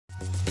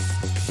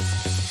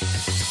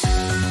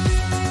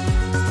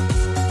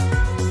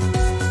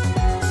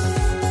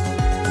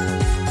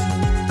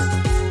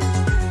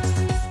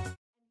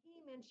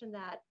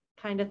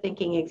kind of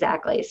thinking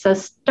exactly. So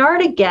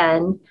start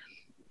again.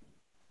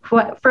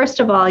 First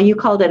of all, you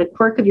called it a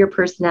quirk of your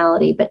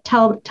personality, but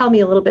tell me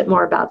a little bit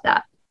more about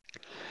that.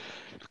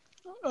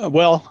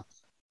 Well,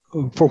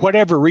 for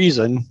whatever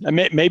reason,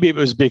 maybe it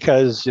was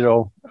because,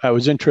 I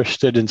was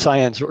interested in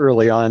science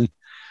early on.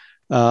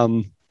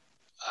 I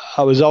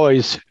was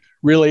always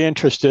really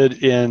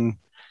interested in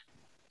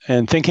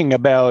thinking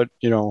about,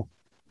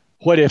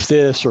 what if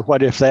this or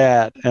what if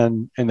that?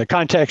 And in the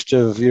context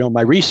of,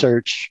 my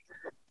research,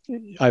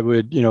 I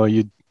would,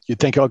 you'd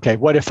think, okay,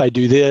 what if I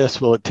do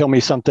this? Will it tell me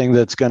something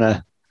that's going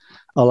to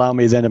allow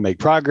me then to make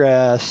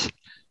progress?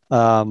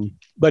 But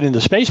in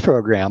the space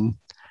program,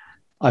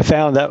 I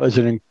found that was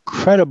an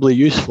incredibly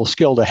useful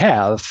skill to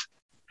have,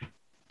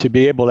 to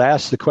be able to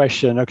ask the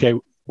question, okay,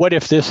 what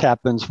if this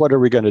happens? What are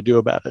we going to do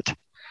about it?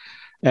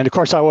 And of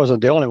course, I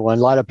wasn't the only one.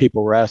 A lot of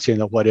people were asking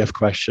the what if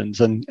questions,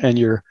 and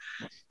you're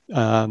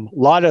a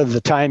lot of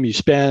the time you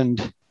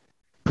spend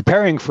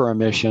preparing for a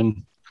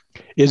mission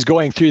is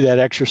going through that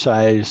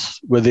exercise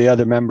with the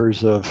other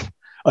members of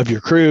your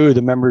crew,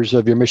 the members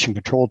of your mission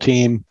control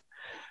team,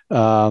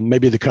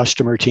 maybe the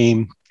customer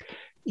team.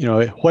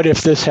 What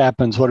if this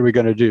happens? What are we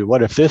going to do?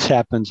 What if this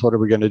happens? What are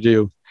we going to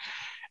do?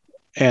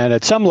 And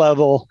at some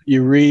level,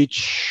 you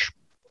reach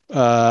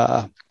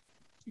kind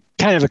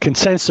of a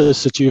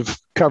consensus that you've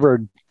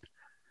covered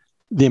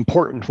the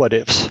important what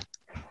ifs.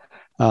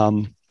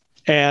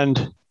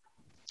 And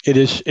it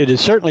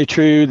is certainly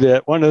true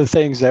that one of the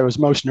things that I was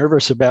most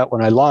nervous about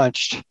when I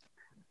launched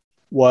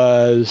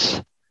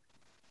was,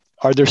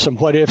 are there some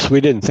what ifs we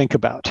didn't think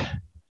about?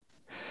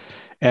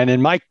 And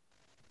in my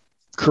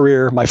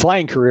career, my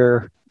flying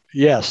career,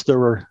 yes, there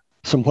were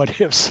some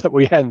what ifs that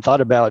we hadn't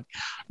thought about.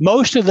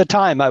 Most of the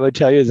time, I would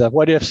tell you that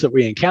what ifs that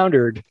we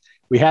encountered,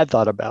 we had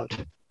thought about.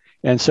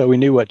 And so we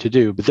knew what to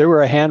do. But there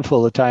were a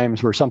handful of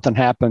times where something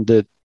happened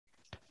that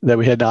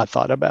we had not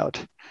thought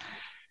about.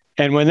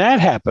 And when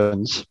that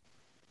happens,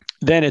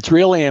 then it's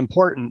really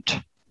important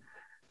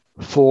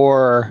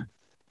for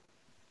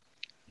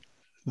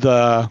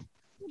the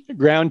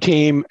ground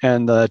team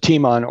and the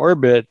team on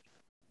orbit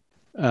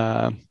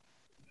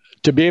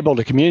to be able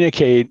to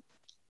communicate,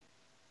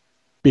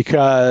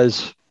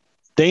 because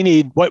they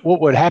need, what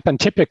would happen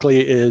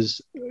typically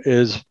is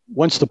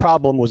once the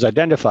problem was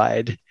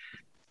identified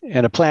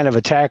and a plan of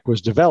attack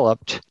was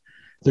developed,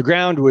 the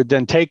ground would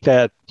then take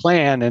that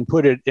plan and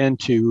put it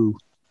into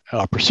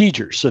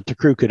procedures that the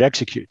crew could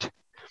execute.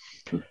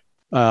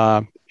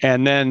 And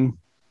then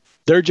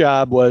their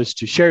job was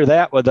to share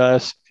that with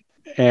us,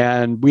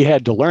 and we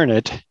had to learn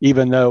it,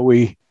 even though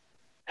we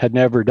had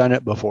never done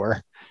it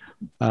before.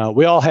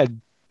 We all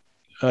had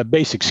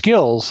basic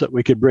skills that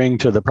we could bring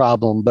to the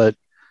problem, but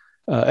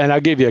and I'll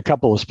give you a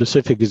couple of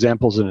specific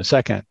examples in a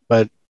second,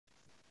 but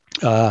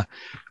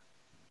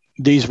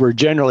these were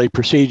generally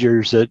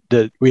procedures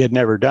that we had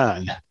never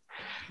done.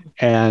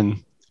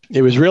 And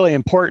it was really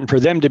important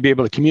for them to be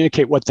able to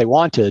communicate what they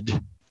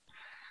wanted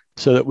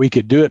so that we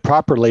could do it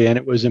properly. And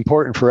it was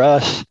important for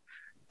us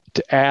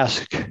to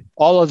ask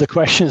all of the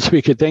questions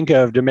we could think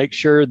of to make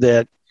sure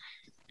that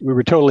we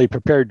were totally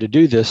prepared to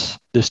do this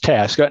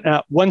task.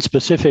 Now, one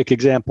specific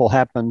example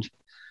happened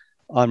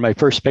on my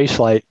first space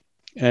flight,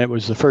 and it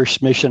was the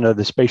first mission of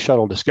the Space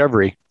Shuttle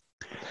Discovery.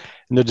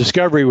 And the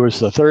Discovery was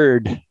the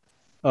third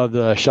of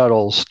the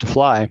shuttles to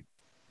fly.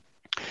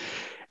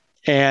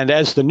 And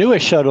as the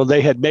newest shuttle,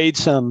 they had made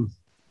some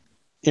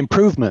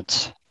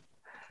improvements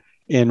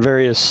in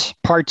various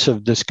parts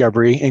of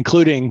Discovery,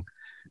 including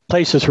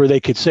places where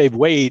they could save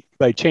weight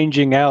by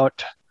changing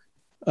out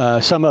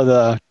some of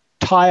the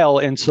tile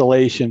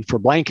insulation for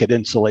blanket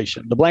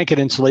insulation. The blanket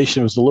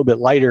insulation was a little bit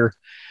lighter,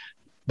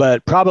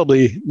 but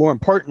probably more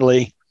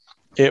importantly,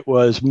 it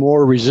was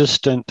more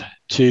resistant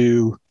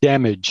to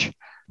damage.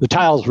 The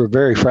tiles were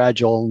very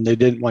fragile, and they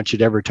didn't want you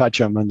to ever touch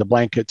them. And the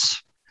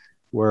blankets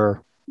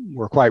were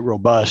quite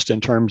robust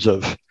in terms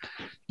of,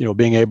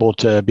 being able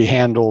to be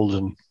handled.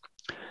 And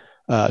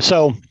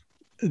so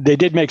they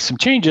did make some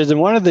changes. And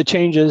one of the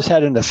changes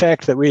had an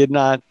effect that we had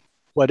not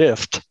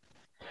what-ifed.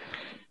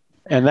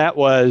 And that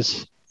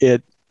was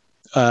it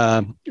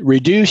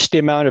reduced the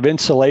amount of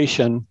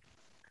insulation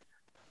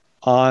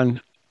on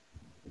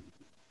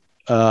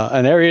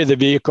an area of the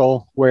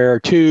vehicle where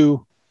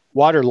two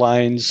water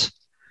lines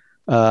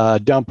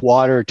dump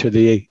water to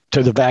the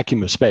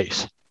vacuum of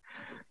space.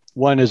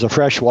 One is a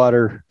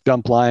freshwater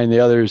dump line, the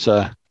other is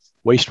a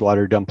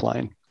wastewater dump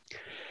line.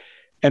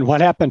 And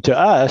what happened to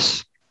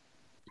us,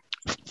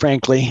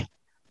 frankly,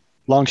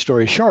 long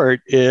story short,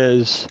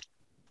 is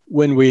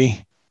when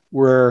we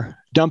were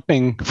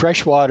dumping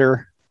fresh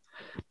water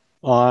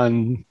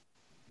on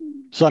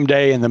some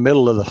day in the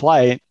middle of the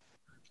flight,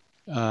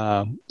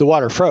 the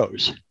water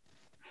froze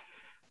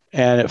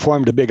and it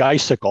formed a big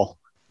icicle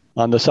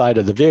on the side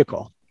of the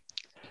vehicle.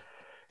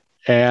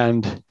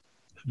 And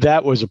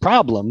that was a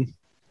problem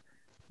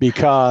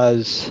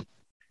because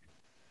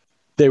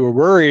they were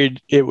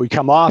worried it would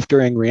come off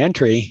during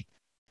reentry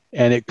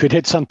and it could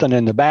hit something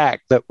in the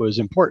back that was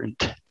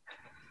important.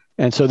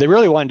 And so they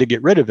really wanted to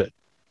get rid of it.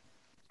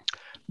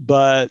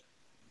 But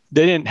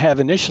they didn't have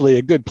initially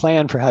a good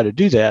plan for how to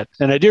do that.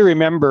 And I do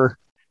remember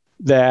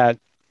that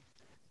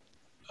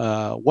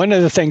one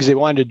of the things they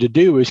wanted to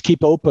do was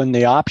keep open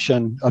the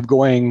option of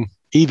going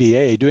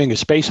EVA, doing a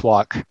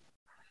spacewalk,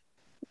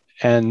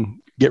 and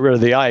get rid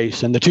of the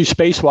ice. And the two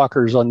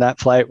spacewalkers on that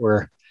flight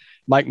were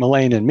Mike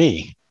Mullane and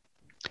me.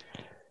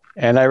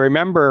 And I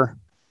remember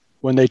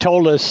when they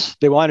told us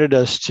they wanted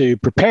us to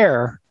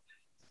prepare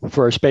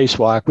for a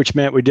spacewalk, which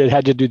meant we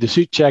had to do the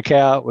suit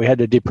checkout, we had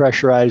to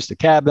depressurize the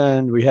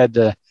cabin, we had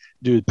to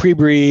do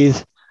pre-breathe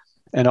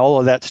and all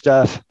of that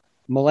stuff.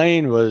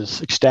 Mullane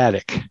was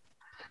ecstatic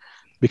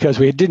because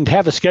we didn't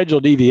have a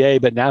scheduled EVA,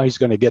 but now he's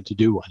going to get to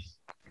do one.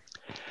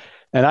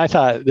 And I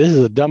thought, this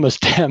is the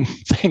dumbest damn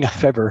thing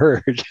I've ever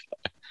heard.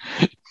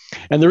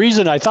 And the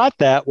reason I thought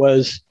that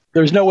was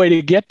there's no way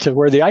to get to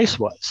where the ice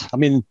was. I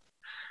mean,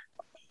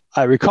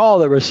 I recall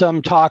there was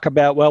some talk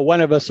about, well,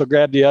 one of us will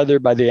grab the other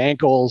by the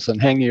ankles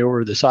and hang you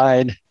over the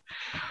side.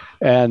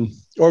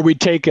 Or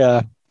we'd take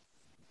a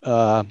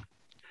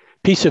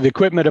piece of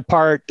equipment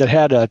apart that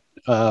had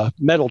a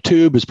metal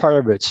tube as part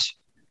of its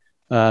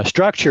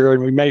structure,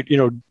 and we might,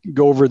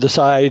 go over the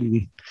side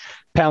and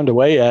pound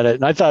away at it.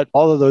 And I thought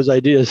all of those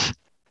ideas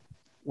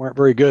weren't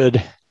very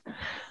good.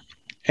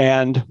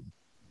 And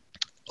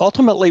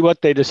ultimately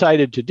what they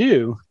decided to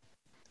do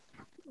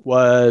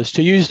was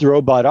to use the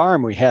robot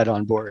arm we had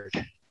on board,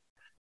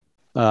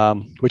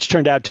 which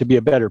turned out to be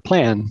a better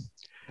plan.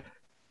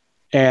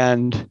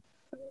 And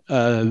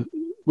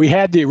we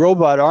had the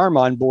robot arm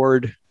on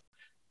board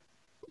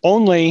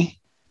only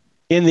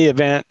in the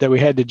event that we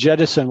had to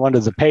jettison one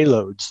of the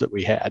payloads that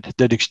we had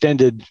that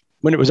extended,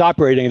 when it was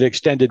operating, it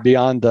extended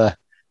beyond the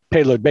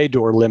payload bay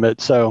door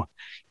limit. So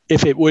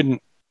if it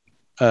wouldn't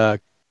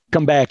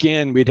come back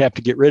in, we'd have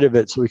to get rid of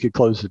it so we could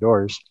close the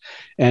doors.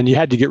 And you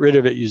had to get rid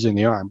of it using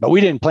the arm, but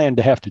we didn't plan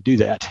to have to do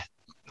that.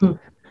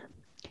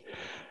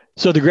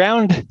 So the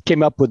ground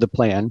came up with a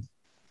plan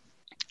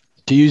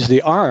to use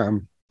the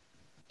arm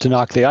to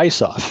knock the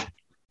ice off.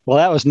 Well,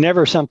 that was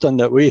never something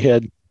that we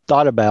had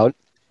thought about.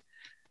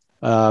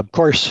 Of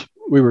course,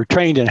 we were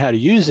trained in how to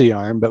use the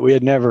arm, but we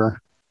had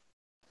never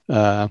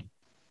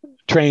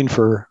trained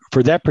for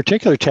that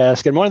particular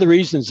task. And one of the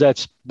reasons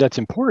that's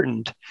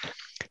important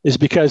is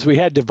because we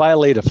had to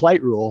violate a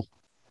flight rule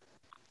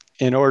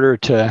in order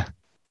to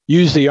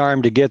use the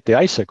arm to get the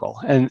icicle.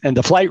 And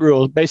the flight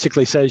rule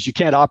basically says you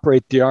can't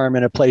operate the arm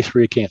in a place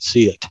where you can't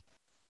see it.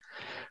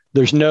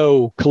 There's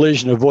no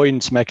collision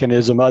avoidance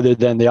mechanism other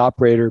than the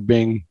operator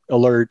being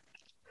alert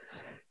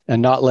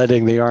and not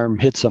letting the arm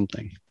hit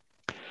something.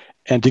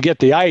 And to get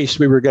the ice,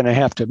 we were going to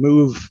have to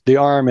move the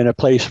arm in a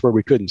place where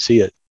we couldn't see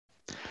it.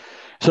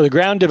 So the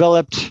ground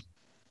developed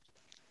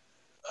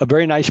a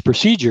very nice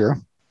procedure,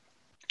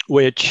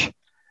 which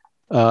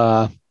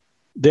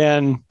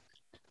then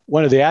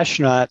one of the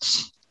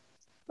astronauts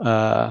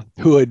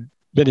who had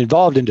been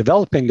involved in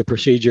developing the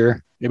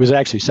procedure, it was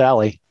actually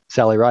Sally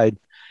Ride,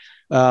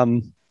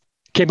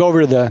 came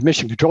over to the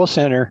Mission Control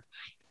Center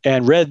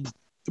and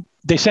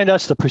they sent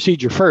us the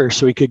procedure first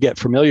so we could get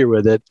familiar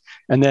with it.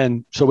 And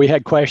then, so we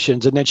had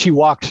questions, and then she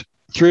walked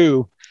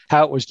through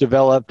how it was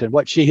developed and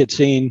what she had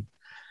seen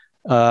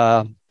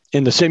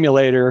in the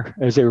simulator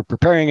as they were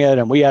preparing it.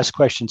 And we asked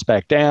questions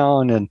back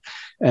down,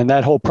 and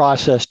that whole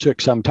process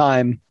took some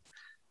time.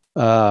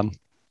 And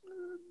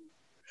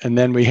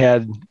then we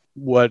had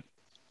what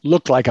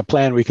looked like a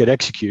plan we could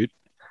execute.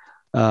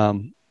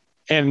 And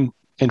in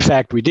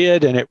fact, we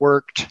did, and it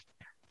worked,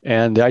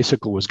 and the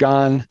icicle was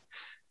gone.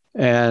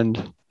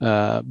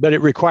 But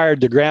it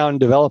required the ground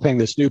developing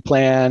this new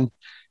plan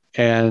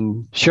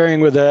and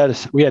sharing with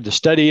us. We had to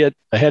study it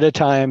ahead of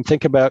time,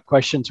 think about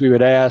questions we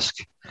would ask,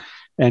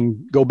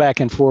 and go back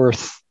and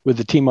forth with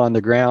the team on the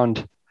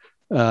ground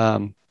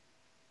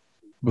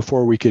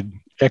before we could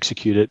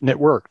execute it. And it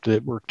worked.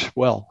 It worked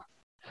well.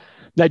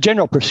 That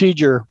general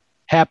procedure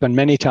happened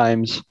many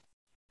times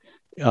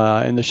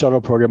in the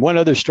shuttle program. One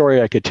other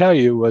story I could tell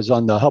you was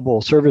on the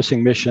Hubble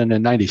servicing mission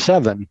in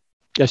 '97,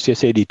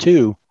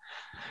 STS-82.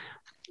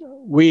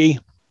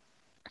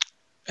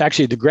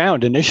 The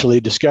ground initially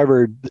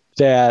discovered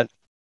that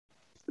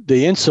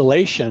the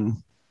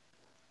insulation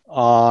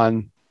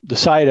on the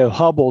side of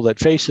Hubble that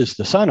faces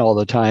the sun all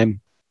the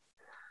time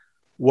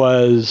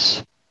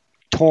was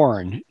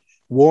torn,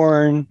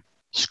 worn,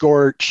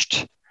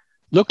 scorched,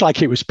 looked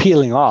like it was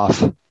peeling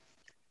off.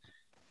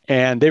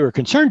 And they were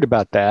concerned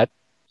about that.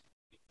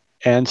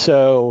 And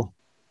so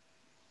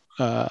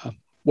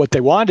what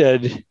they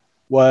wanted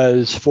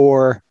was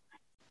for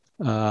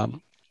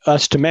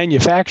us to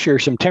manufacture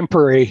some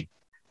temporary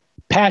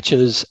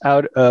patches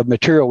out of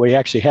material we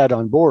actually had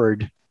on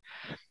board,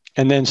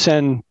 and then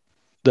send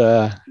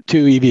the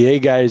two EVA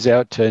guys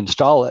out to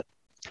install it.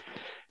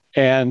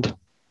 And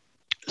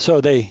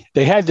so they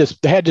had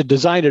to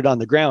design it on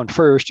the ground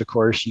first. Of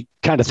course, you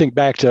kind of think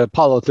back to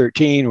Apollo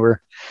 13,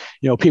 where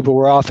people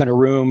were off in a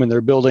room and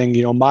they're building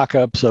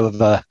mock-ups of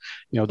the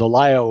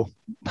LIO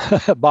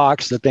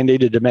box that they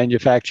needed to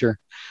manufacture.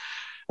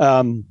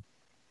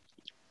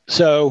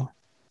 So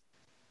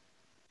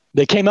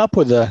they came up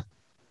with a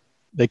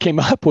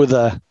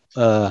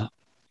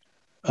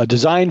a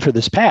design for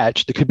this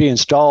patch that could be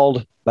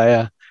installed by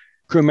a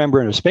crew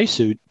member in a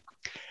spacesuit.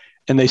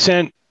 And they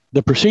sent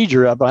the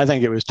procedure up. I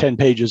think it was 10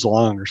 pages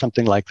long or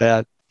something like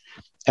that.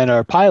 And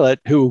our pilot,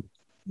 who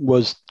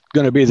was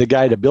going to be the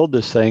guy to build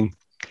this thing,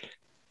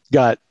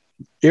 got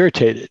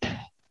irritated.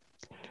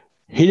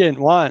 He didn't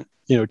want,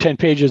 10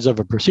 pages of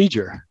a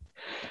procedure.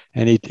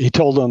 And he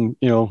told them,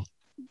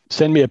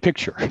 send me a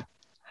picture.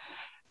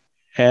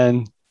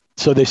 And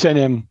so they sent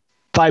him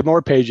 5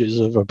 more pages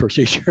of a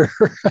procedure.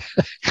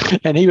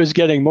 And he was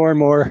getting more and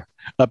more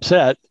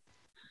upset.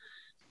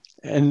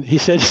 And he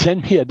said,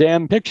 send me a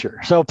damn picture.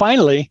 So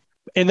finally,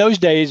 in those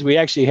days, we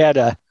actually had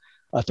a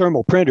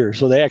thermal printer,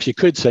 so they actually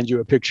could send you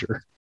a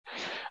picture.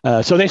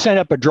 So they sent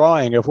up a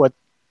drawing of what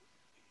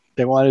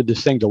they wanted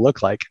this thing to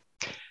look like.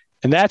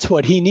 And that's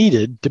what he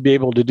needed to be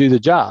able to do the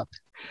job.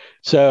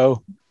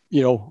 So,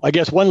 I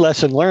guess one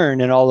lesson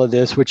learned in all of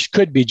this, which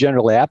could be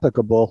generally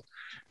applicable,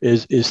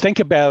 is think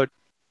about,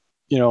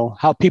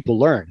 how people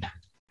learn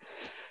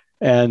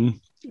and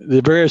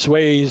the various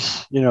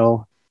ways,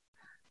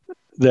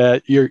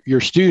 that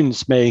your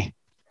students may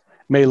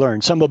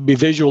learn. Some will be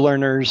visual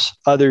learners,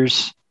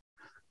 others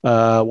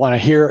want to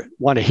hear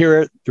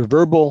it, the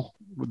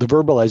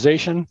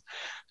verbalization.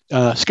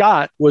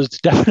 Scott was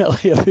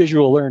definitely a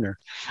visual learner.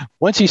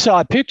 Once he saw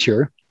a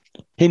picture,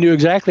 he knew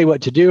exactly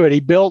what to do, and he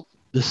built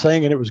this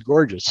thing, and it was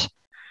gorgeous.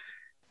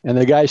 And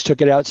the guys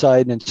took it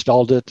outside and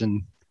installed it,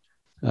 and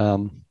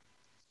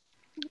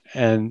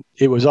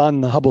it was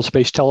on the Hubble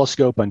Space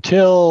Telescope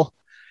until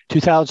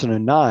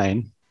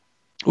 2009.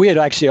 We had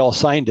actually all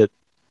signed it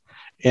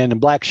in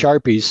black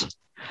Sharpies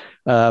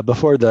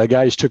before the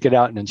guys took it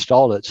out and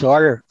installed it. So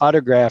our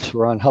autographs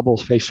were on Hubble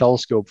Space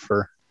Telescope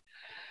for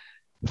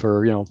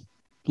a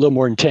little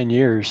more than 10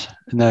 years.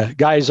 And the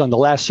guys on the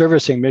last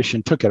servicing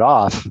mission took it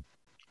off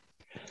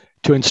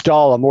to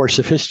install a more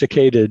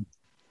sophisticated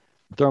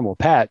thermal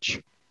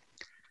patch.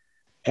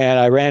 And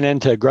I ran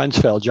into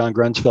Grunsfeld. John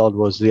Grunsfeld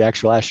was the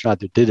actual astronaut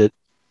that did it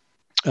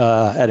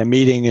at a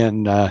meeting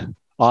in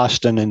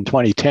Austin in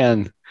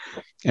 2010.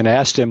 And I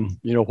asked him,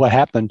 what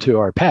happened to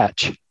our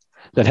patch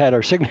that had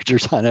our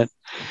signatures on it?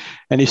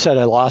 And he said,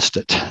 I lost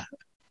it.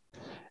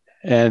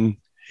 And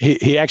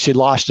he actually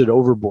lost it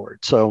overboard.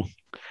 So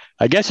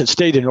I guess it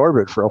stayed in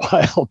orbit for a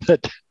while,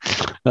 but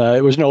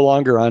it was no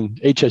longer on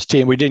HST,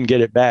 and we didn't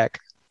get it back.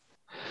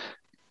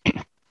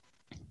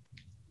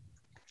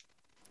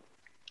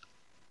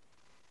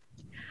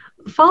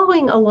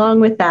 Following along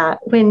with that,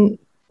 when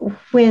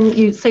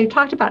you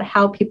talked about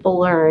how people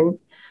learn,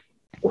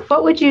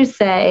 what would you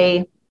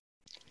say,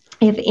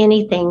 if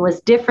anything, was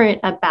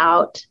different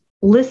about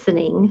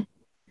listening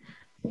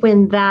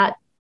when that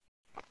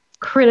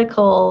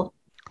critical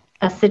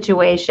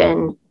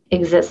situation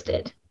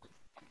existed?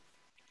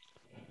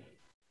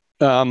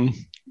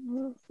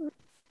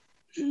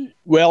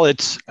 Well,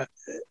 it's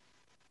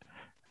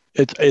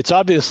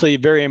obviously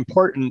very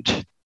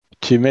important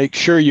to make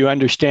sure you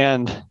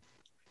understand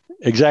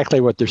exactly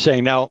what they're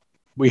saying. Now,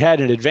 we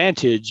had an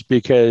advantage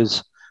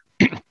because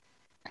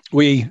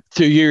through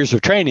years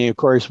of training, of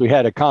course, we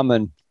had a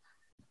common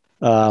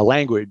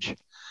language.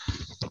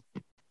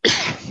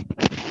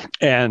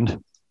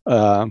 And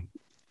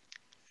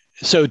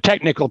so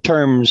technical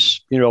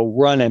terms,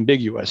 were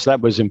unambiguous.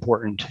 That was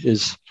important,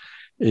 is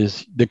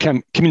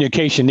the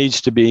communication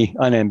needs to be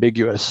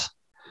unambiguous.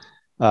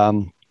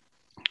 But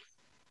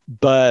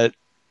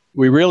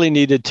we really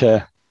needed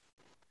to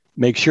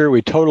make sure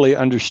we totally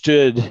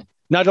understood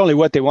not only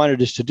what they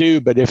wanted us to do,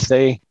 but if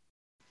they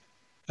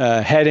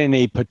had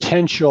any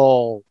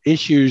potential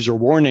issues or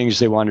warnings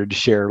they wanted to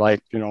share.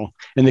 Like,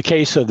 in the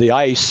case of the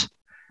ice,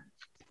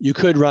 you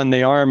could run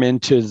the arm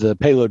into the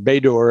payload bay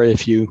door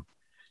if you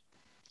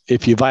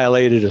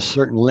violated a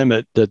certain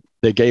limit that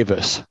they gave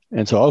us.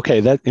 And so,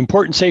 okay, that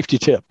important safety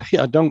tip.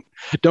 Yeah, don't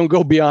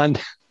go beyond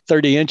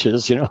 30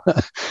 inches,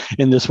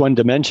 in this one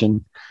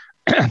dimension.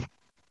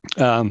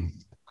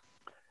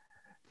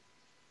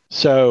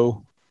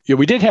 So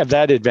we did have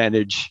that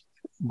advantage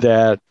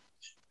that,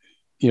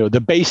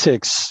 the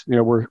basics,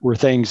 were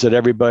things that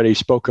everybody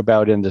spoke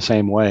about in the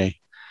same way.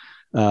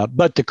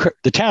 But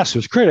the task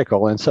was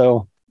critical. And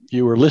so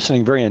you were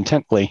listening very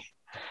intently.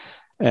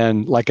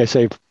 And like I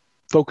say,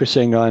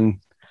 focusing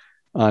on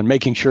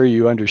making sure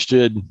you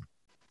understood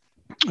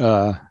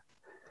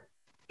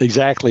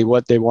exactly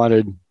what they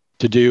wanted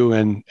to do,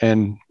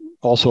 and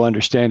also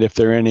understand if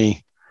there are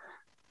any,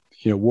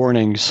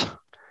 warnings.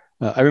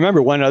 I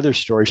remember one other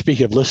story,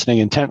 speaking of listening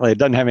intently, it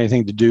doesn't have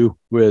anything to do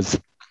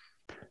with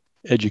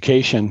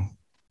education,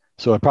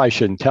 so I probably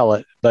shouldn't tell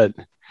it, but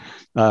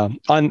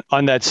on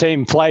that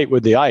same flight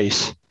with the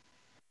ice,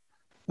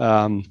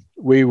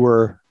 we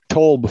were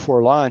told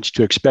before launch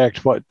to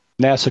expect what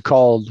NASA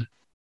called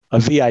a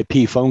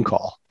VIP phone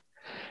call.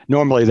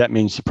 Normally that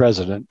means the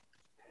president.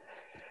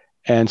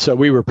 And so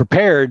we were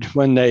prepared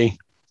when they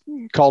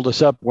called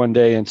us up one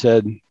day and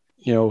said,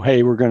 hey,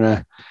 you're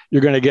going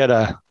to get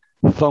a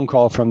phone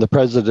call from the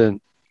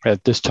president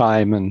at this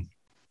time.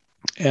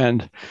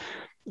 And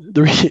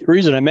the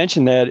reason I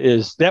mentioned that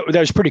is that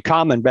was pretty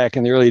common back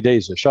in the early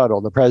days of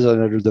shuttle. The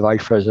president or the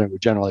vice president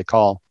would generally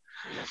call.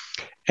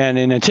 And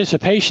in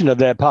anticipation of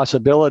that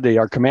possibility,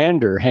 our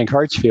commander, Hank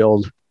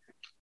Hartsfield,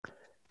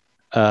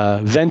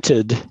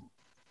 vented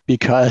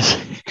because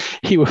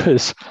he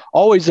was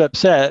always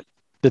upset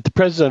that the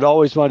president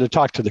always wanted to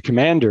talk to the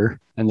commander,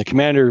 and the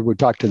commander would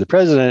talk to the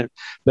president,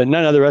 but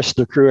none of the rest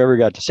of the crew ever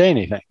got to say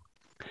anything.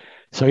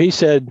 So he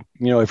said,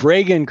 if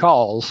Reagan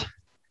calls,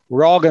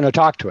 we're all going to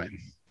talk to him.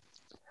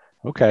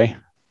 Okay.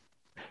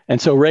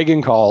 And so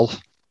Reagan calls,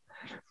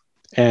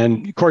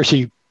 and of course,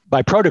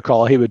 by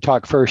protocol, he would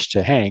talk first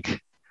to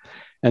Hank,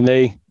 and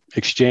they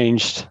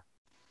exchanged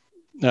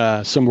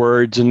some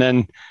words, and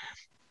then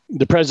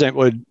the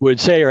president would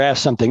say or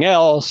ask something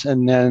else,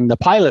 and then the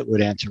pilot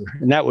would answer.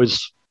 And that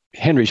was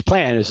Henry's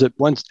plan, is that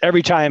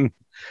every time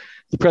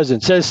the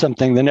president says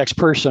something, the next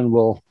person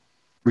will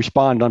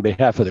respond on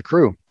behalf of the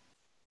crew.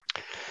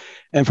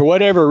 And for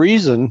whatever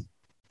reason,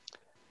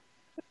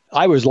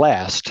 I was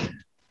last.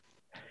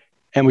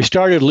 And we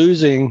started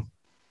losing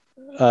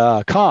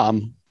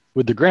comm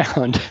with the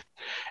ground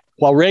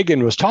while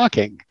Reagan was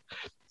talking.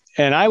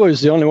 And I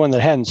was the only one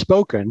that hadn't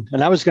spoken.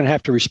 And I was going to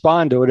have to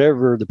respond to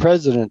whatever the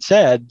president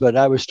said, but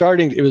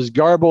it was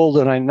garbled,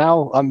 and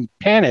I'm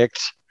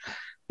panicked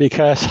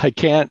because I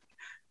can't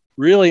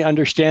really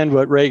understand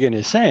what Reagan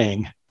is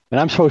saying. And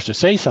I'm supposed to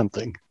say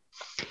something.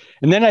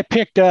 And then I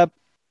picked up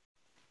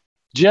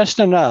just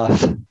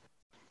enough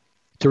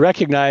to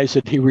recognize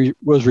that he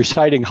was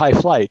reciting high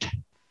flight.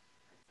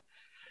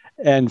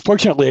 And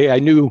fortunately, I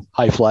knew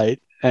high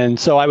flight. And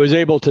so I was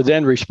able to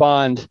then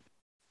respond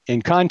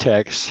in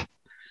context.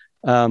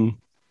 And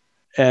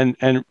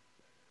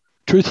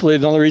truthfully,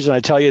 the only reason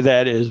I tell you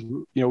that is,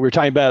 we're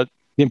talking about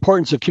the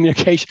importance of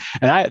communication.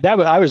 And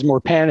I was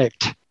more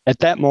panicked at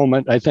that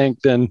moment, I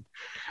think, than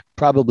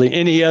probably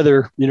any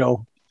other,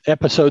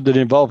 episode that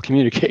involved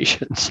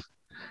communications.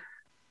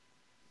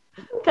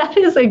 That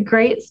is a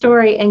great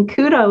story. And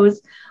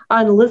kudos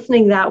on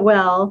listening that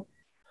well,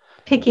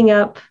 picking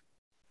up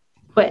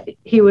what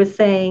he was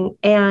saying,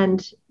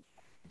 and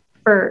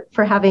for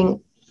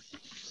having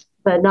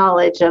the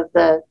knowledge of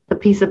the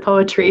piece of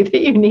poetry that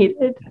you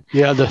needed.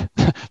 Yeah,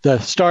 the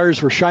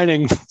stars were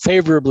shining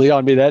favorably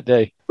on me that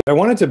day. I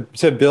wanted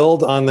to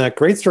build on that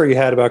great story you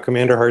had about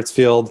Commander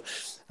Hartsfield,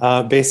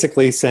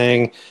 basically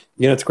saying,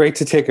 it's great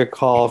to take a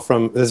call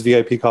from this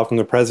VIP call from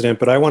the president,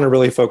 but I want to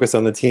really focus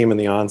on the team and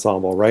the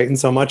ensemble, right? And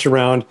so much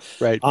around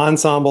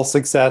ensemble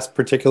success,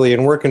 particularly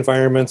in work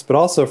environments, but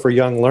also for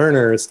young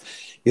learners,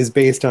 is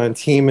based on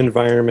team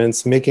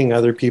environments, making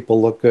other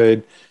people look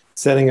good,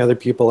 setting other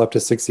people up to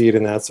succeed,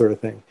 and that sort of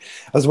thing.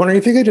 I was wondering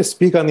if you could just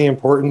speak on the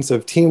importance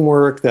of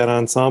teamwork, that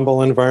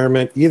ensemble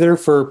environment, either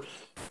for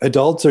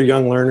adults or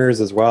young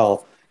learners as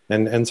well,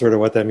 and sort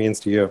of what that means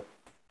to you.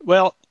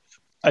 Well,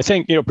 I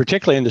think,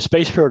 particularly in the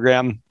space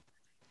program,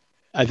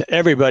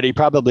 everybody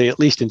probably at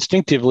least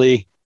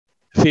instinctively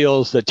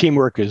feels that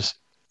teamwork is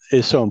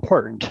so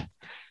important.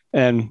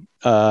 And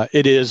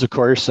it is, of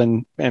course,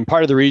 and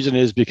part of the reason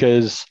is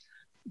because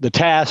the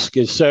task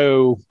is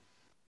so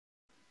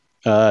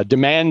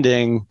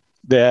demanding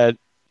that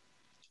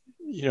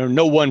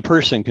no one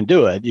person can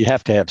do it. You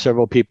have to have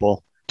several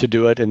people to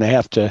do it, and they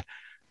have to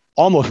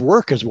almost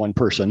work as one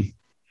person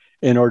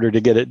in order to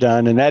get it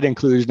done. And that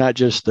includes not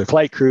just the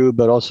flight crew,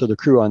 but also the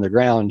crew on the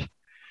ground.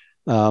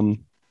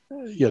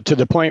 To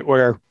the point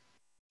where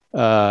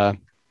we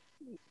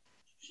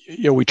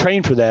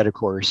train for that, of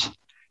course,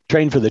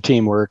 train for the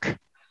teamwork.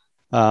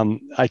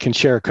 I can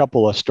share a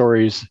couple of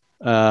stories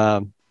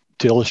to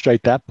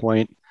illustrate that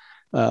point.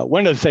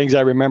 One of the things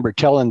I remember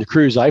telling the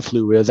crews I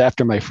flew with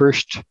after my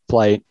first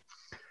flight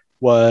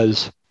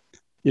was,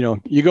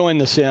 you go in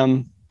the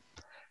sim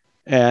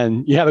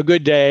and you have a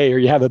good day or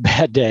you have a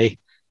bad day,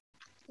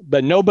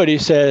 but nobody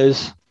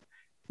says,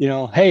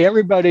 hey,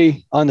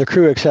 everybody on the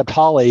crew except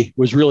Hawley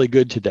was really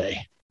good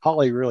today.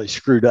 Hawley really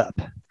screwed up.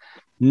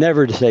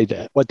 Never to say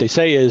that. What they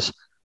say is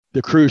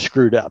the crew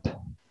screwed up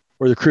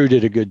or the crew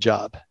did a good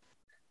job.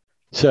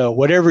 So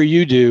whatever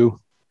you do,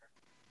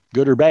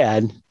 good or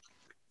bad,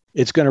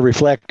 it's going to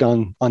reflect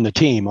on the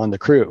team, on the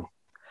crew.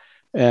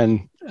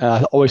 And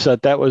I always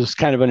thought that was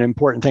kind of an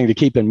important thing to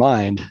keep in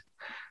mind.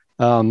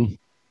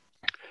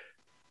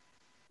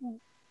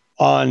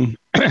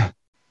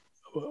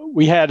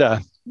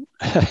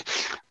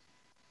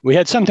 We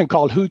had something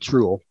called Hoot's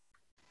rule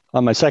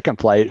on my second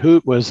flight.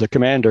 Hoot was the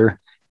commander.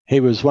 He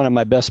was one of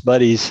my best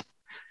buddies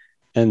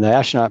in the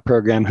astronaut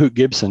program, Hoot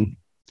Gibson.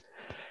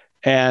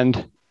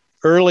 And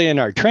early in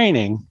our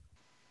training,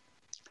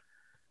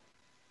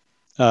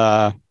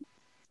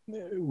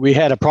 we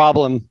had a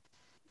problem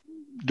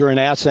during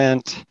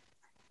ascent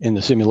in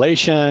the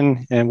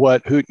simulation. And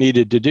what Hoot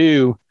needed to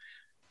do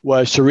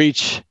was to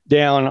reach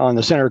down on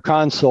the center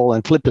console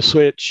and flip a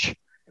switch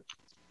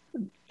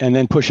and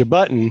then push a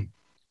button.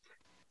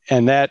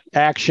 And that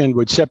action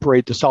would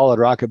separate the solid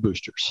rocket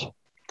boosters.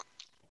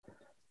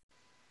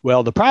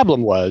 Well, the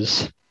problem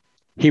was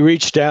he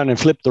reached down and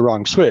flipped the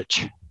wrong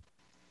switch.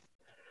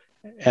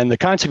 And the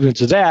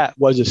consequence of that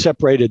was it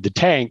separated the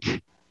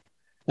tank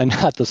and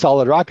not the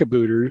solid rocket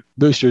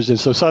boosters. And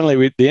so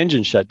suddenly the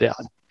engine shut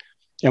down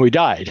and we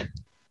died.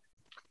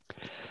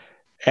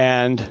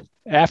 And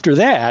after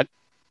that,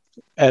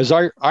 as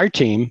our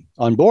team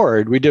on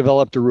board, we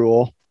developed a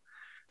rule,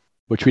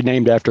 which we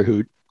named after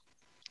Hoot,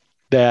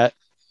 that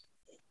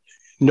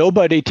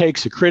nobody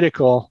takes a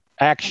critical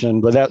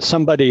action without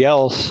somebody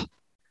else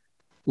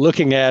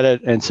looking at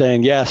it and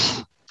saying,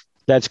 yes,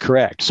 that's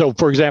correct. So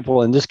for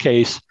example, in this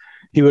case,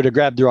 he would have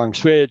grabbed the wrong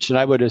switch and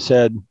I would have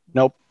said,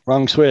 nope,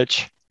 wrong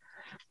switch.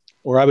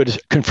 Or I would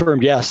have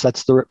confirmed, yes,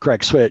 that's the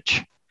correct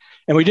switch.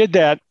 And we did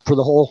that for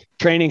the whole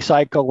training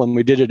cycle, and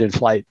we did it in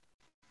flight.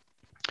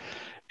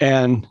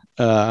 And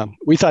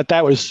we thought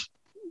that was,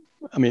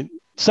 I mean,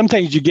 some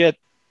things you get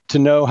to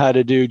know how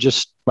to do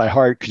just by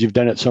heart because you've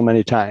done it so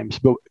many times.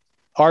 But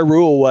our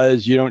rule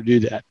was you don't do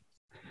that.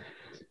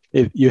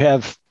 If you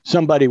have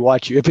somebody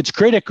watch you, if it's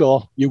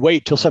critical, you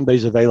wait till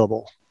somebody's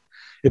available.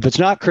 If it's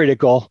not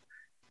critical,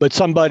 but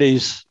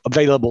somebody's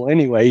available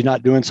anyway, he's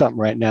not doing something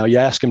right now, you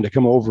ask him to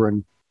come over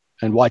and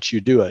watch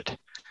you do it.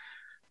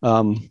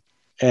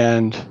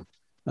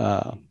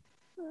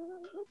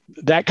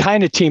 That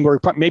kind of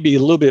teamwork, maybe a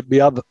little bit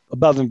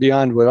above and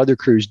beyond what other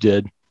crews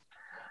did.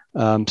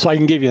 So I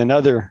can give you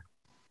another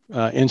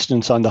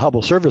instance on the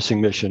Hubble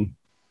servicing mission.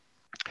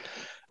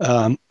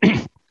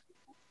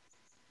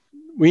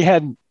 We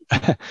had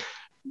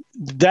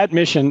that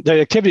mission, the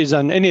activities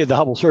on any of the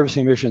Hubble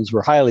servicing missions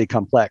were highly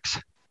complex.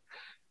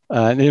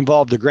 It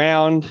involved the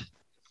ground,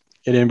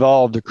 it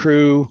involved the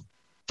crew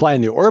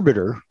flying the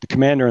orbiter, the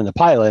commander and the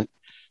pilot.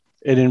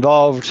 It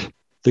involved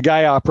the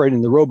guy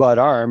operating the robot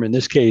arm, in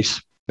this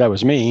case, that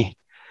was me,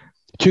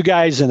 two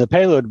guys in the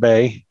payload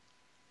bay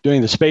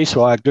doing the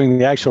spacewalk, doing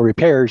the actual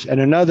repairs, and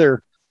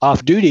another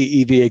off-duty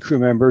EVA crew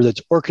member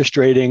that's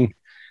orchestrating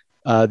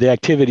the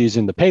activities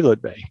in the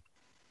payload bay.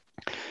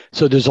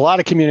 So there's a lot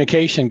of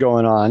communication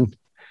going on.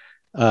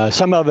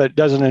 Some of it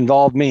doesn't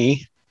involve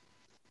me.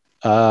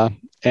 So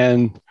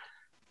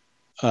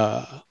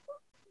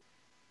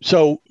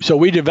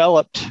we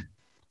developed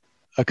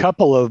a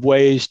couple of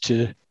ways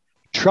to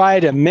try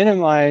to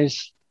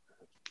minimize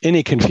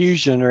any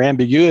confusion or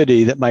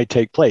ambiguity that might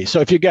take place. So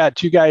if you got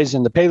two guys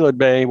in the payload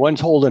bay, one's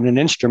holding an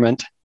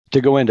instrument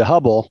to go into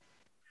Hubble,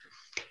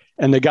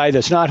 and the guy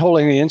that's not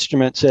holding the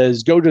instrument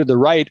says, go to the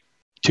right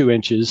 2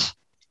 inches,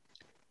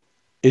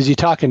 is he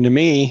talking to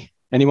me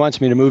and he wants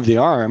me to move the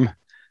arm?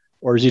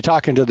 Or is he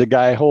talking to the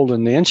guy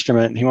holding the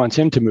instrument and he wants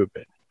him to move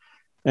it?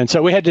 And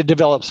so we had to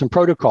develop some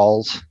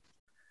protocols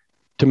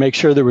to make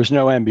sure there was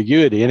no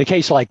ambiguity. In a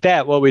case like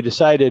that, what we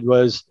decided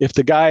was if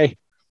the guy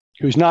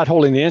who's not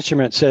holding the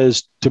instrument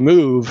says to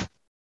move,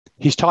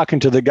 he's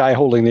talking to the guy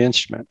holding the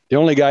instrument. The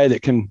only guy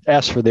that can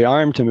ask for the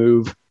arm to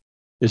move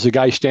is the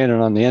guy standing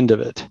on the end of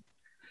it.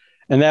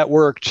 And that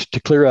worked to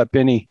clear up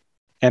any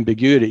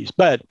ambiguities.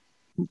 But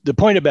the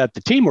point about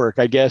the teamwork,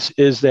 I guess,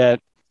 is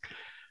that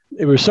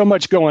there was so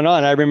much going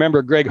on. I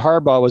remember Greg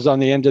Harbaugh was on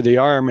the end of the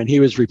arm and he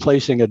was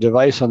replacing a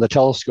device on the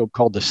telescope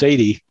called the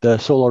SADI, the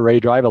solar ray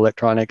drive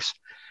electronics.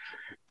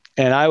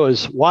 And I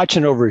was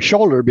watching over his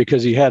shoulder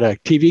because he had a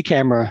TV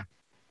camera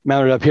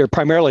mounted up here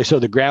primarily so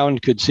the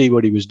ground could see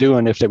what he was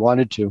doing if they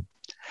wanted to.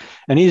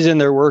 And he's in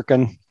there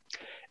working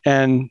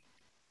and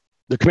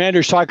the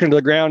commander's talking to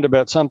the ground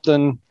about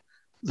something.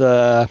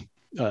 The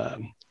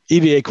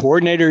EVA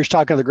coordinator is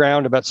talking to the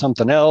ground about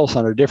something else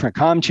on a different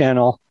comm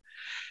channel.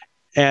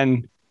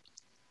 And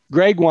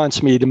Greg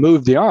wants me to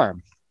move the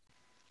arm.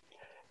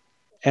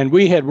 And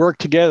we had worked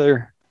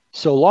together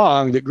so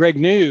long that Greg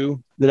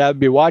knew that I would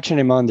be watching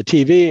him on the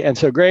TV. And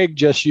so Greg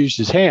just used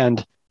his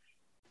hand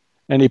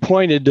and he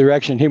pointed the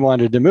direction he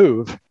wanted to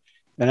move.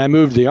 And I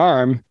moved the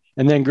arm.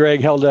 And then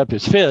Greg held up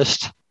his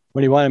fist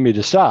when he wanted me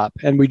to stop.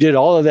 And we did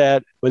all of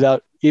that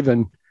without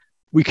even,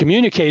 we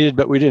communicated,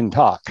 but we didn't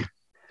talk.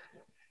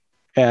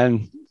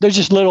 And there's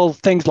just little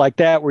things like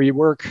that where you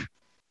work,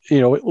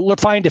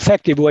 find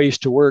effective ways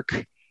to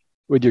work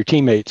with your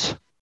teammates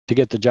to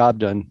get the job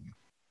done.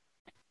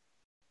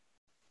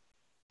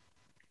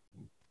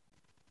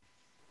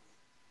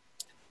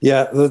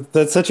 Yeah,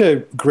 that's such a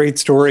great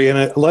story. And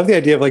I love the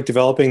idea of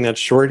developing that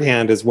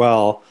shorthand as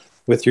well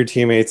with your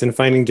teammates and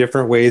finding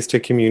different ways to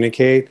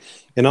communicate.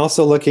 And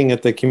also looking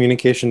at the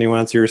communication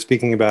nuance you were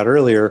speaking about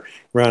earlier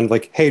around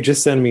hey,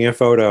 just send me a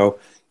photo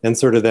and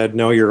sort of that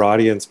know your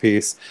audience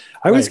piece.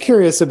 I was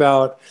curious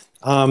about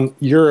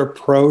your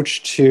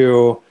approach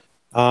to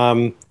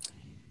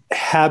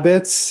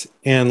habits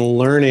and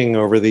learning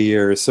over the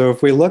years. So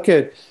if we look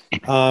at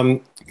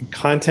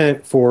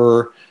content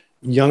for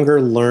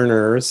younger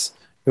learners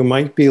who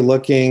might be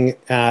looking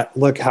at,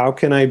 how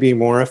can I be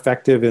more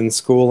effective in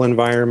school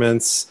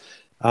environments?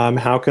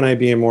 How can I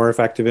be more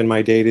effective in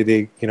my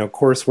day-to-day,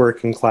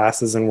 coursework and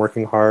classes and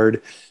working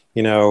hard?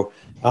 Were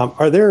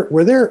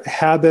there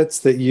habits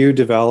that you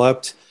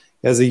developed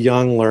as a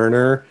young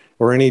learner,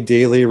 or any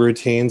daily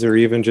routines, or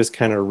even just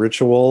kind of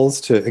rituals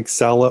to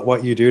excel at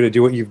what you do, to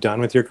do what you've done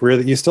with your career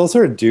that you still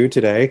sort of do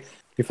today?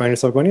 You find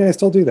yourself going, yeah, I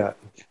still do that.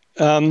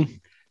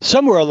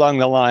 Somewhere along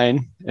the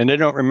line, and I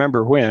don't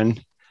remember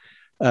when,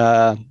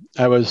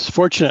 I was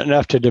fortunate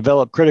enough to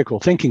develop critical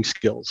thinking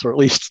skills, or at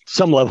least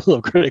some level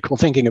of critical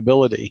thinking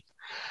ability.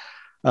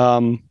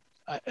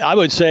 I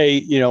would say,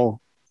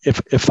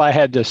 if I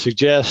had to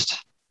suggest,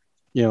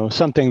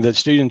 something that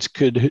students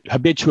could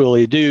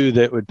habitually do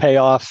that would pay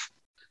off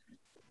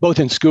both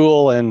in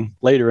school and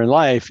later in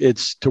life,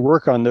 it's to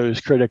work on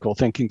those critical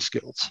thinking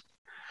skills.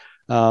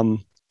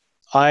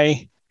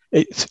 I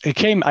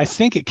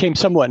think it came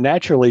somewhat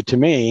naturally to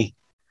me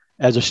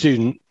as a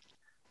student.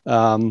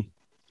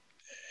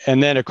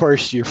 And then, of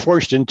course, you're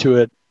forced into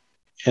it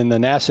in the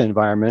NASA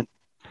environment.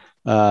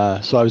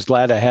 So I was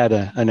glad I had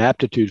an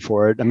aptitude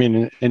for it. I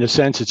mean, in a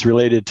sense, it's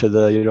related to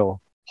the,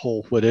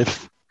 whole what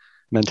if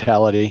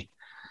mentality.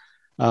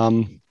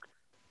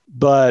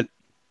 But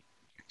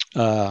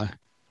I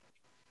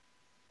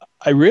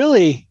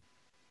really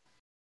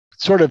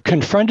sort of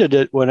confronted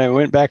it when I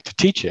went back to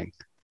teaching.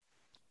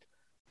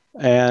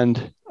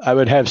 And I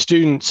would have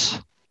students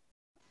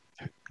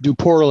do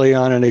poorly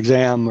on an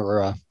exam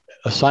or a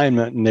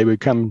assignment, and they would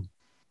come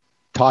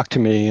talk to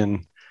me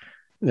and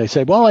they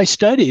say, well, I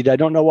studied. I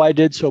don't know why I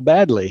did so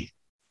badly.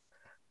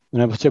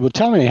 And I would say, well,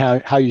 tell me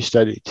how you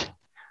studied.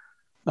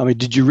 I mean,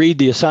 did you read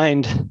the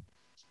assigned,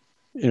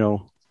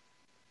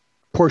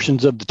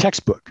 portions of the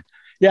textbook?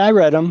 Yeah, I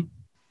read them.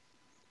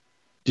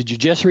 Did you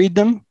just read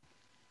them?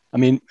 I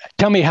mean,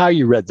 tell me how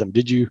you read them.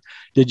 Did you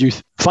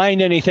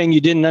find anything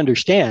you didn't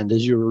understand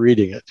as you were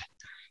reading it?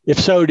 If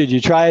so, did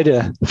you try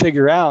to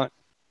figure out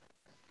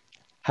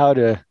how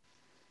to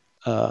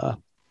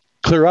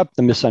clear up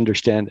the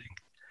misunderstanding?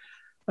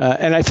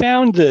 And I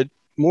found that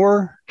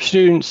more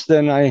students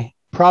than I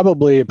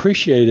probably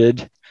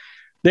appreciated,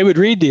 they would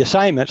read the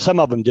assignment. Some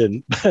of them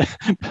didn't,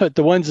 but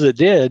the ones that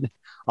did,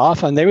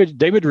 often they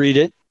would read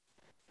it,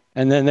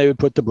 and then they would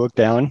put the book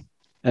down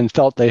and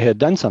felt they had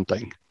done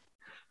something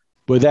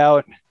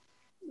without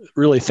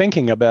really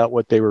thinking about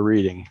what they were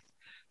reading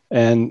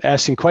and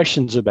asking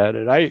questions about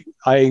it.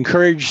 I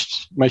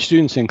encouraged my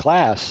students in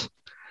class,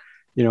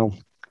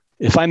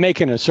 if I make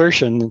an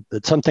assertion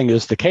that something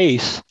is the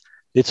case,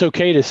 it's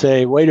okay to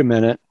say, wait a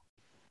minute,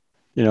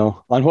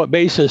 on what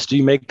basis do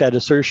you make that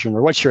assertion?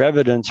 Or what's your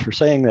evidence for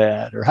saying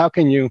that? Or how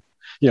can you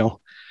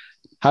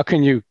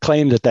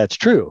claim that that's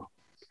true?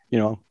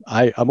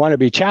 I want to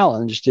be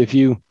challenged if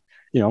you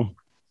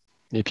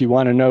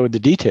want to know the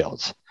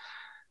details.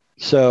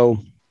 So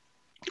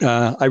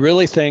I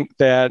really think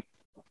that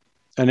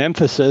an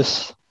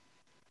emphasis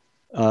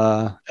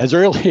as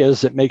early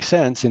as it makes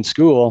sense in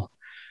school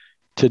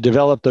to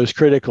develop those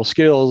critical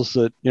skills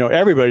that,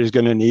 everybody's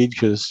going to need,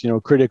 because,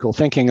 critical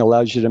thinking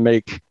allows you to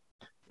make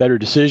better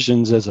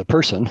decisions as a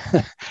person.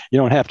 You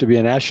don't have to be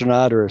an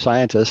astronaut or a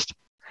scientist.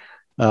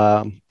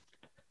 One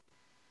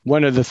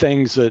of the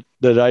things that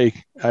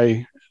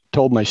I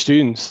told my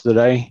students that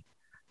I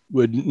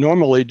would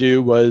normally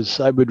do was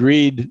I would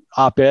read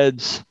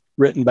op-eds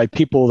written by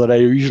people that I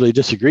usually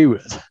disagree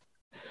with.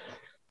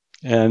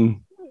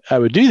 And I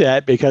would do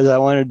that because I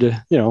wanted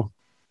to,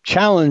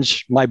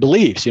 challenge my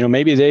beliefs.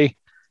 Maybe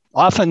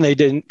often they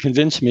didn't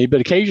convince me,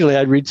 but occasionally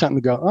I'd read something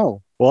and go,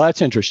 oh, well,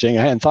 that's interesting.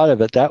 I hadn't thought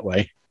of it that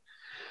way.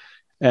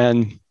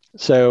 And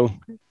so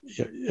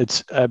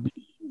it's,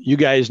 you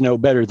guys know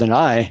better than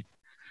I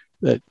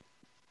that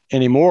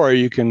anymore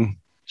you can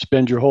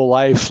spend your whole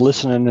life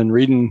listening and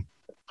reading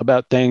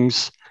about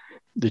things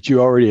that you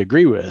already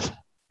agree with.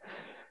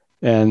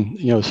 And,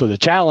 so the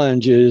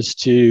challenge is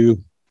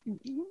to,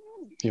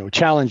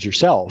 challenge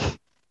yourself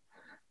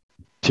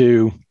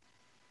to,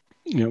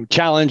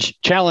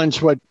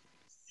 challenge what.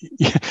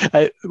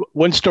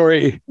 One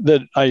story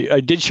that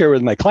I did share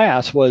with my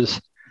class was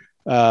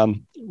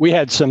we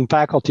had some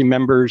faculty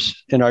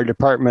members in our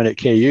department at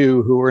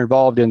KU who were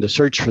involved in the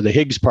search for the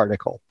Higgs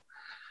particle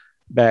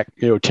back,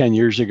 10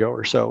 years ago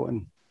or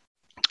so.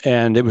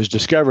 And it was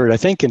discovered, I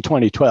think, in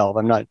 2012.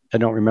 I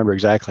don't remember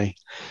exactly,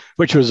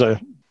 which was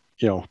a,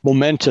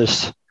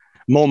 momentous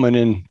moment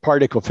in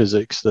particle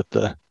physics that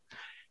the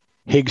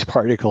Higgs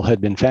particle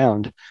had been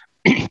found.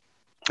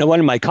 And one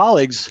of my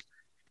colleagues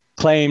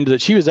claimed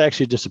that she was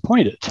actually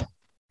disappointed.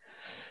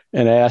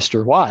 And I asked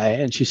her why.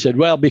 And she said,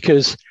 well,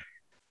 because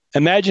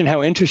imagine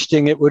how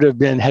interesting it would have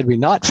been had we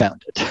not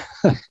found it.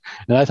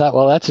 And I thought,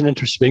 well, that's an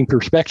interesting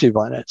perspective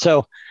on it.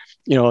 So,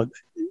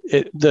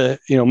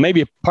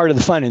 maybe part of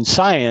the fun in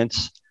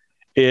science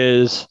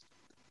is,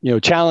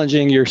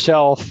 challenging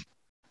yourself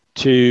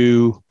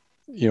to,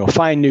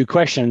 find new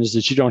questions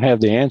that you don't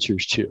have the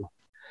answers to.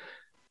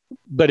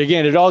 But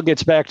again, it all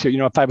gets back to,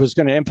 if I was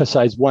going to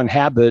emphasize one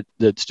habit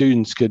that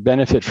students could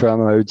benefit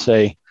from, I would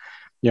say,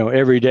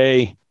 every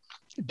day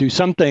do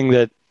something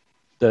that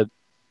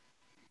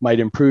might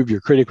improve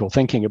your critical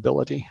thinking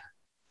ability.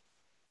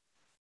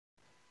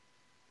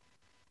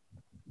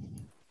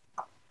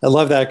 I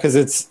love that because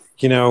it's,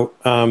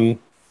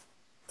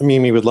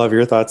 Mimi would love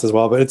your thoughts as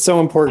well, but it's so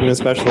important,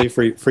 especially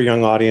for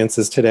young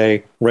audiences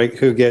today, right?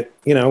 Who get,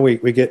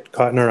 we get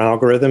caught in our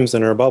algorithms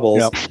and our bubbles,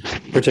 yep,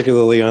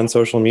 particularly on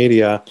social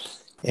media.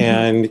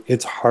 And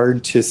it's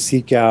hard to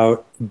seek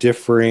out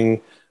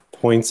differing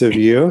points of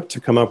view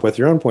to come up with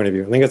your own point of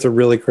view. I think it's a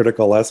really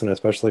critical lesson,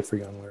 especially for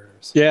young learners.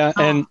 years. Yeah.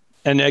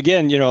 And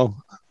again,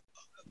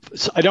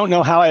 I don't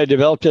know how I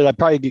developed it. I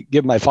probably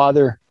give my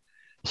father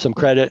some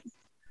credit.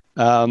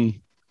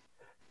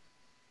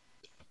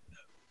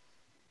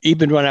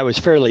 Even when I was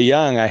fairly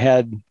young, I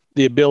had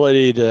the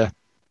ability to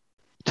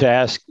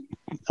ask,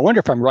 I wonder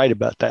if I'm right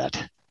about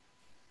that.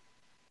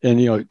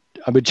 And,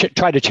 I would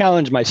try to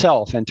challenge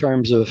myself in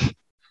terms of,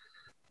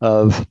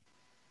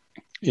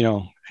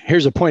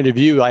 here's a point of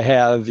view I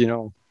have,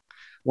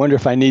 wonder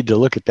if I need to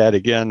look at that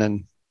again.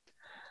 And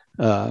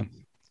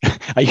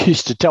I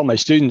used to tell my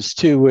students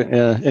too,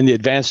 in the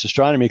advanced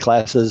astronomy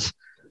classes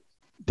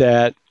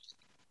that,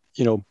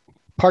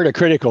 part of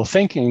critical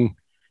thinking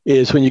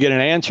is when you get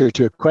an answer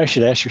to a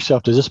question, ask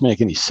yourself, does this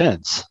make any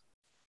sense?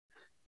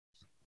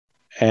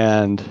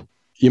 And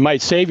you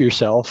might save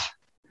yourself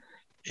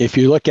if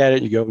you look at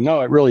it and you go, no,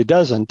 it really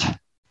doesn't.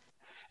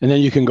 And then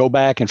you can go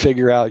back and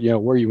figure out,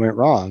 where you went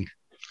wrong.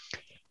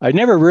 I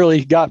never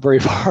really got very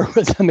far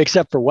with them,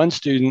 except for one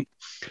student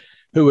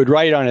who would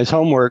write on his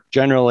homework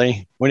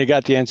generally. When he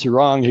got the answer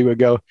wrong, he would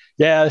go,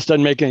 yeah, this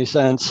doesn't make any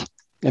sense.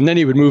 And then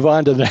he would move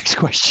on to the next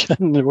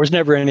question. There was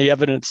never any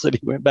evidence that he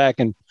went back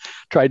and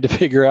tried to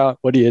figure out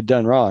what he had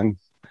done wrong.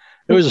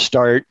 It was a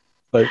start,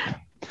 but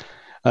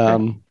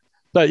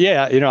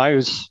yeah,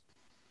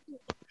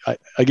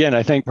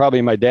 I think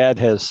probably my dad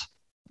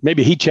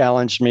maybe he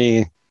challenged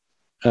me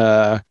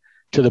to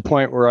the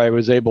point where I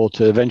was able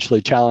to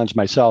eventually challenge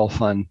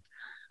myself on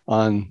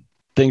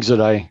things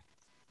that I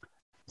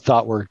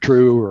thought were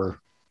true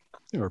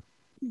or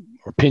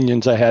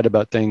opinions I had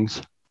about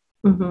things.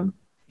 Mm-hmm.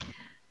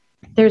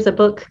 There's a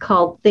book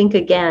called Think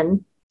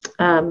Again.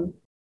 I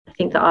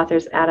think the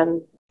author's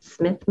Adam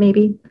Smith,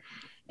 maybe.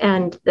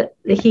 And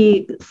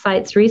he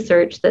cites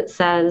research that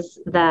says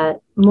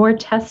that more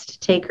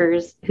test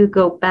takers who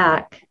go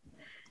back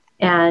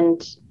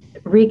and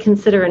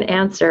reconsider an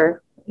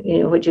answer,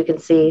 which you can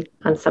see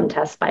on some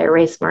tests by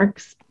erase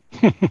marks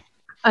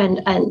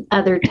and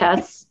other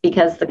tests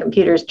because the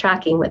computer is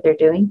tracking what they're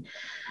doing,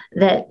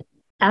 that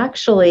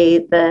actually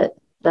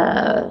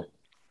the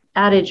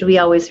adage we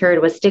always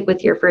heard was stick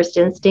with your first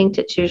instinct,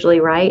 it's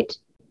usually right,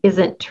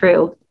 isn't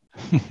true.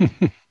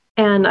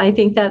 And I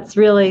think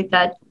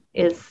that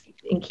is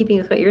in keeping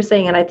with what you're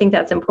saying. And I think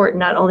that's important,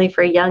 not only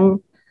for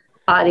young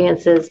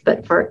audiences,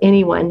 but for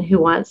anyone who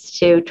wants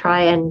to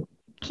try and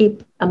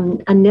keep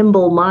a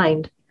nimble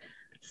mind.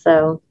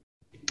 So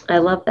I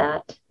love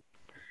that.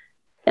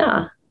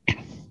 Yeah.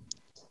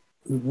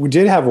 We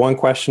did have one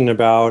question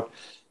about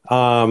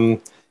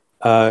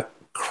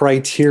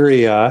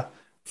criteria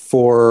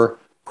for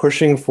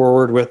pushing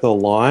forward with a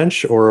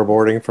launch or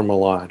aborting from a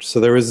launch. So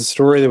there was a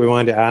story that we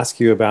wanted to ask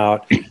you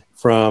about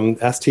from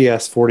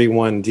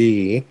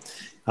STS-41D,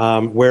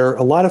 where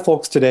a lot of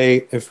folks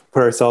today, if we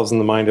put ourselves in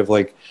the mind of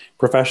like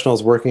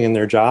professionals working in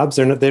their jobs,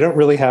 they don't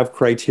really have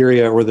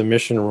criteria or the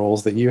mission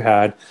rules that you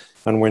had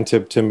on when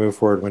to move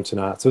forward, when to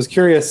not. So I was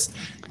curious,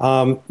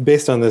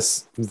 based on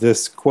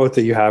this quote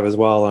that you have as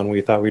well, and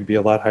we thought we'd be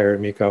a lot higher at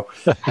MECO,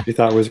 we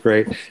thought it was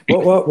great.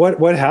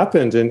 What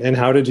happened and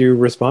how did you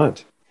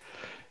respond?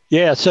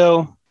 Yeah,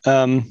 so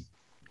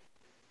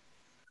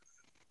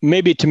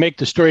maybe to make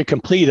the story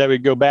complete, I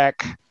would go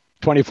back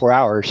 24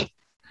 hours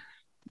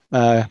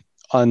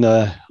on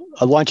a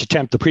launch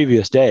attempt the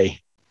previous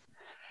day.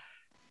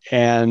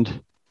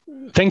 And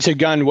things had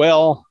gone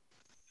well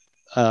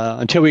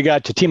until we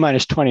got to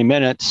T-minus 20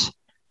 minutes,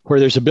 where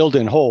there's a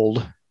built-in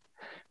hold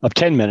of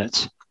 10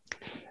 minutes.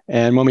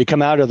 And when we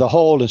come out of the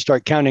hold and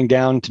start counting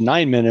down to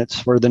 9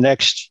 minutes, where the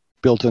next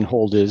built-in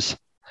hold is,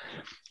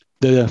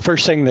 the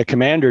first thing the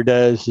commander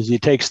does is he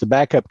takes the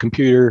backup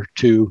computer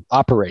to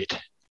operate.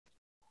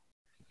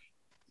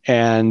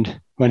 And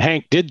when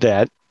Hank did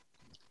that,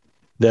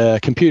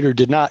 the computer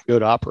did not go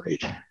to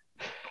operate.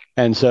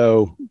 And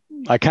so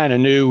I kind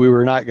of knew we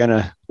were not going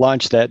to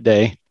launch that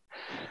day.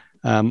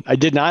 I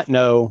did not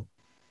know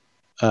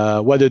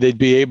whether they'd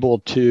be able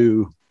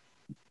to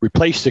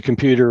replace the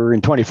computer in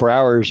 24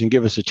 hours and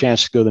give us a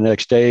chance to go the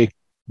next day.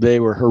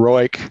 They were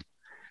heroic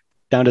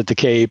down at the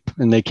Cape,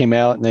 and they came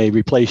out and they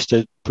replaced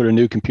it, put a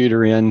new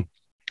computer in.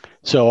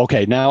 So,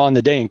 okay, now on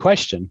the day in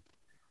question,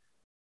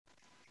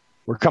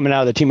 we're coming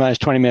out of the T-minus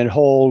 20-minute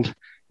hold,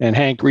 and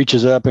Hank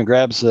reaches up and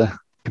grabs the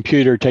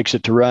computer, takes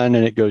it to run,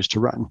 and it goes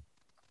to run.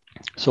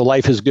 So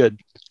life is good.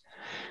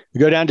 We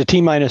go down to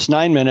T-minus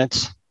 9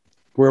 minutes,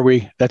 where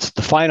that's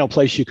the final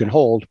place you can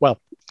hold. Well,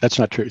 that's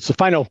not true. It's the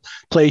final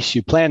place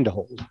you plan to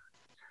hold.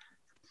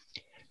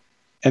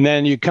 And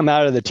then you come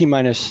out of the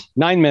T-minus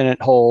 9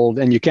 minute hold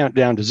and you count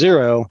down to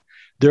 0.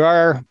 There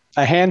are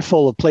a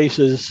handful of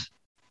places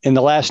in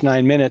the last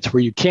 9 minutes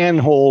where you can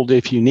hold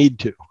if you need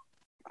to.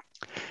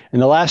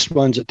 And the last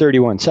one's at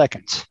 31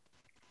 seconds.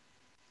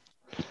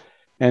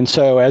 And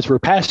so as we're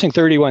passing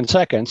 31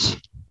 seconds,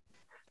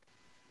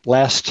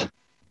 last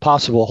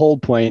possible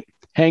hold point,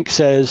 Hank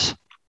says,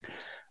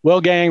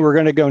 well, gang, we're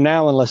going to go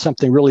now unless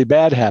something really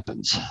bad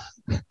happens.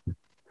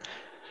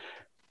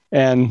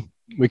 And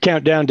we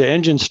count down to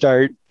engine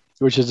start,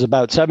 which is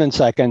about 7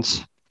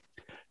 seconds.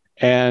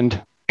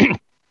 And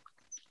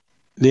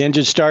the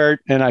engine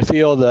start, and I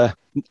feel the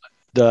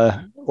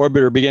the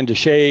orbiter begin to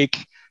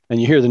shake and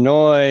you hear the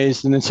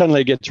noise, and then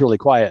suddenly it gets really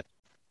quiet,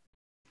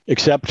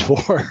 except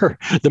for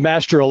the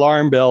master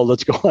alarm bell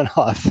that's going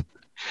off.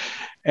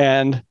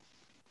 And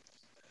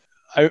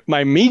my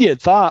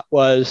immediate thought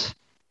was,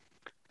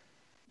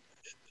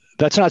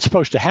 that's not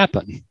supposed to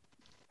happen.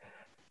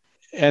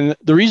 And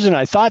the reason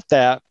I thought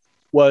that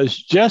was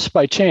just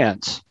by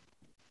chance,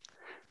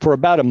 for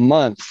about a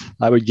month,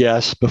 I would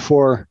guess,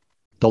 before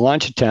the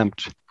launch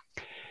attempt,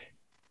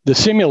 the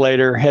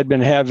simulator had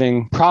been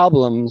having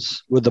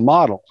problems with the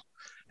model.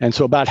 And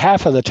so about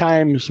half of the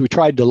times we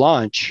tried to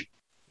launch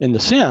in the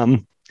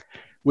sim,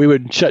 we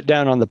would shut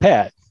down on the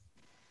pad.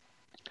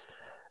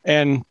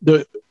 And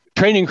the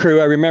training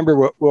crew, I remember,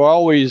 were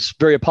always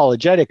very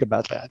apologetic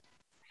about that.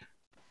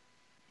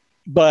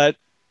 But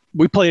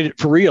we played it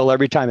for real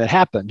every time it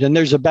happened. And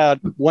there's about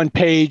 1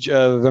 page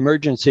of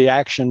emergency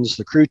actions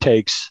the crew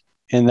takes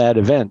in that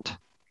event.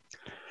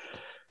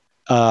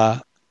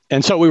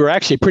 And so we were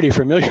actually pretty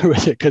familiar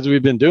with it because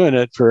we've been doing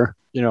it for,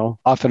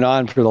 off and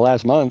on for the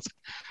last month.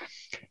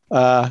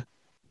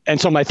 And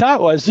so my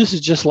thought was, this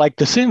is just like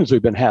the sims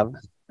we've been having.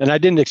 And I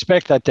didn't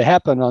expect that to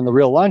happen on the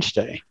real launch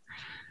day.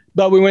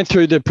 But we went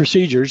through the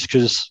procedures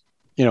because,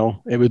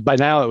 by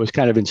now it was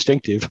kind of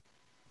instinctive.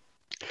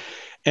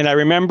 And I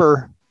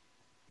remember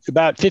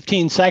about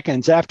 15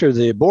 seconds after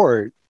the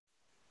abort,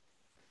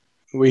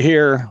 we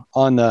hear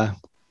on the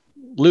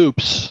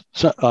loops,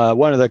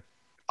 one of the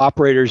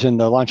operators in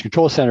the Launch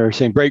Control Center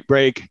saying, "Brake,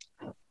 brake."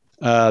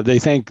 They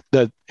think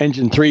that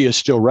engine 3 is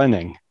still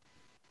running.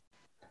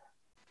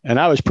 And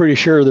I was pretty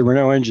sure there were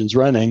no engines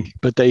running,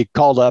 but they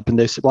called up and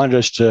they wanted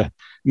us to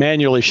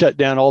manually shut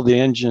down all the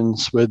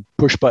engines with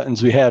push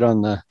buttons we had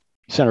on the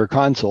center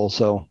console.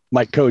 So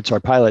Mike Coates, our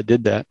pilot,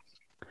 did that.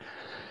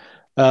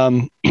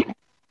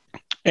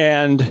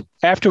 And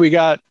after we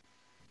got,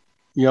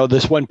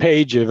 this 1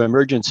 page of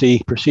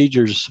emergency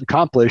procedures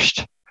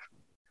accomplished,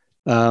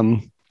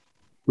 we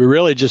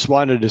really just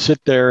wanted to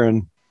sit there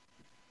and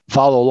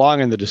follow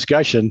along in the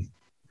discussion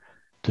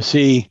to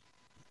see,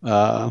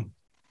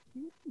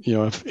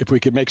 if we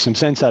could make some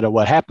sense out of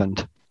what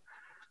happened.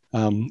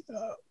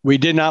 We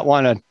did not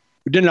want to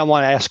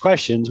ask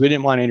questions. We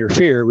didn't want to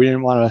interfere. We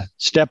didn't want to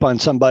step on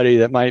somebody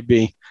that might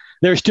be,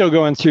 they're still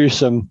going through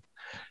some,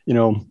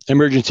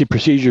 emergency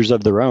procedures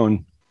of their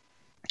own.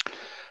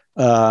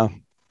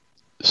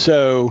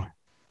 So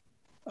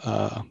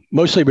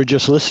mostly we're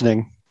just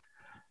listening.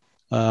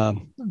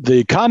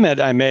 The comment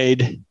I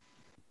made,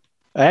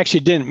 I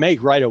actually didn't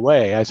make right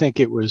away. I think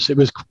it was,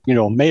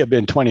 may have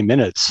been 20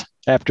 minutes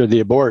after the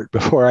abort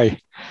before I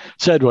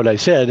said what I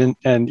said.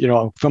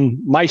 And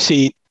from my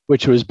seat,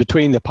 which was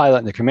between the pilot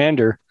and the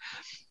commander,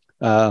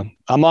 I'm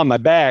on my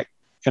back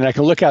and I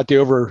can look out the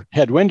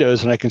overhead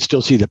windows and I can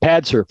still see the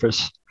pad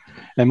surface.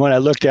 And when I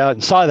looked out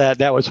and saw that,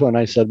 that was when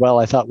I said, well,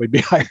 I thought we'd be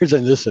higher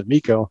than this at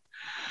MECO.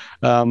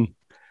 I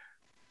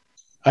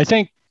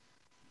think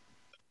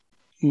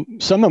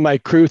some of my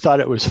crew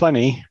thought it was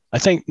funny. I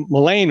think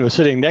Mullane was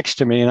sitting next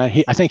to me and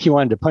I think he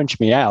wanted to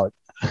punch me out.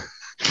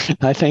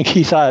 I think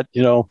he thought,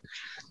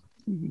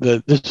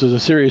 that this was a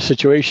serious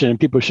situation and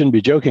people shouldn't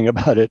be joking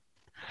about it.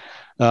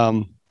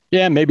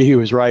 Yeah, maybe he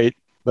was right,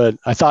 but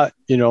I thought,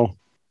 I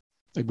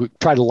would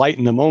try to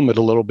lighten the moment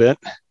a little bit.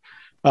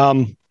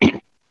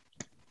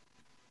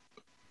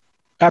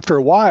 After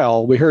a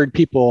while, we heard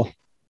people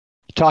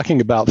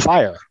talking about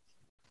fire.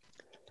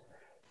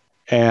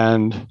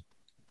 And,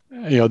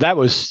 that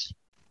was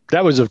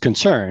of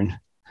concern.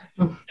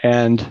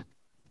 And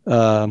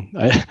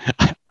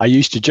I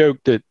used to joke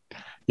that,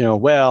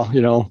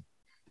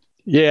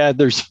 yeah,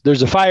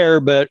 there's a fire,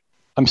 but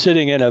I'm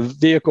sitting in a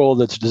vehicle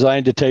that's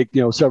designed to take,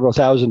 several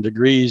thousand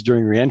degrees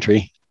during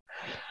reentry.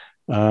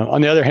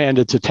 On the other hand,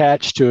 it's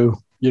attached to,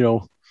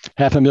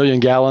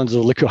 500,000 gallons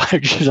of liquid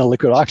hydrogen and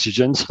liquid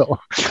oxygen. So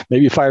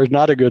maybe fire is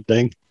not a good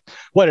thing.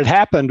 What had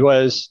happened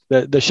was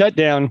that the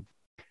shutdown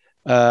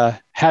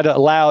had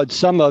allowed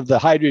some of the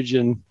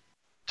hydrogen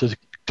to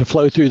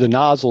flow through the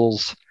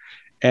nozzles,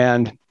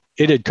 and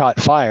it had caught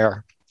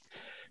fire.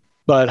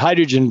 But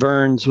hydrogen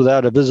burns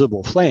without a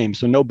visible flame,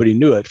 so nobody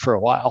knew it for a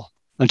while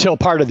until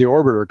part of the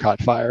orbiter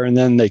caught fire, and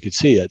then they could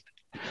see it.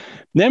 And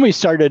then we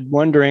started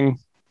wondering,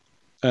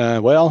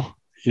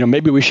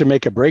 maybe we should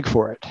make a break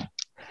for it.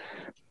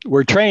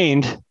 We're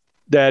trained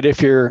that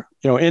if you're,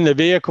 in the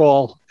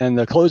vehicle and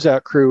the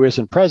closeout crew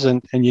isn't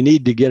present and you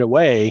need to get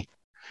away,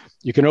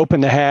 you can open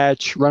the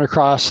hatch, run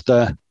across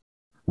the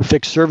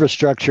fixed service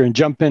structure and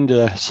jump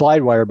into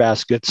slide wire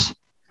baskets,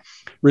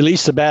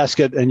 release the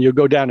basket, and you'll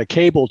go down a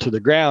cable to the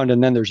ground,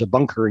 and then there's a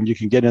bunker and you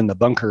can get in the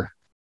bunker.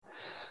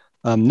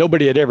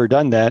 Nobody had ever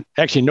done that.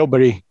 Actually,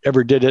 nobody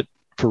ever did it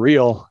for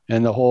real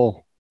in the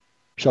whole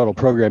shuttle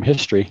program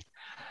history.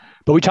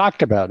 But we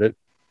talked about it,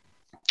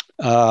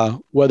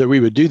 whether we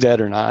would do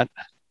that or not.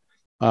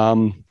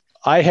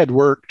 I had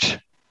worked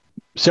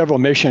several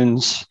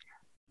missions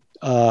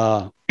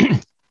as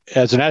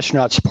an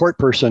astronaut support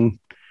person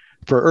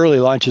for early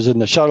launches in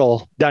the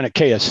shuttle down at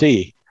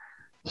KSC.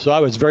 So I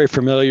was very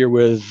familiar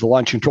with the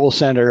Launch Control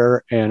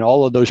Center and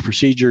all of those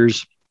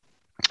procedures.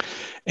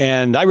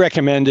 And I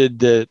recommended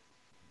that,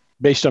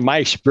 based on my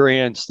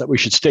experience, that we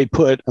should stay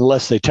put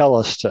unless they tell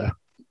us to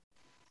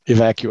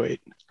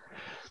evacuate.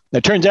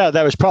 It turns out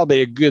that was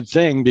probably a good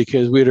thing,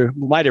 because we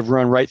might have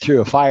run right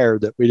through a fire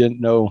that we didn't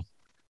know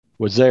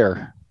was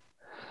there.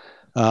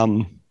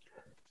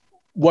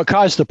 What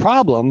caused the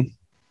problem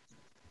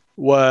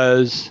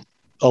was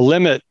a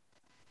limit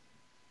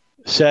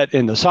set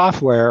in the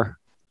software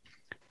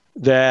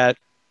that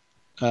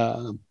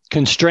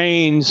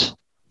constrains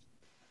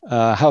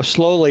how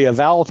slowly a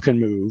valve can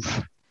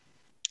move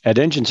at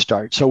engine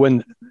start. So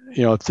when,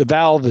 if the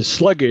valve is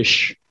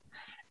sluggish,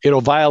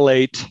 it'll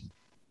violate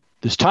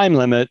this time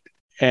limit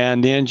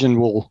and the engine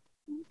will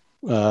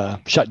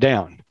shut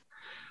down.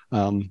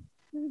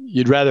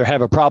 You'd rather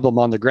have a problem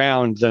on the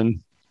ground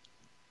than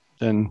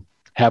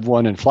have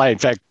one in flight. In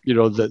fact,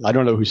 I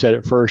don't know who said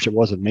it first. It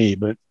wasn't me,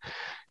 but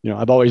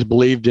I've always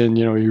believed in,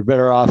 you're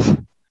better off,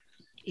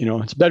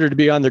 it's better to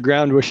be on the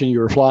ground wishing you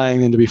were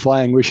flying than to be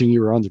flying wishing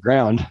you were on the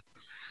ground.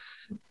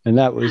 And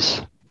that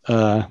was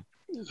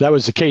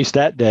the case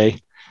that day.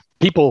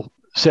 People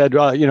said,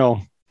 well,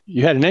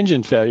 you had an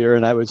engine failure.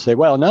 And I would say,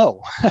 well,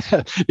 no,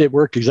 it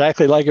worked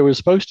exactly like it was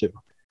supposed to.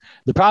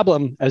 The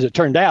problem, as it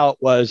turned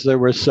out, was there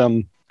was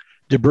some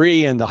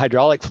debris in the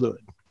hydraulic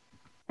fluid,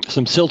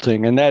 some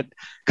silting, and that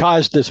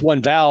caused this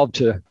one valve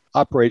to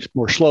operate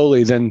more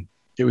slowly than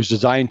it was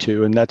designed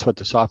to. And that's what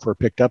the software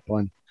picked up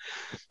on.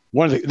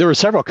 There were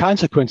several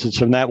consequences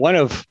from that, one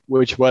of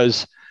which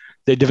was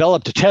they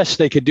developed a test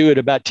they could do at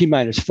about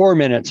T-4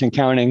 minutes and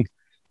counting,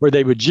 where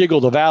they would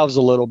jiggle the valves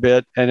a little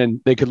bit, and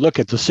then they could look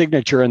at the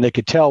signature and they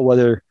could tell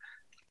whether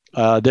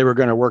they were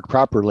going to work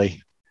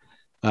properly.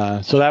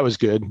 So that was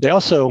good. They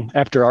also,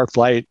 after our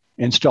flight,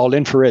 installed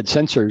infrared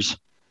sensors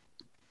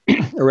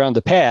around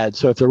the pad.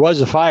 So if there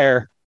was a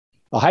fire,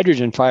 a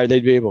hydrogen fire,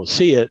 they'd be able to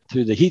see it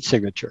through the heat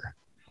signature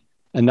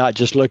and not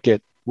just look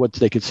at what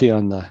they could see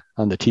on the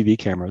TV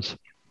cameras.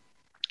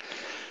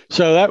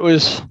 So that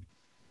was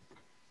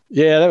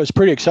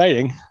pretty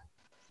exciting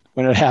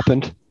when it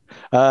happened.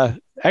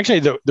 Actually,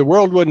 the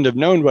world wouldn't have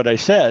known what I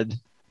said,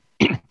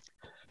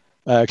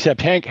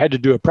 except Hank had to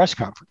do a press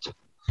conference.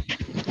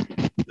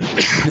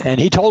 And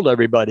he told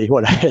everybody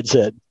what I had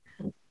said.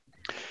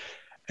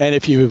 And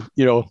if you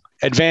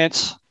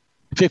advance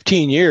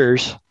 15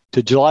 years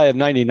to July of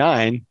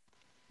 99,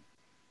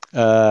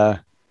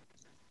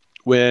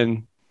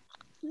 when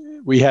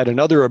we had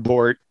another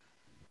abort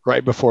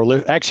right before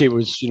lift. Actually, it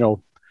was,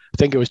 I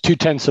think it was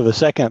 0.2 of a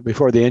second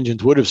before the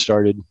engines would have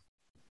started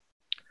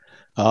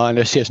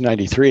on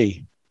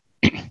STS-93.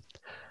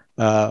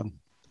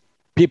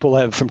 People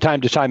have from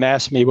time to time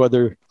asked me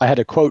whether I had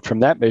a quote from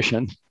that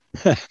mission.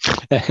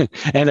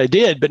 And I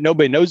did, but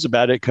nobody knows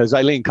about it because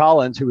Eileen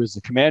Collins, who was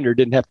the commander,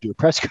 didn't have to do a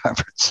press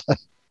conference.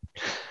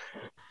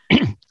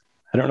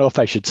 I don't know if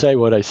I should say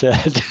what I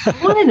said.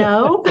 I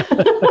know.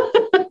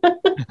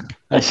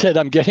 I said,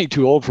 I'm getting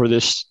too old for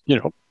this,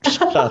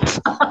 stuff.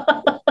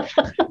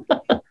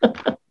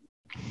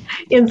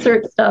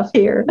 Insert stuff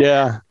here.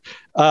 Yeah.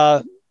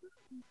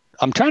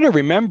 I'm trying to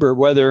remember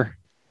whether,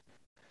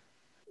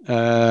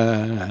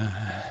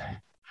 I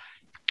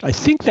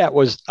think that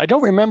was, I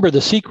don't remember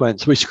the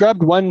sequence. We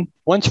scrubbed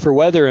once for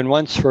weather and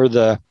once for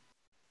it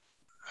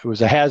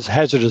was a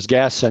hazardous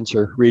gas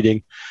sensor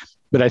reading.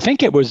 But I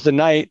think it was the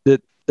night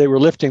that they were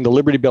lifting the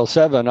Liberty Bell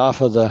 7 off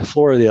of the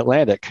floor of the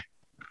Atlantic.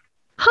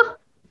 Huh.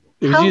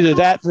 It was either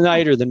that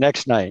night or the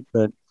next night.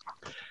 But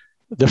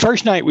the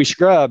first night we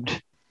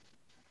scrubbed,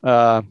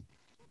 the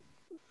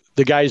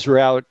guys were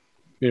out,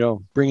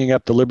 bringing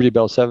up the Liberty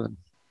Bell 7.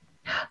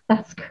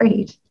 That's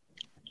great.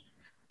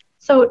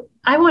 So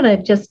I want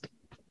to just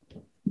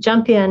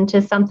jump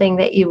into something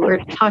that you were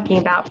talking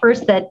about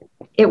first, that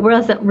it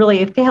wasn't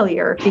really a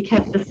failure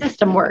because the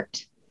system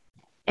worked.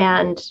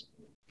 And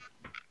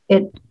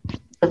it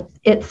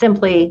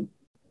simply,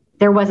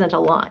 there wasn't a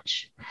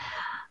launch.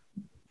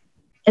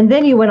 And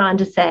then you went on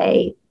to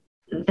say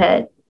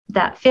that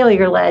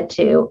failure led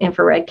to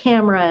infrared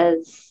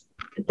cameras,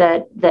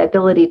 that the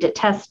ability to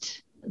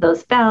test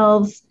those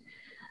valves.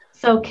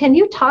 So can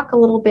you talk a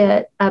little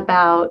bit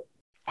about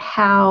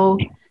how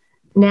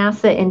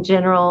NASA in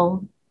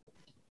general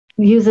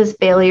uses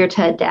failure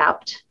to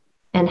adapt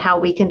and how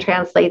we can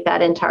translate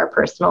that into our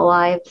personal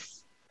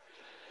lives?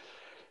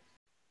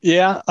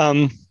 Yeah.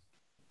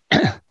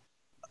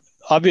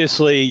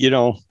 Obviously,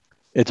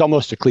 it's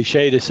almost a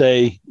cliche to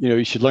say,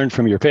 you should learn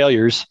from your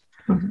failures.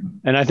 Mm-hmm.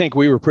 And I think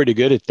we were pretty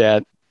good at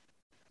that.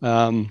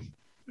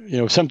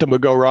 Something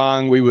would go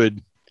wrong. We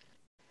would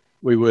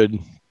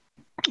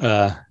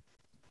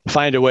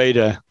find a way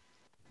to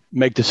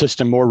make the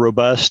system more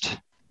robust.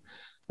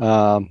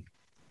 In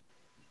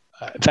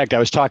fact, I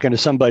was talking to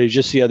somebody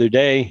just the other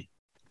day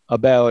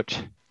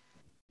about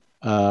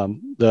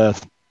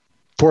the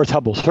fourth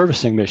Hubble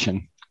servicing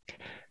mission,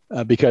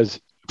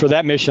 because for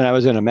that mission, I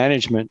was in a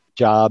management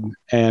job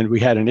and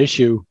we had an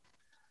issue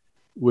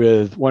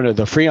with one of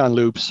the Freon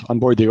loops on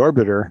board the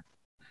orbiter.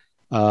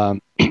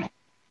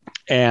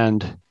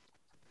 And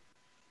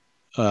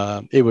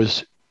it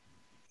was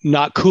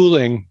not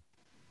cooling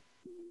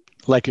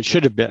like it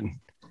should have been.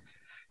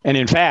 And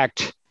in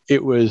fact,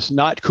 it was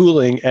not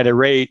cooling at a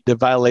rate that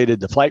violated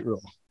the flight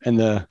rule. And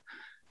the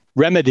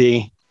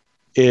remedy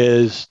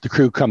is the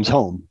crew comes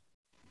home,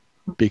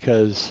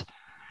 because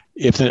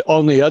if the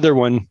only other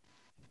one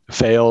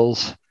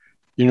fails,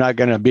 you're not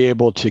going to be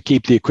able to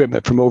keep the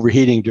equipment from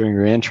overheating during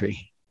your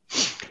entry.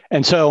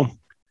 And so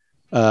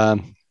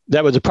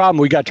that was a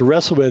problem we got to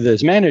wrestle with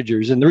as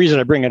managers. And the reason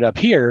I bring it up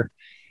here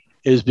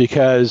is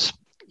because,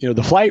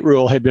 the flight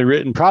rule had been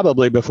written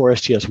probably before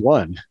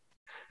STS-1.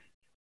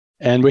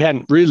 And we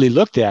hadn't really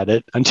looked at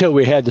it until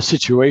we had the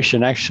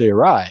situation actually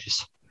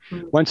arise.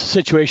 Once the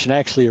situation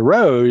actually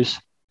arose,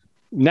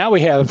 now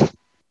we have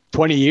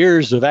 20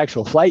 years of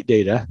actual flight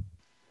data,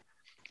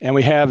 and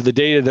we have the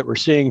data that we're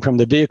seeing from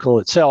the vehicle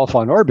itself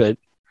on orbit,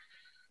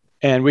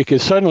 and we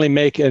could suddenly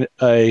make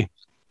a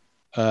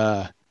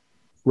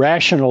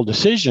rational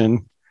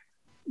decision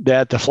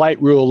that the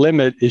flight rule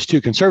limit is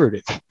too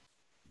conservative.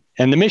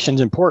 And the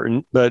mission's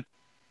important, but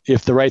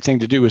if the right thing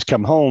to do was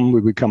come home,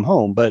 we would come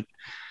home. But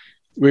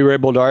we were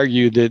able to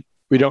argue that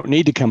we don't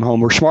need to come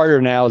home. We're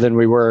smarter now than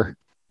we were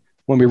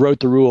when we wrote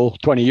the rule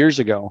 20 years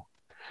ago.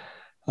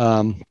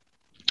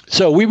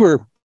 So we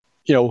were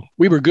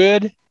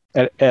good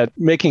at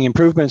making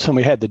improvements when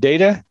we had the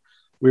data.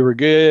 We were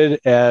good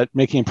at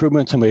making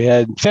improvements when we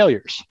had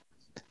failures.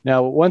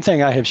 Now, one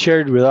thing I have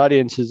shared with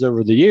audiences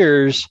over the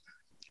years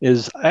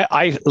is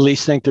I at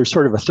least think there's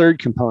sort of a third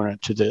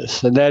component to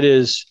this, and that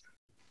is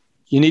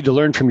you need to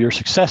learn from your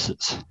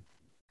successes.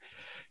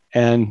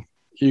 And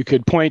you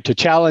could point to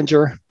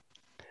Challenger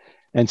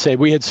and say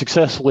we had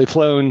successfully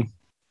flown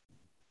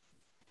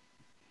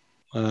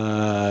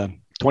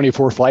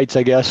 24 flights,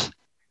 I guess,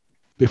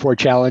 before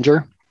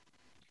Challenger.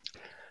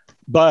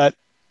 But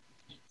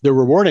there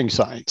were warning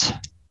signs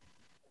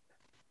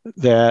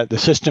that the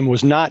system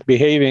was not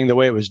behaving the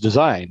way it was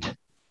designed.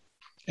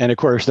 And of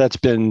course, that's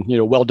been,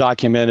 well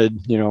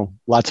documented.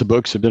 Lots of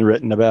books have been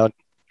written about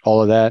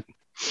all of that.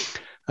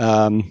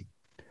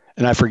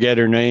 And I forget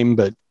her name,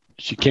 but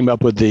she came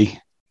up with the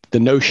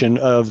notion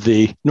of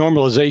the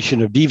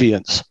normalization of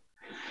deviance.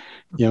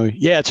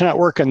 It's not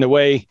working the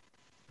way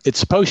it's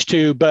supposed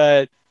to,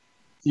 but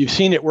you've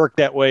seen it work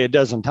that way a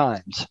dozen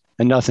times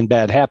and nothing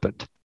bad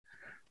happened.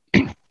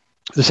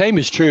 The same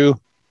is true,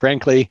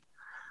 frankly,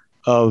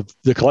 of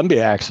the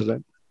Columbia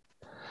accident.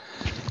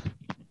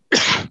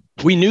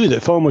 We knew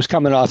that foam was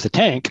coming off the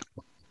tank.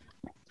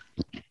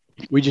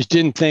 We just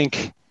didn't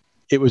think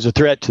it was a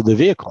threat to the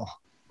vehicle.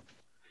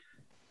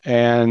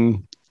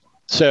 And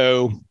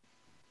so,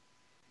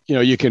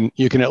 you can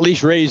at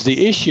least raise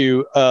the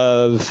issue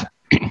of,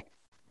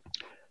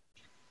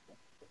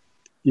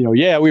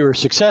 we were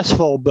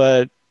successful,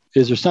 but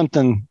is there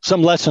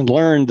some lesson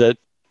learned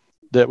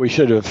that we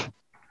should have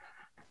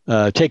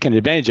taken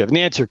advantage of? And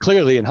the answer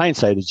clearly in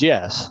hindsight is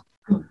yes.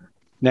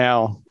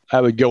 Now, I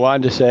would go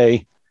on to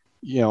say,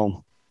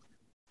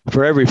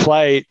 for every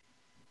flight,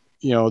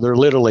 there are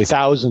literally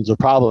thousands of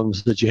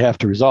problems that you have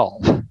to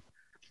resolve.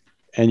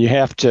 And you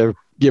have to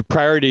give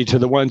priority to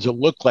the ones that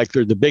look like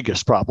they're the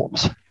biggest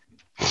problems.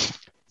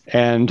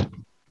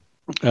 And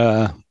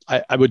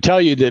I would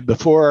tell you that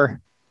before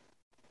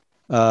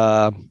we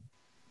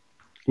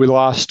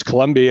lost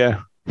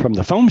Columbia from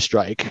the foam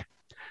strike,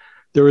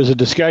 there was a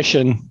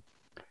discussion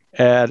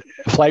at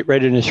flight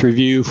readiness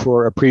review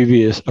for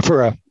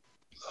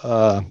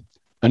an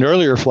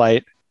earlier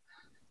flight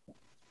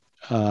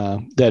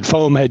that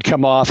foam had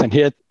come off and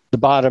hit the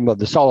bottom of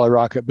the solid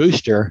rocket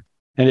booster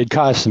and had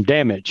caused some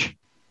damage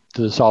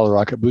to the solid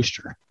rocket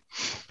booster.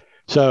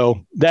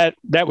 So that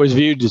was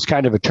viewed as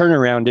kind of a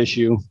turnaround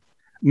issue,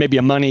 maybe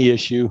a money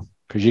issue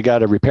because you got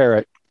to repair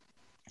it,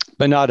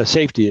 but not a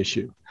safety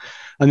issue.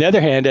 On the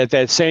other hand, at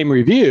that same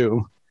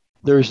review,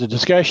 there was a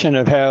discussion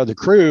of how the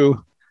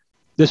crew,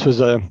 this was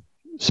a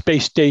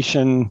space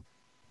station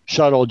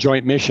shuttle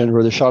joint mission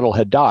where the shuttle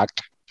had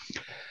docked.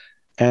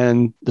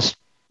 And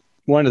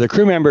one of the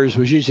crew members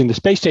was using the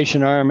space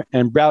station arm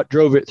and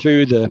drove it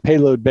through the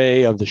payload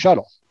bay of the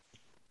shuttle.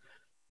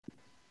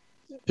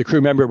 The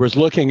crew member was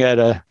looking at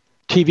a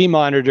TV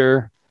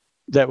monitor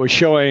that was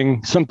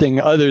showing something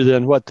other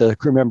than what the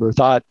crew member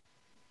thought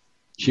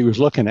she was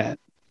looking at.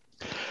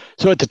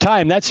 So at the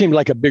time, that seemed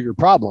like a bigger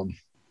problem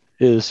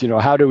is,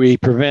 how do we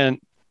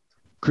prevent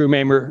crew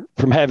member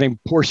from having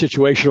poor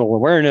situational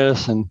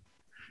awareness and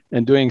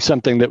doing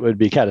something that would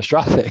be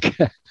catastrophic?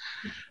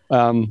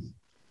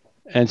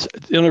 And so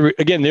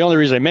the only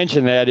reason I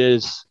mention that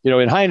is,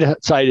 in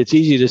hindsight, it's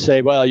easy to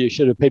say, well, you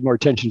should have paid more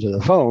attention to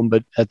the foam.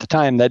 But at the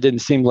time, that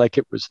didn't seem like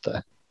it was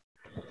the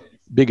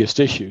biggest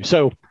issue.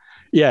 So,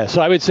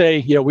 so I would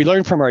say, we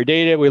learn from our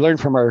data, we learn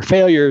from our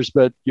failures,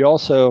 but you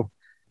also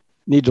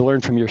need to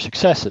learn from your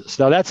successes.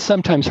 Now, that's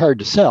sometimes hard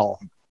to sell.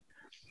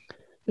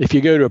 If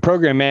you go to a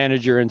program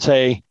manager and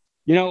say,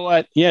 you know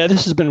what,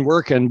 this has been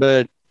working,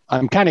 but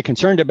I'm kind of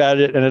concerned about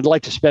it, and I'd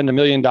like to spend $1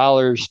 million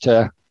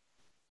to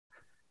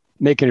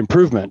make an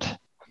improvement,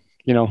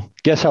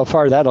 guess how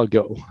far that'll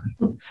go.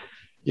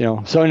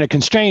 So in a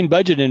constrained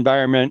budget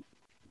environment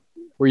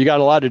where you got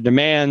a lot of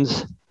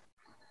demands,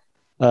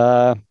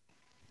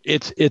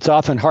 it's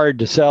often hard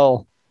to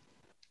sell,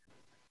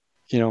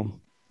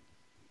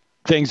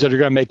 things that are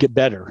going to make it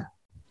better,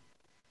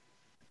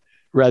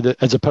 rather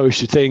as opposed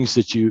to things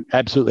that you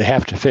absolutely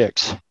have to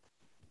fix.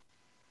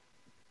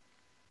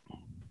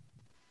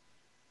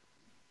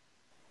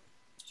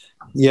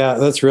 Yeah,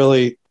 that's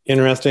really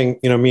interesting.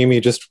 Mimi,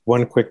 just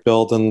one quick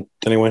build and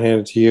then I want to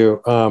hand it to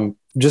you.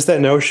 Just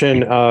that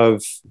notion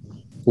of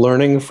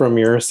learning from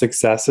your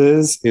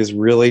successes is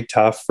really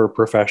tough for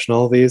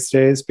professional these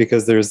days,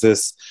 because there's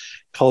this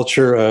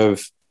culture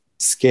of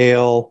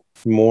scale,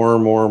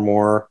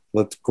 more.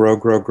 Let's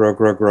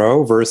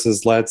grow,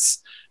 versus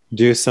let's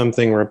do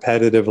something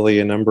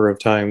repetitively a number of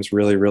times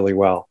really, really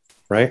well,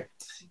 right?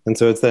 And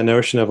so it's that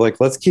notion of like,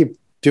 let's keep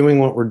doing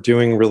what we're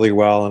doing really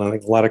well. And I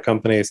think a lot of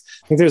companies,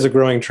 I think there's a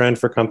growing trend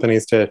for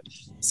companies to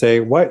say,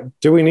 what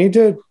do we need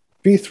to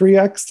be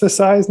 3x the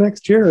size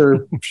next year,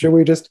 or should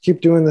we just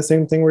keep doing the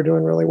same thing we're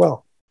doing really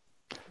well?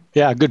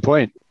 Yeah, good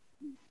point.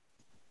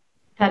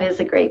 That is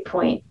a great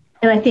point.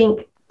 And I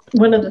think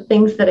one of the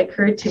things that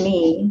occurred to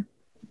me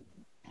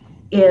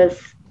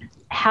is,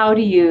 how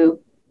do you,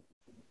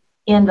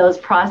 in those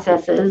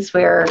processes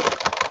where,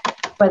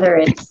 whether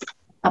it's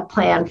a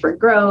plan for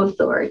growth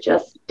or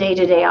just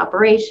day-to-day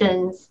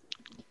operations,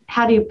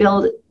 how do you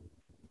build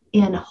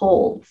in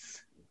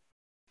holds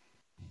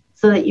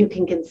so that you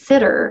can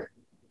consider,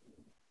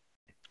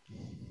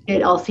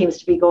 it all seems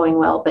to be going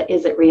well, but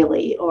is it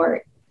really?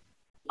 Or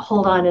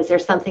hold on, is there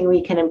something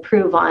we can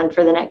improve on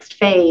for the next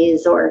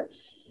phase? Or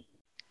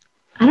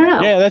I don't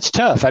know. Yeah, that's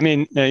tough. I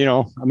mean,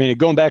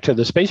 going back to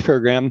the space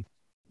program,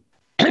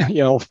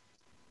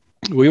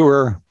 we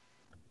were,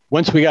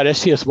 once we got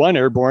STS-1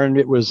 airborne,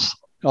 it was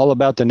all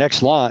about the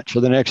next launch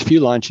or the next few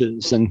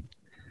launches. And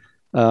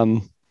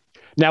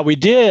now we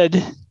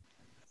did,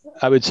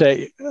 I would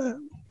say,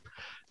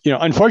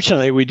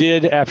 unfortunately, we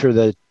did, after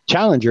the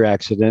Challenger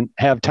accident,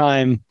 have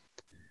time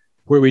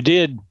where we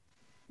did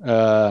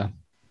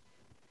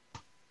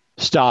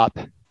stop.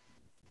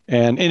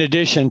 And in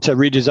addition to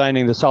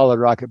redesigning the solid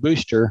rocket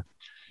booster,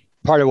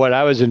 part of what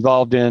I was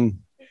involved in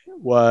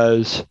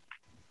was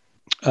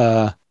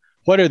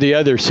what are the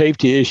other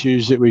safety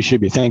issues that we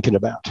should be thinking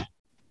about?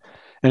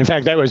 And in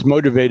fact, that was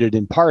motivated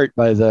in part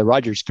by the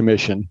Rogers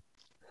Commission,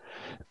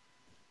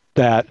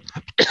 that,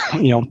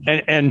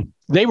 and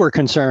they were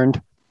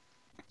concerned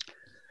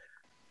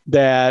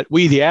that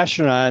we, the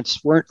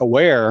astronauts, weren't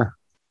aware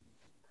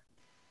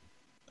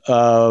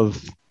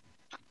of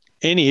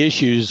any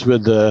issues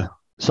with the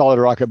solid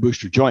rocket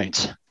booster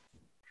joints.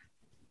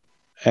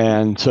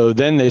 And so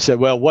then they said,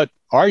 well, what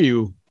are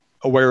you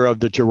aware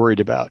of that you're worried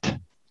about?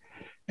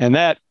 And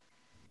that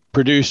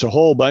produced a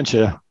whole bunch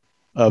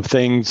of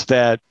things,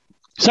 that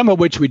some of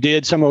which we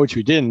did, some of which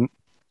we didn't.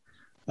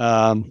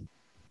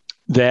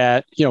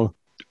 That,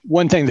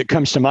 one thing that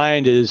comes to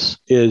mind is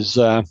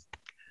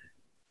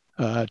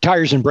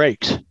tires and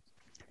brakes.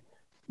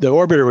 The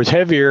orbiter was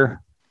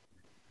heavier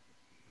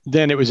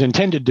than it was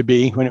intended to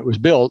be when it was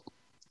built,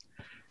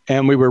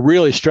 and we were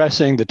really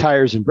stressing the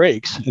tires and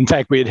brakes. In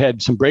fact, we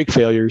had some brake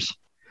failures,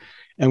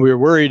 and we were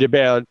worried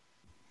about,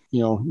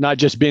 not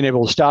just being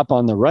able to stop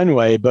on the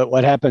runway, but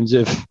what happens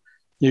if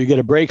you get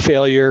a brake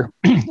failure,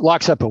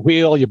 locks up a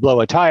wheel, you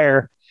blow a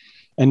tire,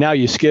 and now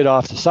you skid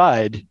off the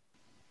side.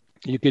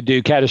 You could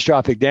do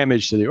catastrophic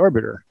damage to the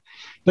orbiter.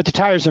 But the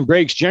tires and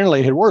brakes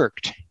generally had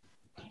worked,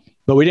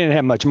 but we didn't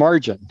have much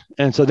margin.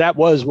 And so that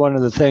was one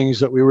of the things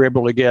that we were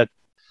able to get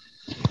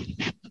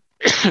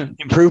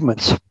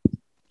improvements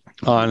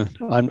on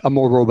a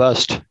more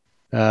robust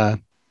set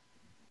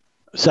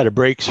of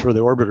brakes for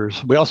the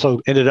orbiters. We also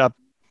ended up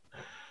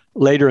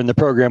later in the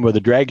program with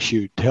a drag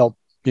chute to help,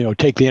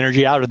 take the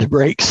energy out of the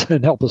brakes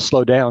and help us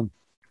slow down.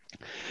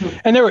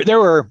 And there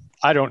were,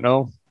 I don't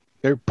know,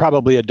 there were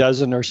probably a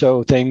dozen or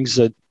so things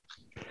that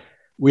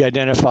we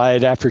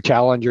identified after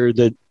Challenger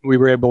that we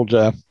were able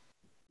to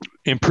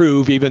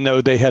improve, even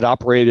though they had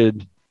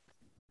operated,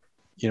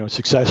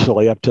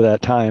 successfully up to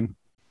that time.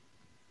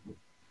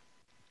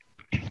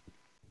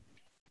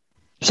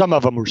 Some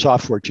of them were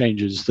software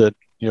changes that,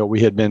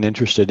 we had been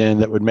interested in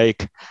that would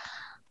make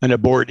an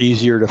abort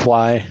easier to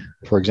fly,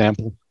 for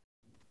example.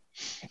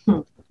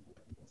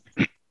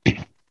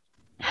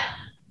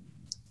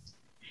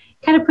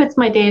 Kind of puts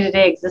my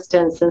day-to-day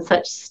existence in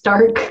such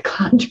stark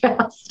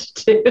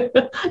contrast to,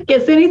 I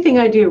guess, anything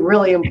I do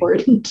really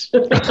important.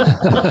 Oh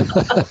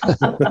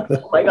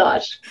my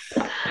gosh.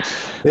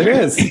 It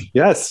is.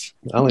 Yes.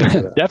 I'll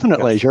answer that.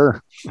 Definitely. Yes.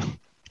 Sure.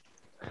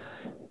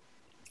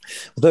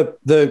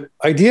 The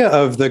idea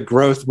of the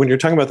growth, when you're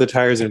talking about the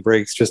tires and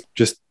brakes,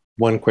 just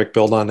one quick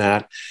build on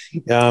that.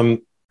 The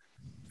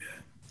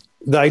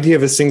idea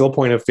of a single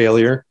point of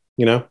failure,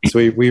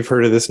 so we've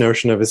heard of this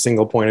notion of a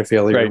single point of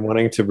failure, right, and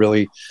wanting to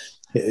really,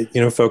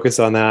 focus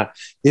on that.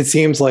 It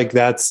seems like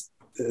that's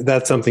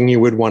something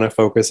you would want to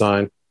focus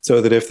on,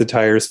 so that if the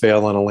tires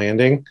fail on a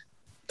landing,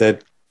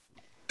 that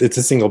it's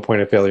a single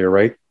point of failure,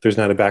 right? There's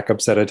not a backup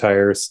set of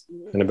tires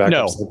and a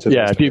backup set to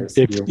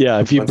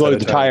if you blow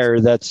the tire,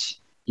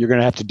 you're going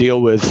to have to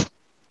deal with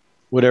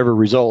whatever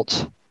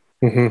results.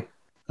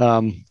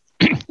 Mm-hmm.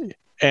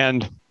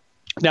 And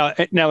now,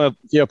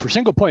 for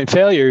single point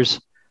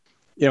failures,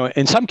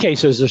 in some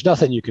cases, there's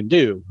nothing you can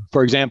do.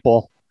 For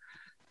example,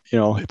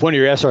 if one of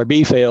your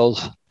SRB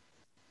fails,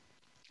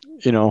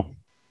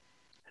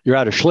 you're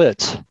out of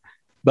Schlitz.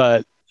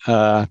 But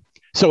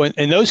so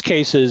in those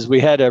cases, we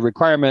had a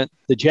requirement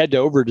that you had to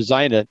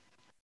over-design it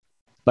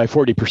by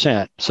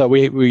 40%. So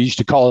we used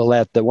to call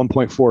that the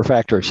 1.4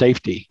 factor of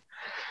safety.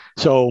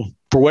 So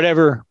for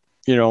whatever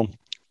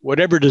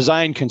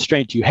design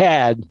constraint you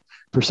had,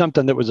 for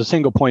something that was a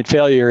single point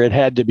failure, it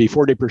had to be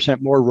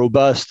 40% more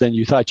robust than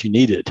you thought you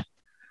needed.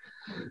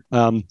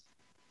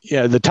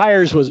 The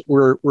tires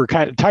were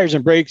kind of tires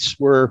and brakes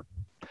were,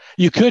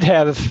 you could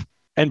have,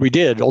 and we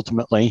did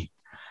ultimately,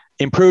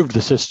 improved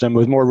the system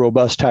with more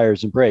robust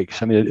tires and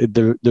brakes. I mean,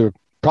 the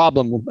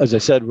problem, as I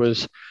said,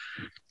 was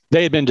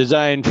they had been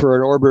designed for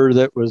an orbiter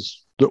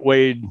that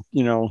weighed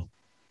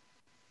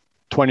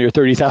 20 or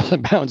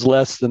 30,000 pounds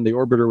less than the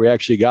orbiter we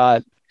actually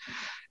got.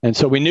 And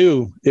so we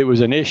knew it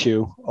was an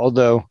issue,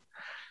 although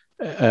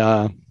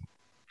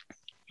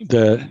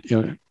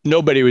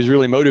nobody was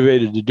really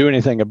motivated to do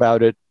anything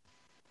about it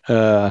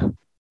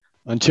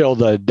until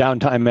the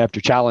downtime after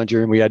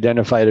Challenger, and we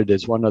identified it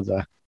as one of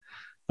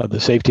the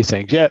safety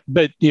things. Yeah,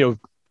 but to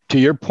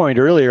your point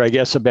earlier, I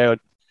guess about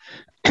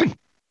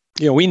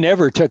we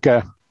never took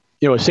a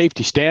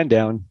safety stand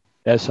down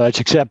as such,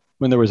 except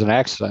when there was an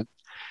accident.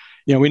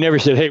 We never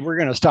said, hey, we're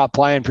going to stop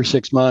flying for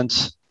 6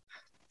 months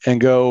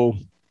and go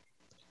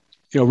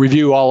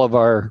review all of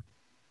our,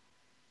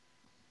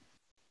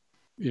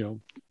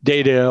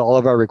 data, all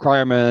of our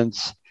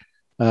requirements.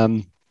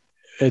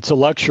 It's a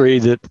luxury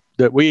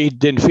that we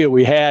didn't feel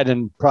we had,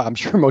 and I'm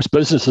sure most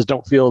businesses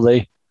don't feel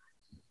they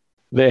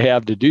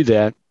have to do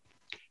that.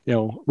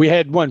 We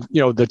had one,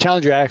 the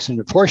Challenger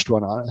accident forced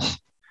one on us.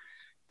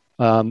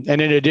 And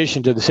in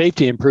addition to the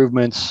safety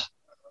improvements,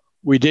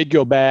 we did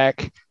go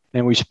back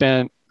and we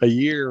spent a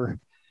year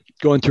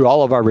going through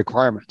all of our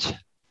requirements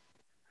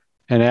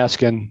and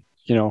asking,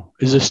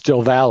 is this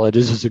still valid?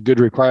 Is this a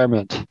good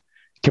requirement?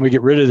 Can we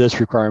get rid of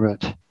this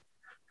requirement?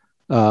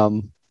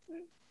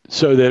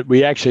 So that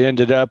we actually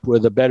ended up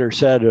with a better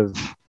set of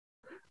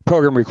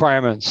program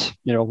requirements,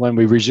 when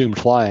we resumed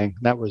flying.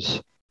 That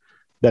was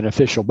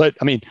beneficial. But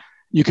I mean,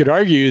 you could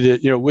argue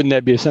that, wouldn't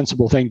that be a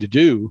sensible thing to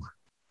do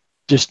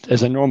just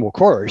as a normal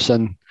course?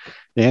 And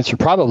the answer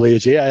probably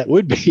is, yeah, it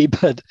would be.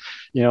 But,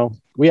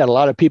 we had a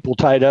lot of people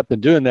tied up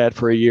in doing that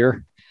for a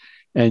year,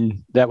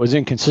 and that was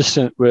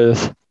inconsistent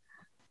with,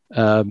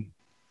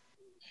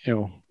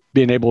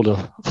 being able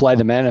to fly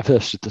the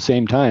manifest at the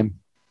same time.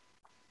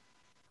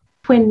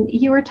 When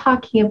you were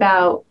talking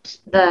about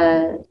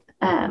the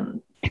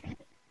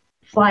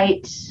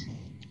flight,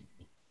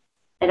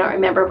 I don't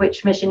remember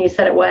which mission you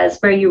said it was,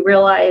 where you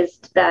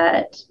realized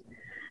that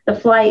the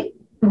flight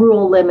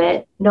rule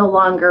limit no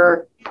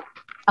longer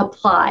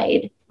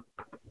applied.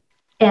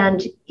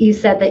 And you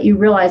said that you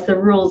realized the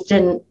rules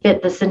didn't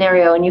fit the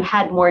scenario and you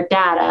had more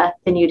data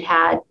than you'd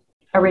had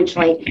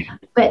originally.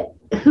 But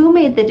who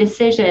made the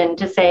decision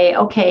to say,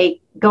 okay,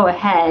 go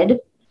ahead?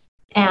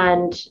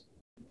 And,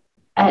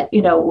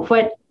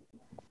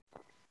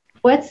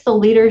 what's the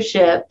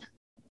leadership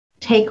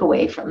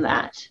takeaway from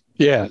that?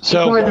 Yeah.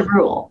 So ignore the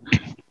rule.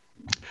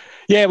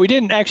 Yeah, we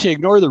didn't actually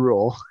ignore the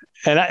rule.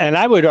 And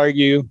I would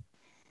argue,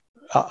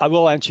 I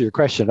will answer your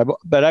question,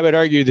 but I would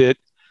argue that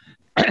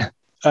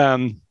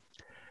at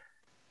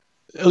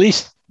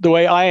least the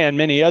way I and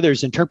many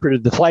others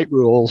interpreted the flight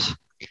rules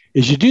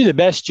is you do the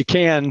best you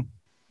can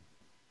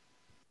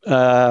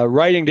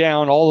writing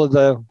down all of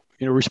the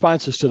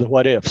responses to the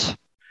what ifs.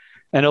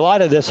 And a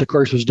lot of this, of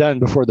course, was done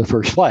before the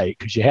first flight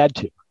because you had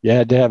to. You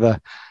had to have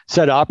a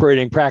set of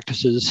operating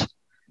practices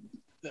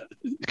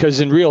because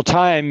in real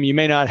time, you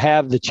may not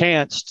have the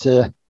chance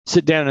to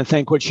sit down and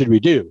think, what should we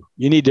do?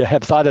 You need to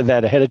have thought of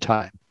that ahead of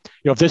time.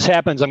 If this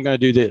happens, I'm going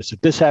to do this.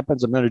 If this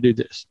happens, I'm going to do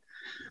this.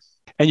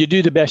 And you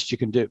do the best you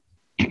can do.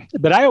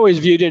 But I always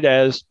viewed it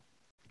as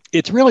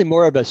it's really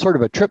more of a sort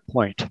of a trip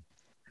point.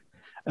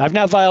 I've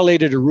now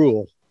violated a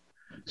rule.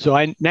 So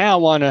I now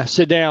want to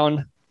sit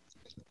down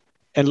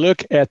and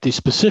look at the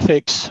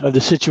specifics of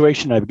the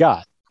situation I've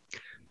got.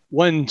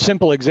 One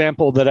simple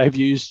example that I've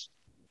used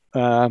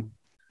a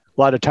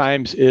lot of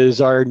times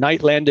is our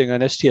night landing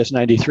on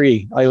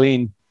STS-93.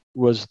 Eileen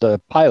was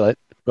the pilot,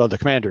 well, the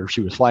commander.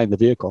 She was flying the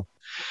vehicle.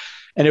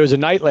 And it was a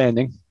night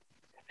landing.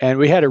 And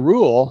we had a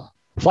rule,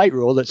 flight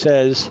rule, that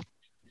says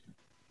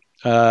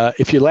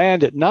if you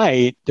land at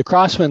night, the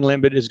crosswind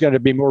limit is going to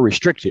be more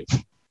restrictive.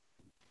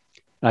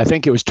 I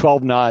think it was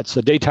 12 knots.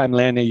 A daytime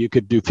landing, you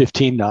could do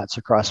 15 knots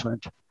of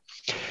crosswind.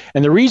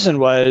 And the reason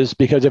was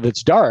because if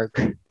it's dark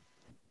and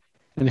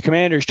the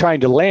commander is trying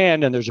to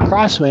land and there's a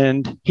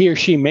crosswind, he or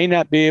she may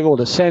not be able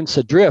to sense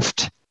a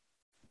drift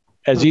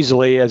as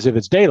easily as if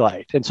it's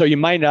daylight. And so you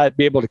might not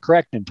be able to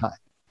correct in time.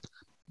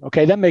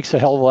 Okay, that makes a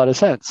hell of a lot of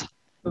sense.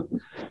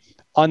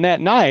 On that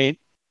night,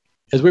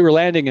 as we were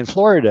landing in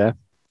Florida,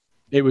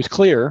 it was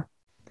clear,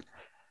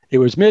 it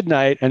was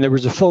midnight, and there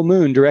was a full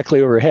moon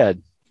directly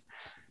overhead.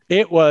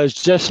 It was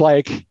just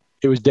like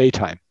it was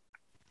daytime.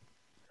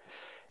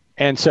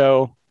 And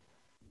so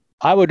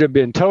I would have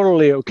been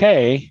totally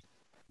okay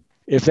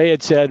if they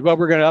had said, well,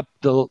 we're going to up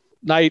the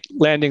night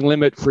landing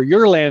limit for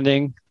your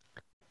landing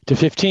to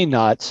 15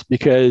 knots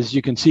because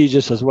you can see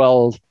just as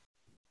well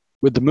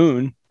with the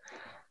moon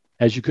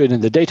as you could in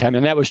the daytime.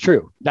 And that was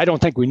true. I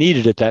don't think we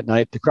needed it that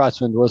night. The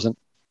crosswind wasn't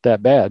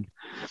that bad.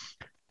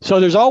 So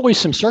there's always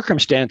some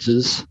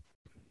circumstances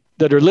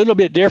that are a little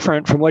bit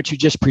different from what you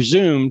just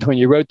presumed when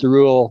you wrote the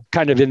rule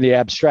kind of in the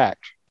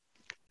abstract.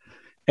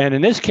 And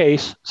in this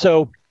case,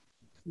 so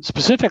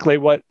specifically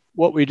what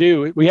we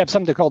do, we have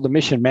something called the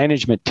mission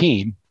management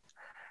team.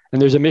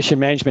 And there's a mission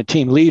management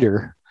team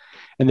leader.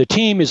 And the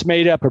team is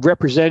made up of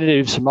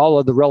representatives from all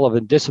of the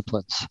relevant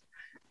disciplines.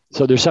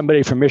 So there's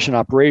somebody from mission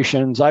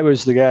operations. I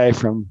was the guy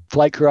from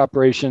flight crew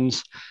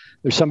operations.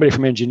 There's somebody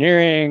from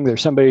engineering.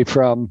 There's somebody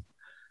from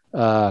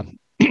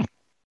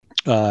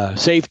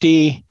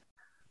safety.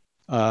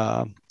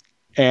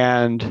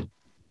 And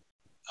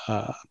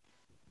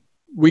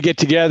we get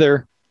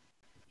together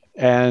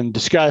and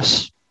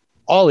discuss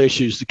all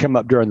issues that come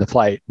up during the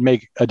flight,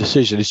 make a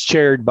decision. It's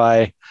chaired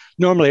by,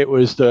 normally it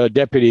was the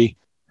deputy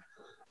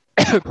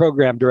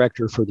program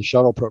director for the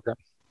shuttle program.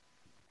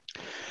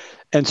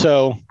 And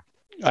so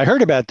I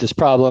heard about this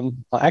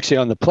problem actually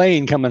on the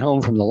plane coming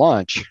home from the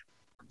launch,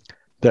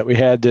 that we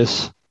had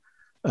this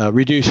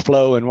reduced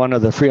flow in one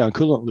of the Freon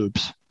coolant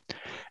loops.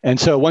 And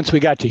so once we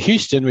got to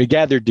Houston, we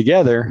gathered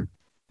together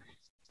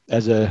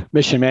as a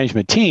mission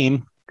management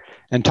team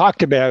and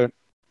talked about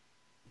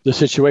the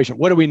situation.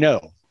 What do we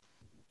know?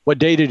 What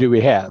data do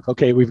we have?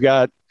 Okay, we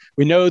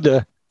know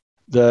the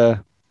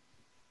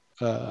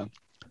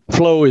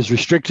flow is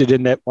restricted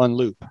in that one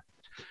loop.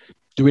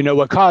 Do we know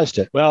what caused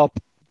it? Well,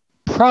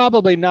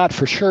 probably not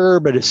for sure,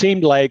 but it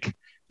seemed like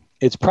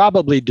it's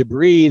probably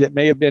debris that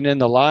may have been in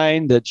the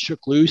line that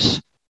shook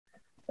loose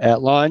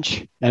at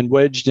launch and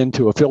wedged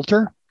into a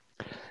filter.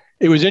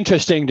 It was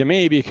interesting to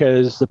me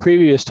because the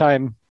previous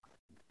time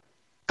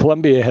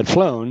Columbia had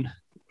flown,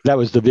 that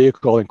was the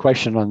vehicle in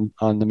question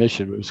on the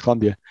mission, it was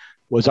Columbia,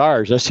 was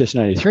ours,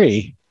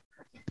 STS-93.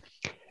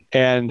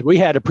 And we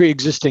had a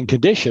pre-existing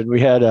condition. We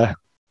had a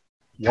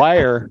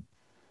wire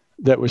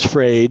that was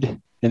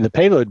frayed in the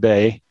payload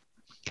bay,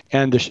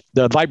 and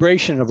the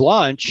vibration of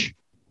launch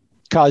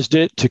caused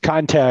it to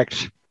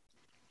contact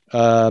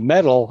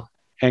metal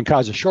and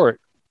cause a short.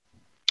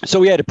 So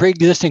we had a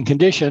pre-existing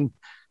condition,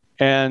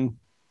 and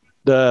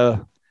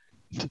the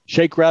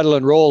shake, rattle,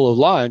 and roll of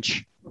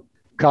launch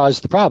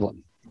caused the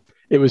problem.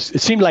 It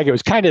seemed like it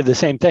was kind of the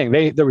same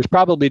thing. There was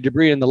probably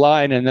debris in the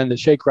line, and then the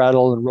shake,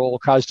 rattle, and roll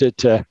caused it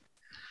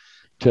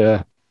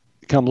to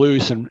come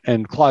loose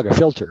and clog a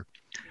filter.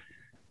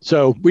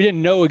 So we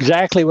didn't know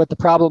exactly what the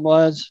problem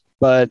was,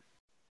 but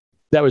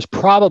that was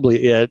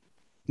probably it.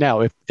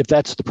 Now, if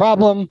that's the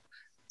problem,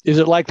 is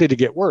it likely to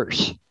get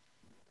worse?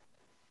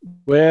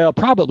 Well,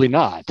 probably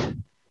not.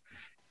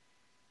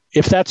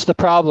 If that's the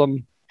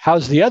problem,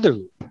 how's the other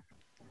loop?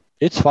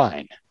 It's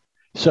fine.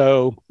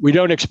 So we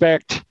don't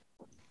expect,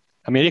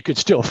 it could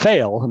still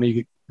fail,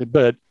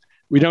 but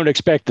we don't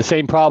expect the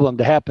same problem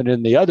to happen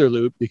in the other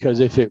loop, because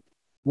if it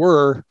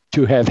were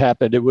to have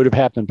happened, it would have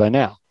happened by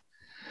now.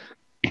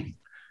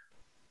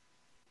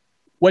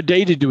 What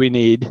data do we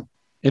need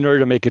in order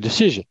to make a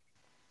decision?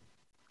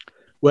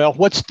 Well,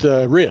 what's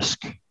the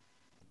risk?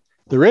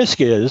 The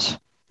risk is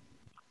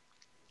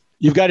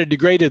you've got a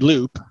degraded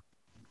loop.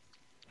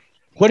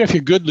 What if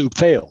your good loop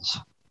fails?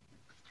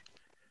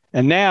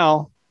 And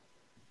now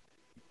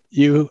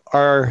you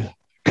are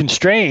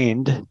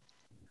constrained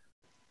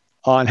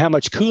on how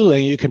much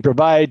cooling you can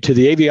provide to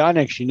the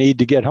avionics you need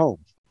to get home.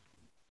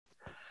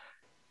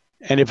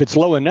 And if it's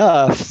low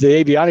enough,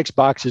 the avionics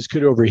boxes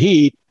could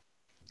overheat,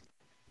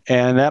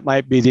 and that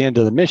might be the end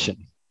of the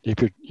mission if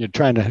you're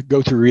trying to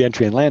go through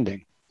reentry and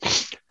landing.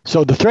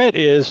 So the threat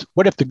is,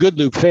 what if the good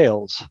loop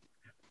fails?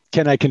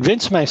 Can I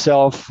convince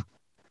myself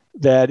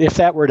that if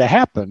that were to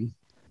happen,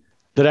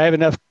 that I have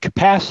enough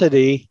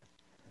capacity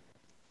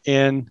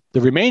in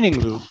the remaining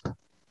loop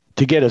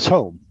to get us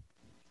home?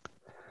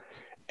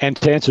 And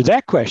to answer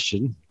that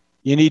question,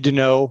 you need to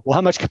know, well,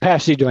 how much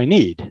capacity do I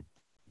need?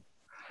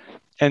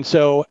 And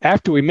so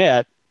after we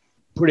met,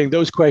 putting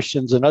those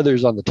questions and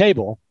others on the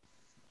table,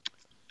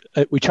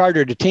 we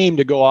chartered a team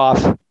to go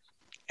off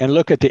and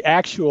look at the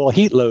actual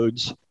heat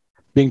loads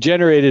being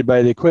generated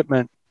by the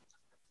equipment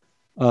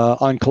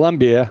on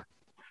Columbia,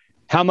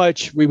 how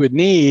much we would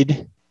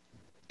need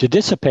to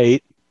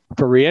dissipate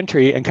for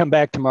reentry, and come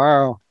back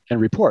tomorrow and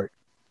report.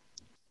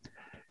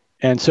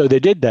 And so they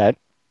did that.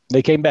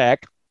 They came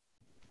back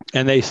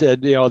and they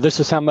said, this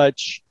is how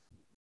much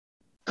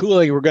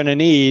cooling we're going to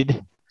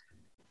need.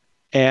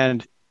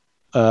 And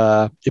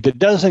if it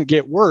doesn't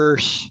get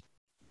worse,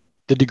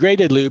 the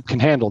degraded loop can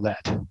handle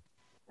that.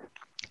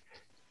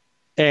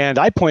 And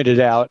I pointed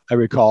out, I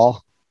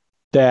recall,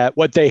 that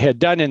what they had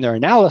done in their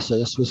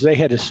analysis was they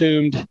had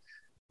assumed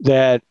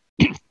that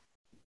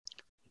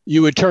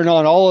you would turn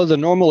on all of the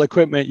normal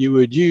equipment you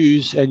would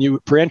use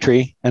for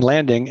entry and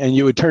landing, and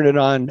you would turn it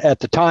on at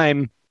the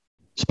time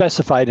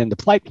specified in the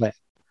flight plan.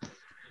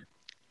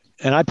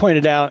 And I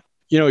pointed out,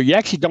 you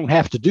actually don't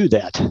have to do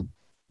that.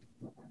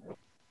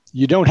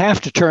 you don't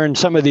have to turn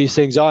some of these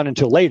things on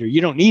until later.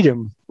 You don't need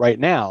them right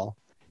now.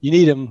 You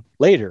need them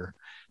later.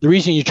 The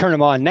reason you turn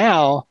them on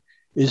now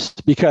is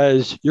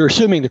because you're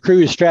assuming the crew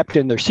is strapped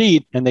in their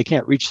seat and they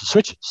can't reach the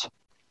switches.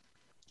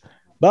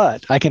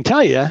 But I can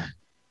tell you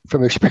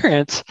from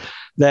experience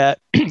that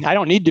I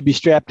don't need to be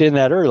strapped in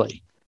that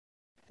early.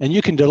 And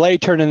you can delay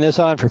turning this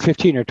on for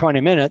 15 or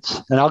 20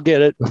 minutes and I'll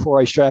get it before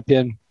I strap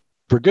in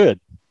for good.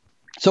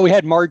 So we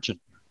had margin.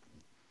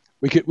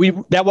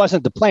 That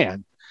wasn't the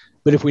plan,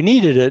 but if we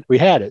needed it, we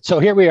had it. So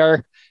here we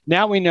are.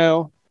 Now we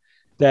know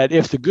that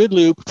if the good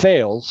loop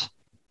fails,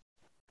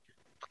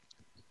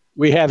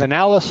 we have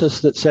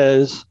analysis that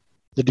says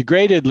the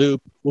degraded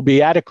loop will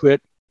be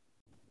adequate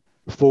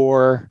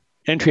for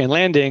entry and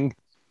landing.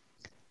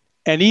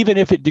 And even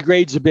if it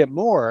degrades a bit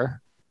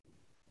more,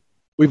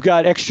 we've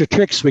got extra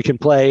tricks we can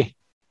play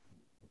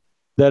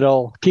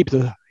that'll keep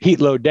the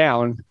heat load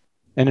down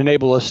and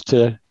enable us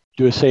to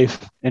do a safe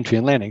entry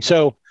and landing.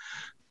 So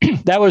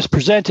that was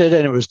presented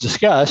and it was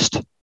discussed.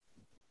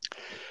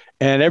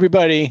 And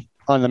everybody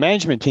on the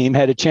management team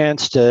had a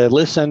chance to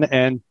listen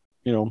and,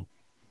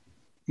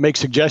 make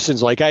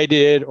suggestions like I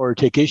did or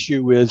take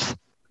issue with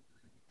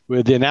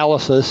the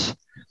analysis.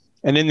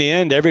 And in the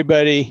end,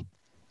 everybody,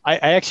 I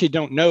actually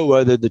don't know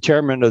whether the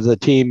chairman of the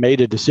team made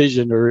a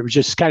decision or it was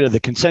just kind of the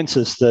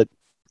consensus that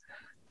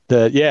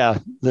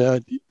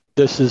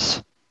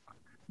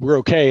we're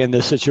okay in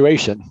this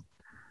situation.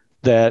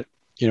 That,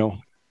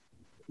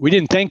 we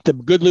didn't think the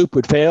good loop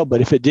would fail, but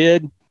if it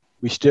did,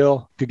 we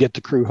still could get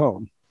the crew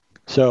home.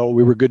 So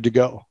we were good to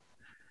go.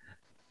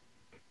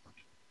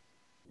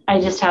 I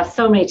just have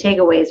so many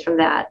takeaways from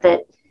that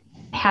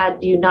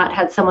had you not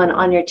had someone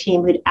on your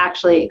team who'd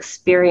actually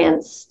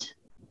experienced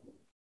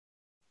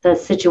the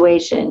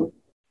situation,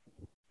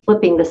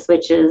 flipping the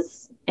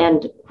switches,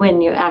 and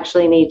when you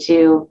actually need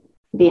to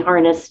be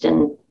harnessed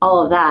and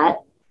all of that.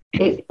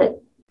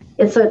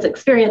 So it's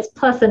experience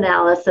plus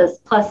analysis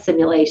plus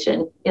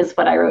simulation is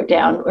what I wrote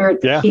down, or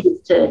the keys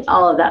to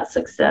all of that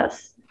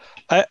success.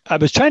 I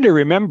was trying to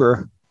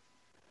remember.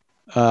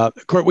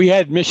 Of course, we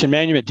had mission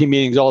management team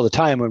meetings all the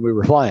time when we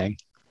were flying.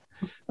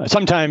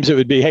 Sometimes it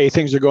would be, hey,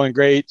 things are going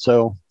great,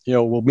 so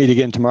we'll meet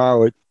again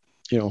tomorrow at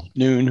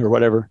noon or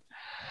whatever.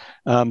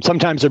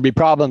 Sometimes there'd be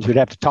problems we'd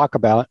have to talk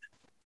about.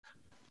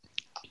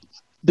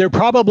 There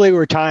probably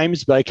were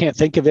times, but I can't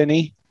think of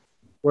any,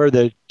 where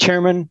the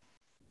chairman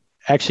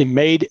actually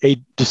made a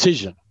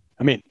decision.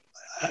 I mean,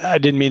 I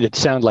didn't mean it to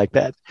sound like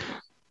that.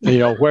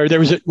 Where there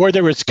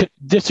was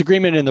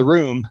disagreement in the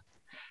room,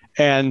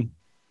 and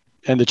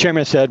the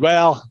chairman said,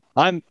 well,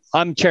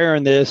 I'm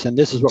chairing this and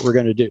this is what we're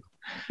going to do.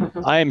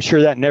 Mm-hmm. I am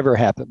sure that never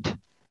happened.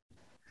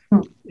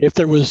 If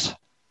there was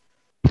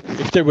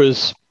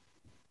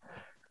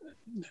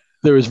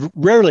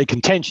rarely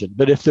contention,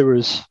 but if there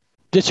was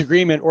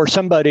disagreement or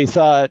somebody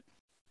thought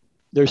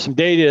there's some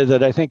data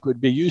that I think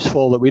would be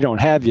useful that we don't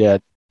have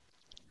yet,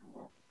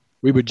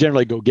 we would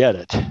generally go get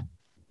it.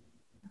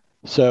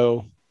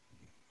 So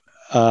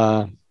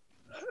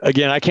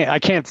again, I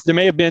can't, there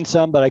may have been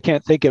some, but I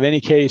can't think of any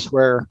case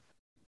where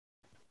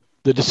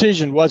the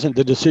decision wasn't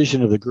the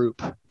decision of the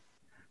group.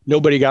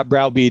 Nobody got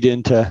browbeat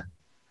into,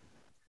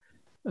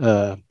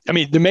 there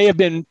may have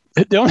been,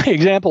 the only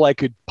example I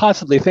could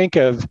possibly think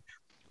of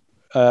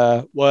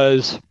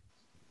was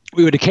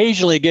we would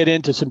occasionally get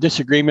into some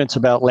disagreements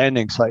about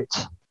landing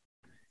sites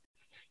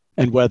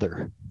and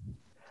weather.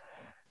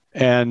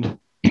 And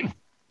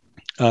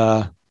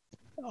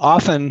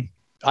often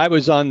I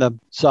was on the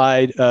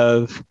side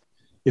of,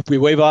 if we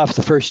wave off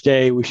the first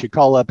day, we should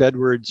call up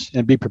Edwards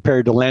and be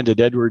prepared to land at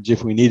Edwards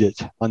if we need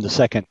it on the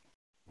second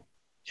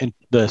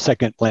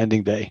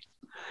landing day.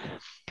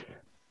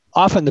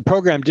 Often the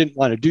program didn't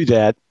want to do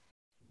that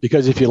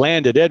because if you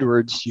land at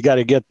Edwards, you got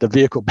to get the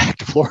vehicle back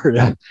to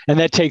Florida, and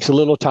that takes a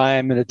little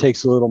time and it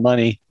takes a little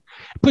money.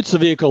 It puts the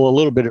vehicle a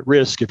little bit at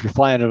risk if you're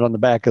flying it on the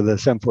back of the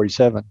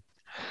 747.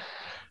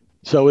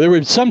 So there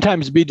would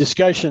sometimes be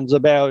discussions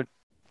about,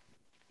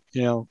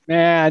 no,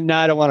 I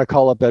don't want to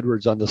call up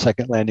Edwards on the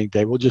second landing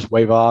day. We'll just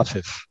wave off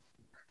if,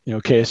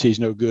 KSC is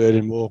no good,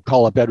 and we'll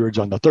call up Edwards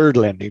on the third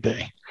landing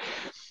day.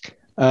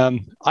 As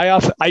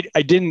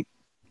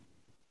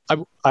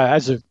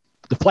the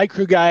flight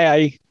crew guy,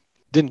 I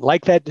didn't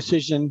like that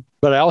decision,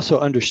 but I also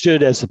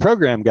understood as the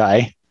program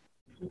guy,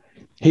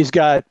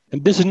 and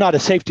this is not a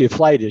safety of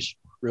flight issue,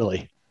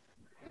 really.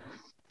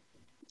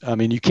 I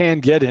mean, you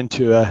can get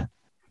into a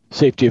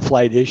safety of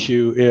flight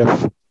issue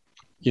if,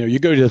 you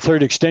go to the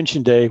third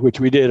extension day, which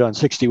we did on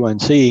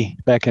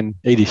 61C back in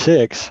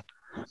 '86,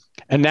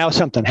 and now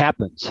something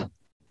happens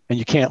and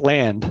you can't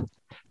land,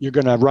 you're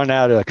going to run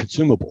out of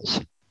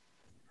consumables.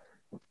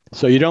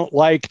 So you don't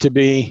like to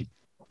be,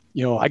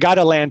 I got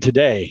to land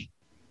today,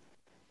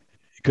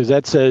 because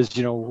that says,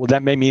 well,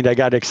 that may mean I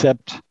got to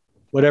accept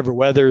whatever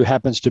weather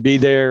happens to be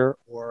there,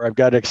 or I've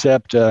got to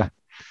accept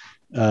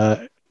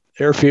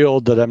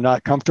airfield that I'm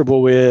not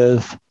comfortable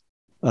with.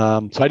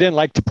 So I didn't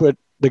like to put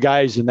the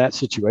guys in that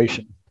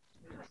situation.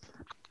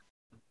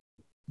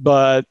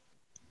 But,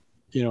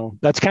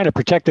 that's kind of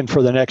protecting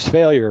for the next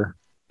failure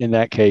in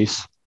that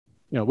case.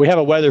 we have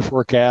a weather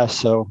forecast,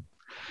 so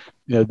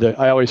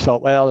I always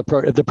felt, well,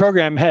 if the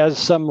program has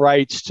some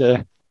rights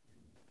to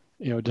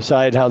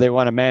decide how they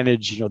want to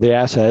manage the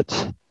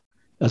assets,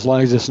 as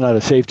long as it's not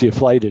a safety of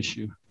flight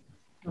issue.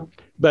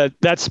 But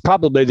that's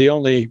probably the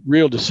only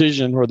real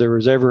decision where there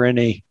was ever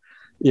any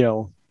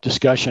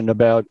discussion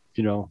about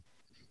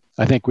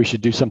I think we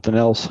should do something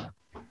else.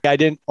 I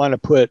didn't want to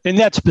put in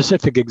that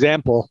specific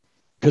example,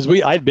 because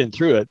I'd been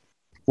through it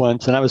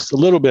once and I was a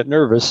little bit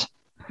nervous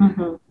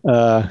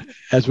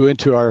as we went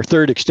to our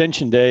third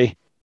extension day,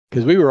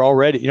 because we were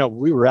already,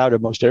 we were out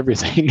of most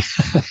everything.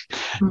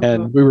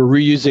 And we were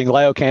reusing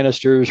lyo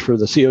canisters for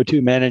the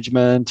CO2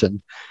 management.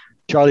 And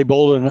Charlie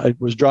Bolden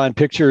was drawing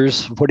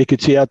pictures of what he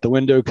could see out the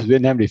window because we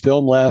didn't have any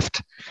film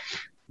left.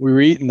 We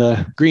were eating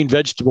the green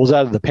vegetables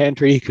out of the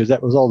pantry because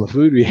that was all the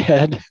food we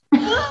had.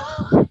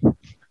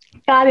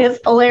 That is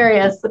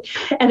hilarious.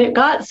 And it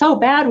got so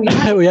bad we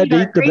had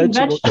to eat the green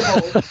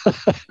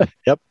vegetables.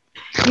 Yep.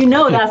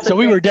 That's so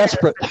we were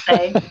desperate.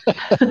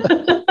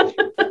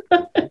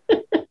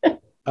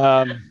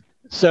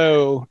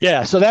 So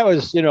that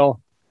was,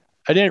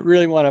 I didn't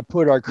really want to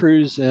put our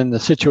crews in the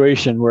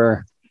situation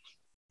where,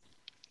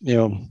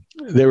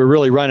 they were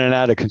really running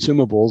out of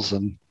consumables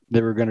and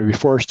they were going to be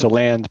forced to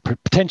land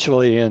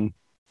potentially in,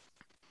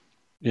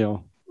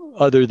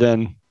 other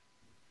than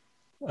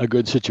a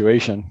good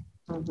situation.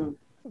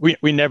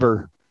 We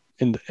never,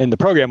 in the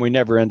program, we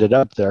never ended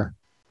up there.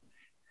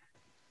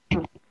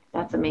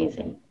 That's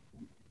amazing.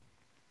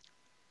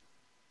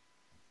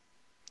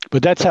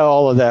 But that's how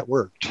all of that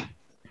worked.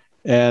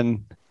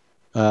 And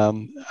I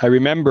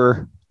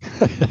remember,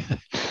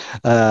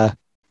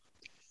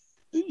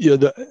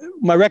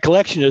 my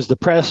recollection is the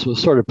press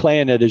was sort of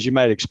playing it as you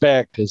might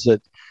expect, is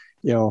that,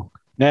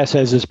 NASA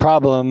has this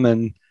problem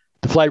and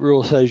the flight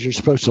rule says you're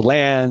supposed to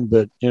land,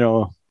 but,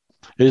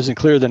 it isn't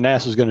clear that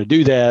NASA is going to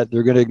do that.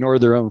 They're going to ignore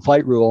their own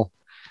flight rule.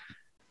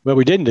 Well,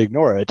 we didn't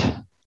ignore it.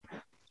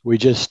 We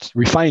just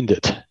refined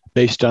it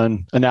based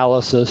on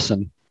analysis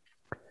and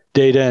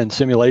data and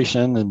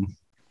simulation, and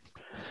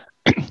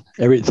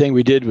everything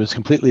we did was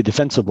completely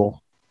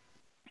defensible.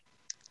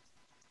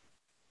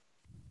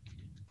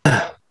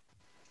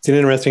 It's an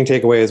interesting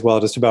takeaway as well,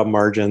 just about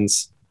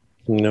margins,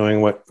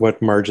 knowing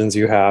what margins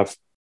you have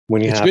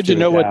when you have to. It's good to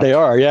know what they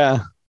are,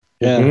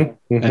 and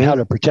how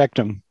to protect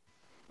them.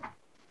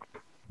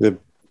 The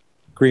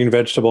green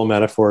vegetable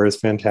metaphor is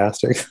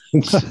fantastic.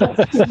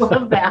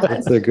 Love that.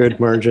 It's a good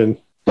margin.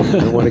 You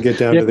don't want to get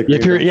down to the green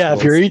vegetables.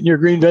 If you're eating your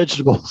green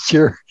vegetables,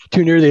 you're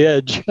too near the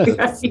edge.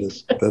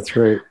 That's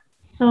right.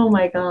 Oh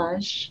my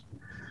gosh.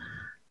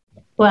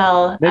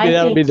 Well, maybe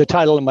that'll be the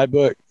title of my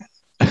book.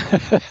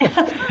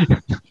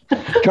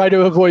 Try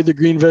to avoid the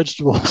green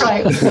vegetables.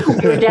 Right.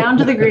 We're down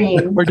to the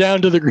green. We're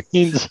down to the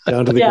greens.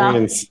 Down to the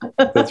greens.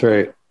 That's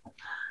right.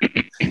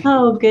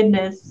 Oh,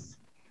 goodness.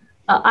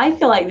 I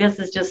feel like this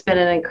has just been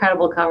an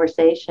incredible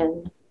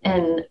conversation.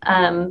 And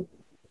I'm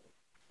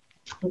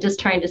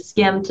just trying to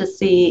skim to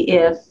see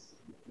if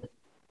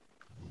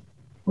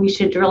we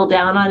should drill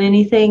down on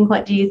anything.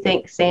 What do you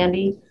think,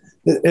 Sandy?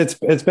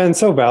 It's been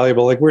so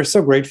valuable. Like, we're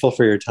so grateful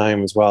for your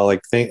time as well.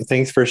 Like,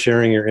 thanks for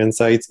sharing your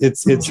insights.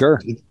 It's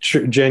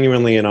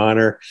genuinely an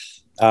honor.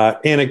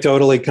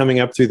 Anecdotally, coming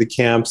up through the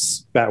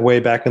camps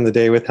way back in the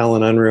day with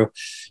Helen Unruh,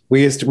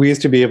 we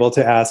used to be able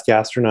to ask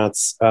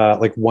astronauts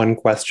like one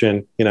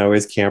question,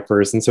 as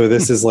campers, and so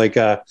this is like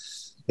a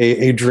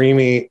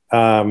dreamy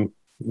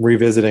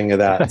revisiting of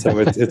that. So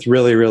it's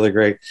really, really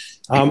great.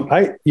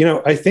 I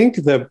think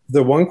the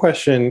one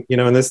question,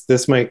 and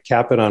this might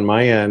cap it on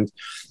my end,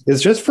 is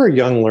just for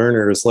young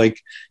learners,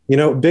 like,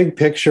 big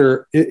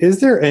picture, is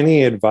there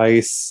any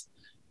advice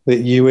that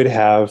you would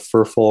have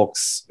for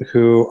folks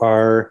who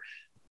are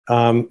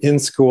in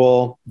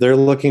school, they're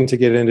looking to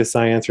get into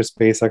science or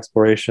space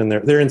exploration,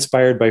 they're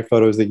inspired by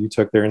photos that you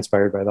took, they're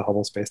inspired by the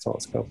Hubble Space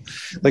Telescope,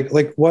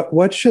 like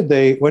what should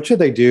they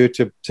do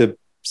to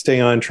stay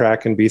on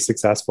track and be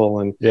successful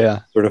and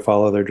sort of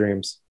follow their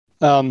dreams?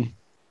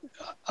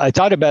 I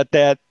thought about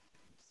that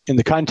in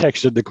the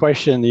context of the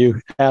question you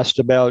asked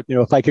about,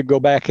 if I could go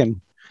back and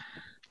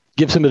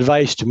give some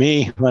advice to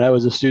me when I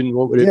was a student,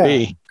 what would it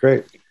be?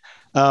 Great.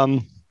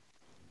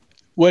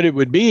 What it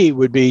would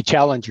be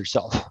challenge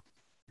yourself.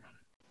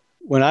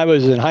 When I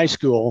was in high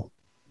school,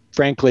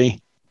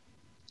 frankly,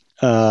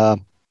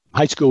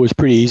 high school was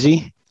pretty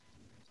easy.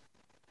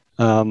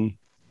 I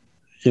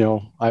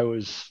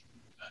was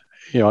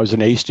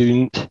an A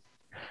student.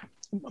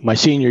 My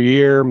senior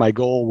year, my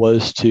goal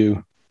was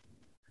to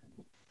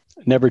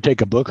never take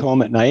a book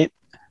home at night,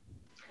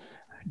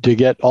 to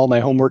get all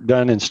my homework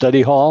done in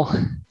study hall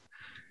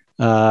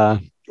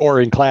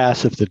or in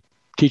class if the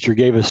teacher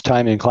gave us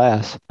time in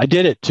class. I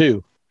did it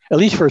too, at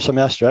least for a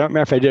semester. I don't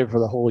remember if I did it for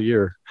the whole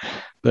year,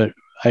 but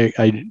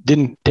I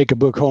didn't take a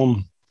book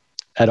home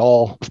at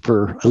all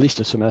for at least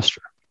a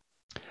semester.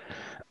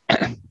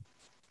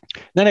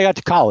 Then I got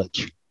to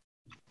college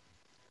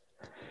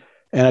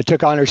and I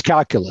took honors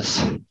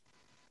calculus.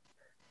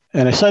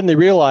 And I suddenly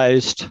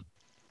realized,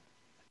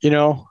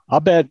 I'll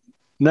bet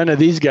none of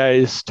these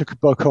guys took a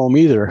book home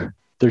either.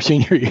 their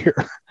senior year.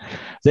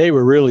 They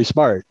were really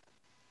smart.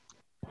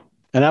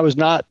 And I was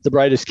not the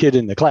brightest kid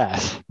in the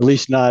class, at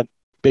least not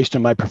based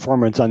on my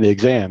performance on the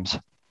exams.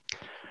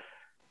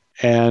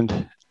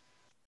 And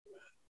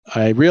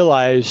I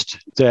realized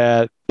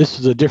that this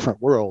is a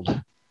different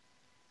world.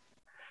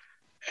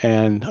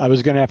 And I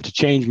was going to have to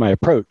change my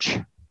approach.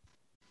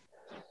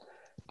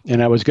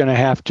 And I was going to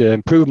have to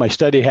improve my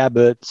study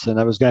habits. And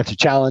I was going to have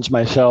to challenge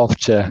myself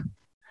to,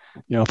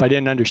 if I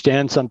didn't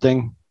understand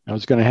something, I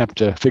was going to have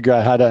to figure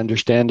out how to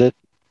understand it.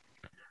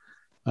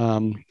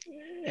 And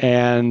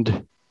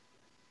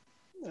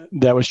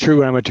that was true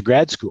when I went to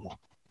grad school.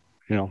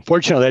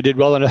 Fortunately, I did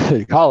well enough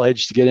in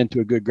college to get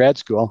into a good grad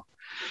school.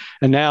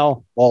 And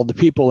now all the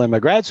people in my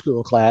grad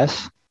school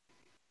class,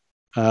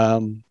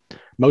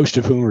 most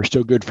of whom are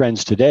still good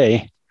friends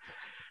today,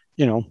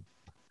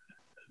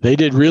 they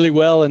did really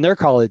well in their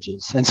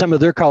colleges. And some of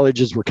their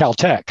colleges were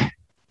Caltech,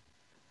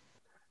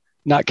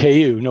 not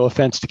KU. No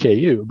offense to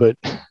KU, but,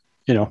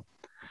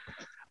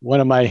 one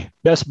of my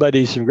best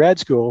buddies from grad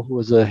school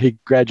he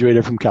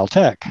graduated from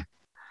Caltech.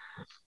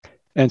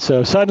 And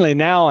so suddenly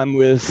now I'm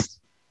with,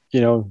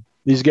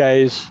 these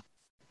guys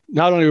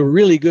not only were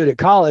really good at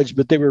college,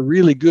 but they were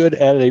really good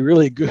at a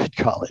really good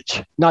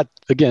college. Not,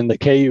 again,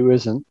 that KU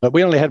isn't, but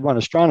we only had one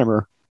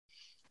astronomer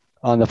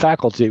on the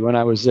faculty when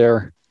I was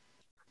there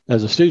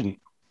as a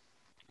student.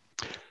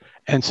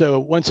 And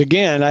so once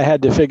again, I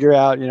had to figure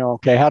out,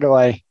 okay, how do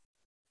I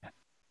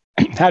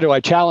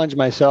challenge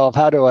myself?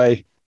 How do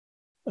I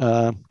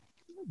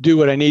do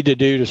what I need to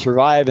do to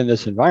survive in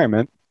this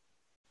environment?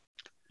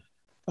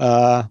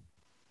 And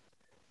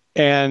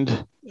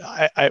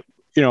I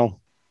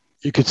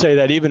you could say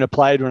that even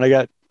applied when I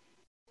got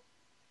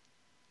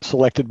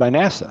selected by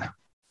NASA,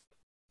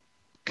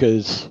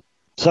 because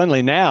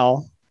suddenly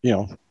now,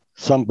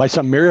 by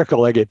some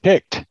miracle, I get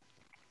picked.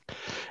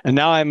 And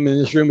now I'm in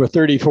this room with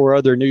 34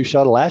 other new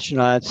shuttle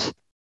astronauts,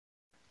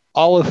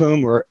 all of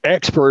whom were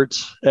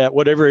experts at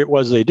whatever it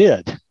was they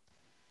did.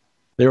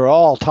 They were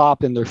all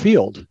top in their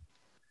field.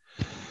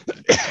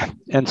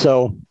 And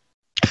so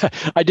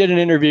I did an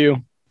interview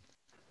a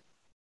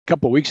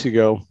couple of weeks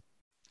ago,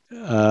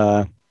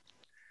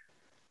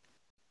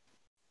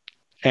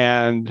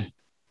 and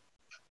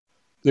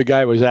the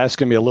guy was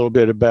asking me a little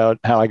bit about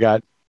how I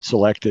got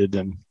selected.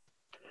 And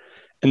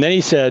then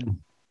he said,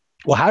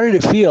 well, how did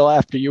it feel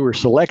after you were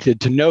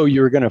selected to know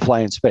you were going to fly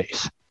in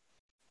space?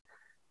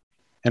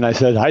 And I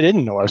said, I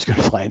didn't know I was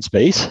going to fly in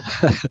space.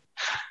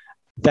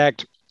 In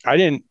fact,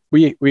 I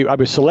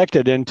was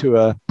selected into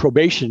a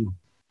probation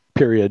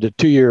period, a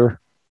 2-year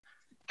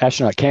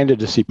astronaut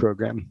candidacy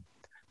program.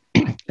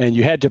 And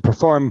you had to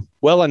perform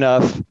well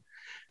enough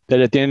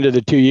that at the end of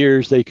the 2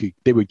 years, they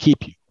would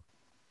keep you.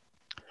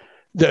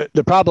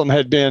 The problem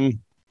had been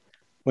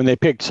when they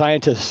picked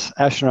scientists,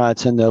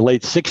 astronauts in the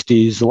late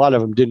 60s, a lot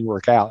of them didn't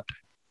work out.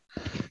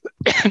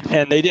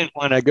 And they didn't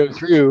want to go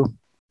through,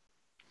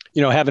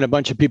 having a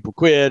bunch of people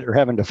quit or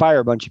having to fire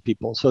a bunch of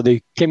people. So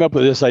they came up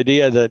with this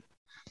idea that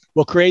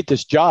we'll create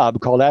this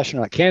job called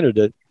astronaut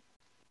candidate,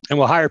 and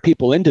we'll hire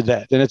people into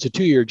that. And it's a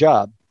 2-year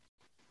job.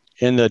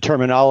 In the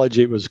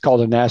terminology, it was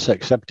called a NASA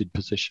accepted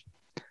position.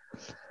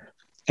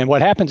 And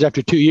what happens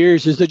after 2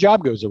 years is the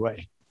job goes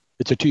away.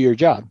 It's a 2-year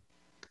job.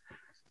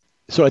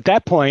 So at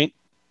that point,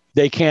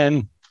 they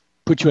can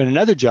put you in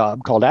another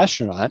job called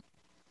astronaut,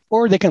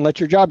 or they can let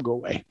your job go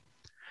away.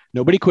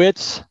 Nobody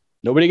quits.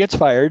 Nobody gets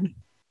fired.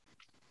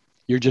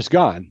 You're just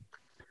gone.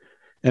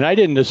 And I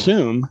didn't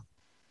assume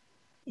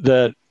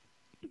that,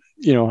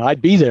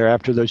 I'd be there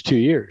after those 2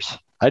 years.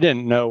 I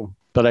didn't know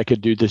that I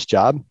could do this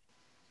job.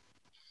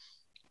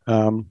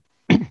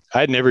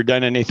 I'd never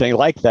done anything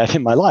like that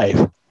in my life.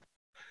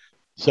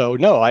 So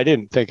no, I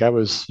didn't think I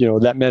was,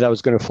 that meant I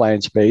was going to fly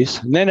in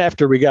space. And then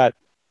after we got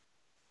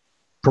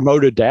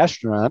promoted to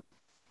astronaut,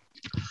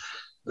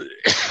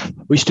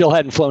 we still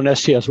hadn't flown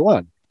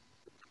STS-1.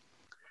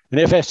 And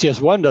if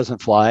STS-1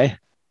 doesn't fly,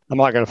 I'm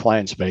not going to fly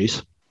in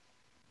space.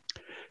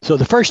 So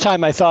the first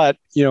time I thought,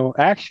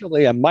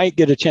 actually I might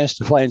get a chance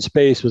to fly in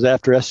space was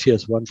after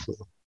STS-1 flew.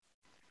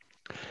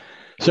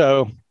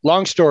 So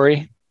long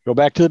story, go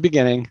back to the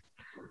beginning.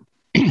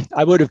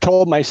 I would have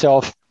told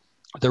myself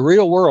the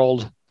real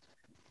world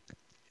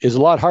is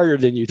a lot harder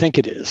than you think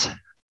it is.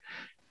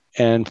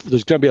 And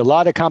there's going to be a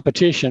lot of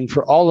competition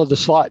for all of the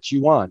slots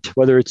you want,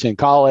 whether it's in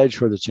college,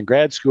 whether it's in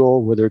grad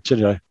school, whether it's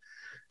in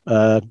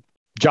a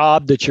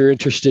job that you're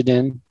interested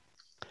in.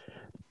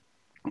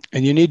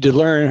 And you need to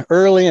learn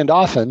early and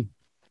often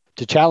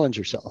to challenge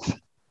yourself.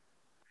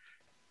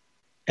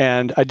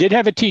 And I did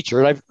have a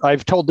teacher.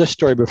 I've told this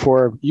story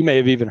before. You may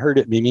have even heard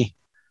it, Mimi.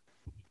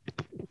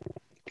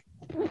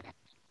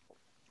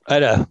 I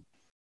had a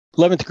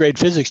 11th grade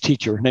physics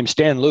teacher named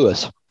Stan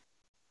Lewis.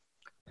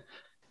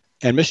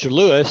 And Mr.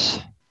 Lewis,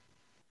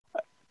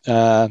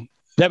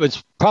 that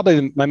was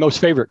probably my most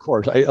favorite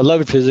course. I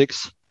loved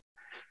physics.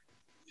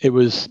 It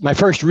was my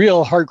first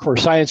real hardcore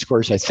science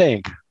course, I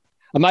think.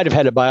 I might have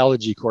had a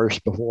biology course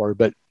before,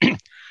 but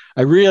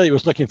I really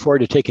was looking forward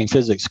to taking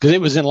physics because it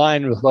was in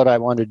line with what I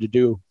wanted to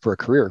do for a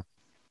career.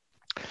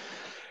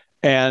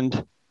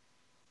 And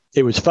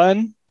It was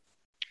fun.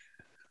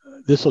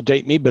 This will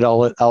date me, but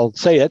I'll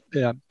say it.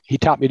 He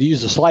taught me to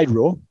use the slide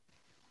rule,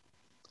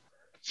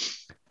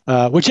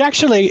 which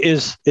actually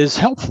is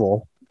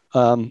helpful.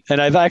 And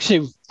I've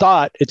actually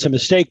thought it's a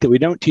mistake that we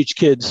don't teach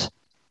kids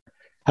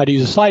how to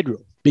use a slide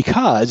rule,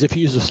 because if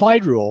you use a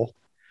slide rule,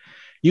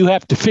 you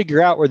have to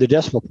figure out where the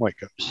decimal point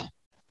goes,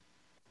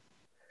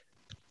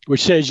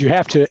 which says you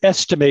have to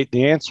estimate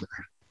the answer.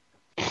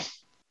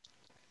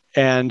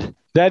 And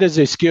that is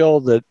a skill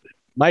that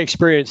my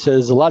experience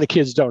says a lot of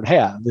kids don't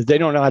have, that they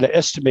don't know how to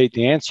estimate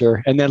the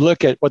answer and then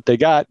look at what they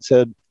got and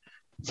said,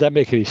 does that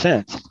make any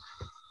sense?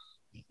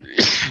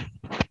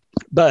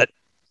 But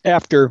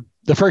after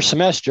the first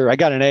semester, I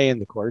got an A in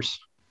the course.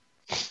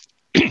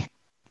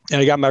 And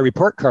I got my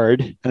report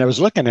card and I was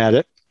looking at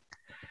it.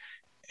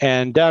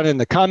 And down in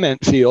the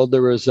comment field,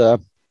 there was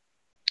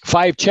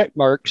 5 check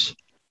marks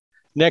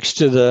next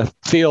to the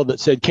field that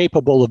said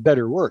capable of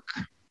better work.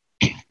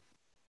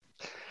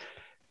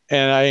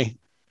 And I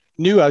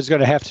knew I was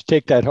going to have to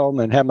take that home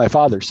and have my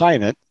father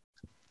sign it.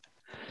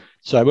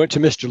 So I went to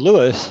Mr.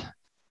 Lewis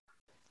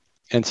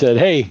and said,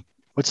 hey,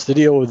 what's the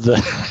deal with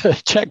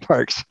the check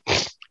marks?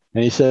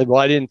 And he said, well,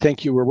 I didn't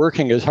think you were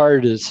working as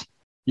hard as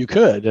you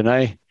could. And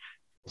I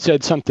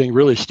said something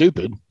really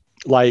stupid,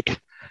 like,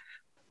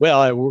 well,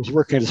 I was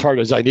working as hard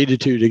as I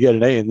needed to get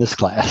an A in this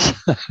class.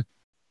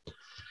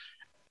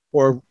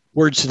 Or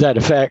words to that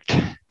effect,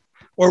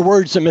 or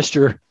words that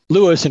Mr.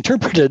 Lewis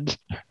interpreted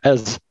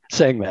as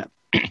saying that.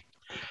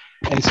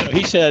 And so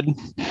he said,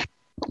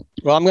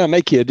 well, I'm going to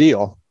make you a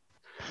deal.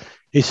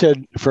 He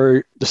said,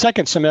 for the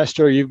second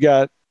semester, you've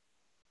got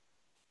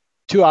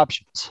 2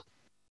 options.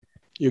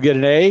 You'll get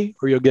an A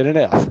or you'll get an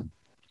F.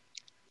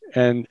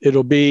 And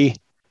it'll be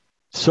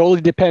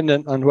solely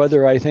dependent on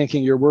whether I think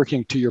you're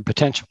working to your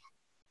potential.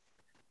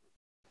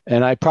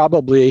 And I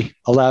probably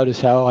allowed us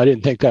how I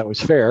didn't think that was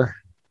fair.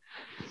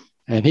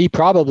 And he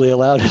probably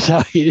allowed us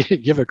how he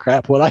didn't give a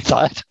crap what I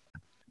thought.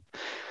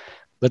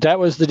 But that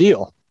was the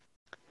deal.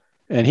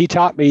 And he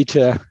taught me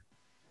the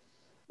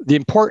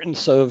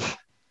importance of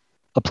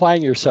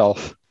applying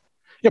yourself,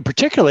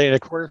 particularly in a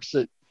course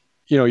that,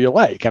 you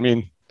like. I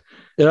mean,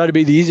 it ought to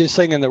be the easiest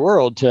thing in the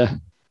world to,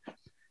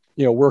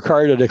 work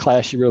hard at a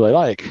class you really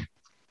like.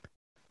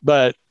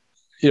 But,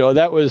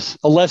 that was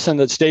a lesson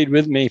that stayed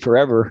with me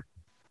forever.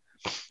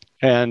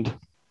 And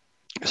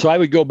so I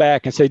would go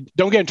back and say,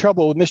 don't get in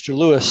trouble with Mr.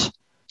 Lewis,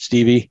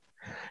 Stevie.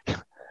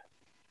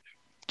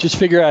 Just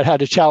figure out how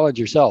to challenge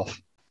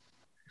yourself.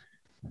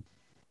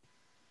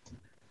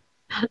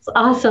 That's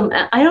awesome.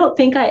 I don't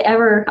think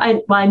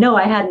I know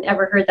I hadn't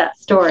ever heard that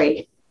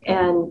story.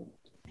 And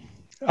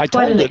I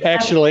told it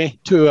actually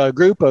to a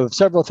group of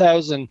several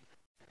thousand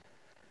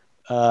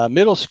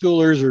middle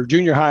schoolers or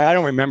junior high. I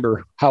don't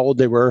remember how old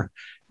they were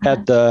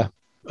at the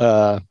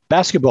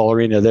basketball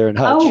arena there in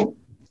Hutch. Oh,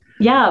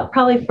 yeah,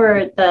 probably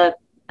for the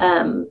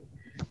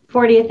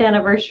 40th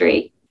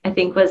anniversary, I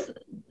think was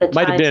the time.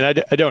 Might have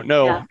been. I don't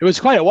know. Yeah. It was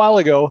quite a while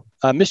ago.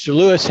 Mr.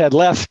 Lewis had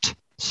left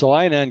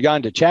Salina and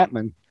gone to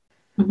Chapman.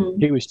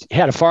 Mm-hmm. He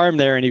had a farm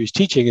there and he was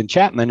teaching in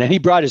Chapman, and he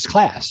brought his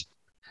class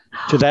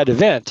to that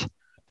event.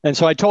 And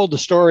so I told the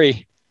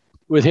story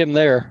with him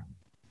there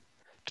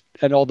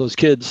and all those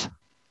kids.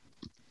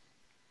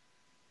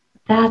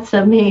 That's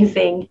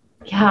amazing.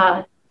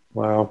 Yeah.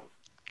 Wow.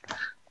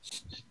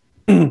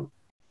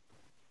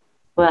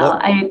 Well,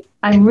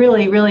 I'm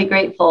really, really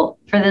grateful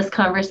for this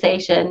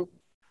conversation.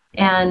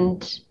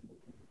 And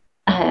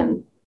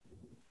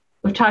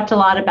we've talked a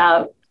lot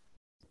about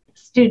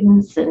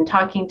students and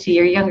talking to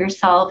your younger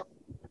self.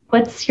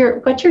 What's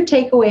your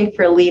takeaway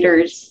for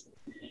leaders,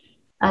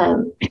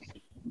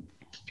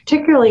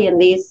 particularly in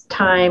these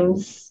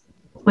times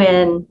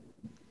when,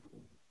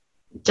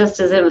 just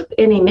as with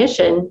any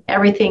mission,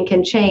 everything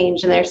can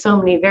change and there's so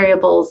many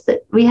variables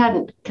that we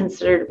hadn't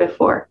considered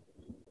before?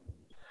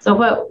 So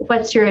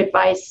what's your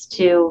advice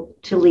to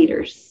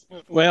leaders?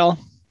 Well,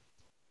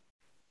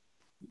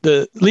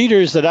 the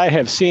leaders that I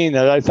have seen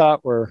that I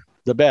thought were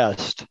the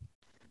best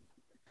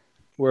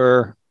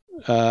were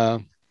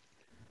the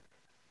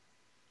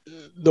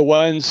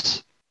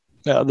ones,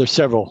 there's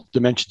several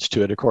dimensions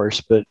to it, of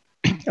course, but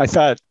I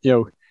thought,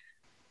 the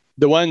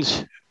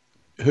ones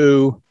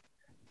who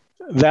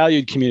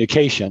valued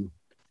communication.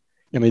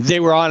 I mean,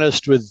 they were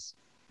honest with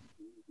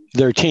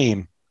their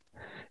team.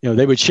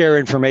 They would share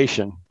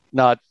information,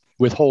 not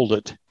withhold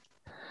it.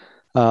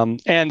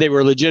 And they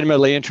were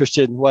legitimately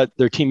interested in what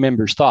their team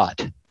members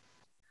thought.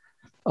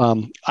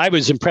 I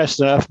was impressed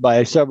enough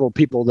by several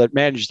people that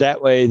managed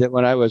that way that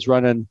when I was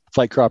running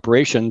flight crew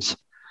operations,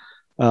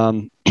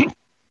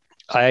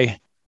 I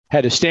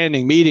had a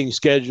standing meeting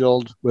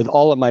scheduled with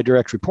all of my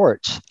direct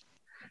reports.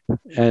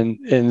 And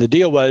the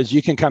deal was,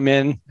 you can come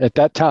in at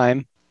that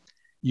time.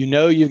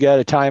 You've got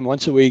a time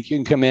once a week. You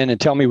can come in and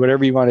tell me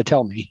whatever you want to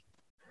tell me.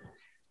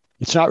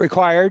 It's not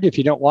required. If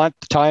you don't want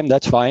the time,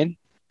 that's fine.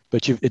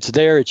 But it's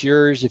there. It's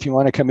yours. If you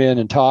want to come in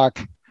and talk,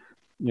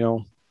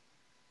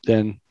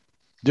 then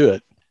do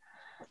it.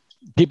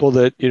 People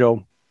that,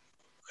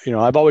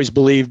 I've always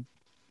believed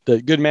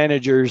that good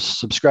managers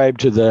subscribe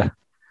to the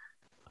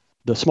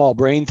the small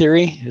brain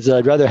theory, is that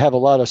I'd rather have a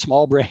lot of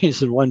small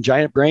brains than one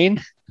giant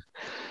brain.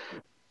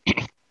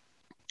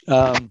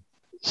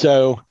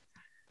 So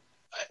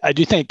I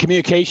do think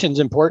communication is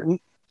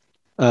important.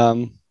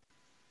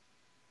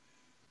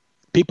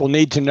 People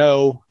need to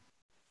know,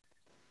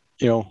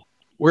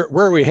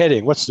 where are we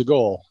heading? What's the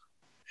goal?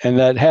 And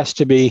that has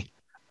to be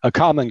a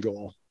common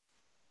goal.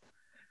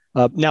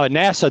 Now at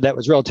NASA, that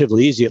was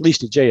relatively easy. At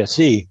least at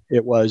JSC,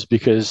 it was,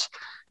 because,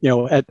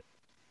 at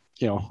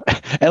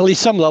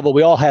least some level,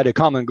 we all had a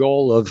common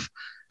goal of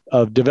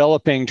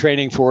developing,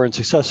 training for, and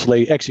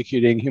successfully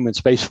executing human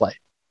spaceflight.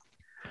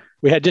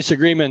 We had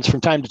disagreements from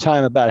time to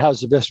time about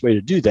how's the best way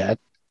to do that,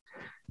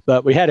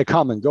 but we had a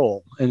common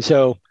goal. And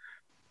so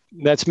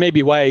that's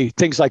maybe why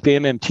things like the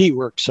MMT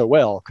worked so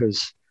well,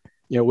 because,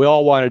 we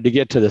all wanted to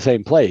get to the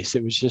same place.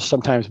 It was just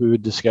sometimes we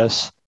would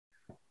discuss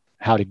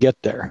how to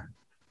get there.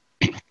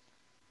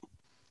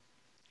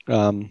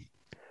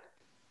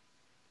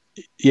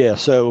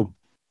 So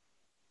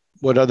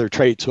what other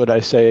traits would I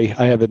say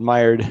I have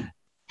admired?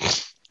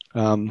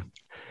 You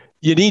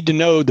need to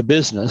know the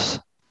business.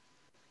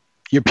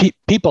 Your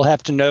people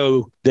have to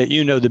know that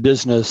you know the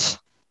business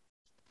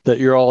that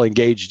you're all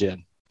engaged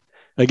in.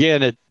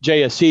 Again, at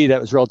JSC,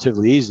 that was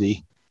relatively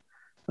easy,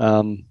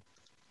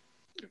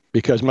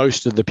 because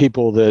most of the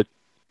people that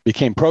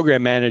became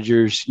program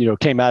managers,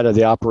 came out of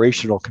the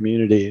operational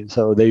community. And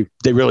so they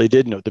really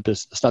did know the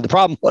business. Now, the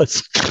problem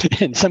was,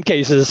 in some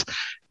cases,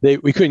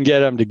 we couldn't get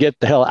them to get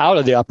the hell out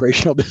of the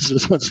operational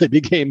business once they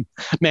became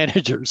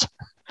managers.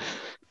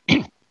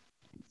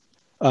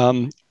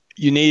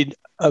 You need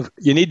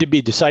to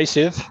be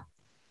decisive,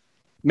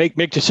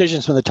 make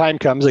decisions when the time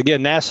comes.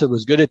 Again, NASA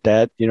was good at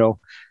that. You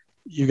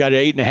got an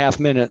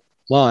 8.5-minute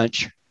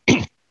launch.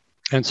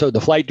 And so the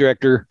flight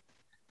director,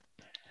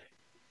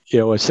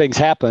 as things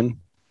happen,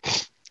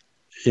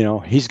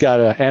 he's got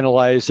to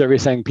analyze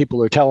everything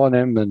people are telling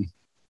him.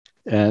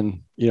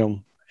 And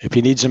if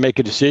he needs to make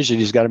a decision,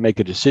 he's got to make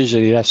a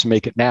decision. He has to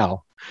make it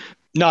now.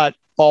 Not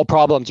all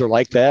problems are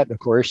like that. Of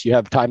course, you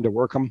have time to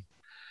work them.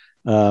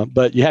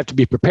 But you have to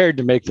be prepared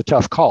to make the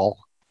tough call.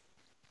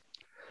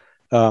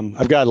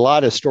 I've got a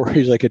lot of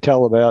stories I could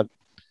tell about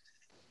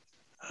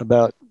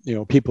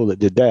people that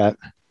did that.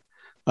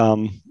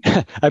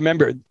 I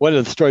remember one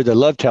of the stories I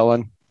love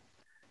telling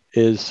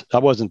is, I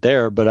wasn't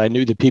there, but I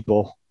knew the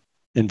people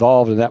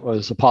involved, and that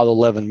was Apollo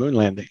 11 moon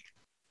landing.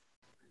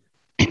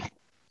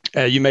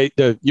 You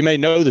may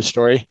know the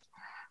story,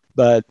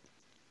 but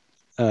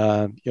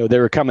they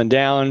were coming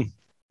down,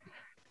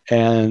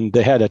 and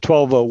they had a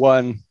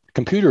 1201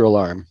 computer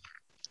alarm,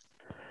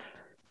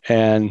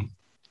 and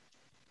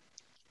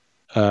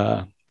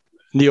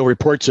Neil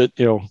reports it,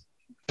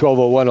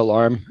 1201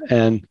 alarm,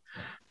 and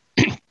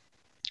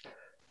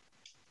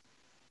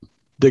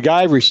the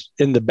guy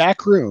in the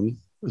back room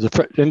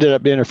ended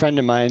up being a friend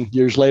of mine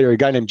years later, a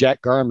guy named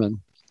Jack Garman,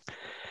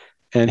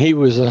 and he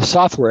was a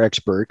software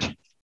expert.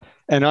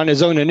 And on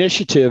his own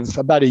initiative,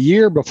 about a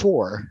year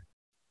before,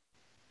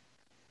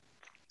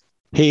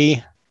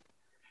 he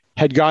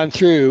had gone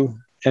through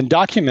and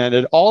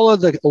documented all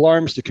of the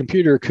alarms the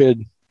computer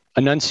could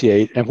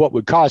enunciate and what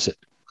would cause it.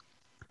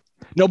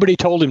 Nobody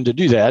told him to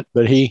do that,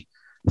 but he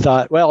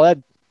thought, well,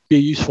 that'd be a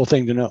useful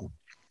thing to know.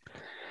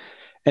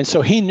 And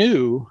so he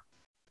knew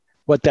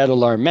what that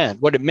alarm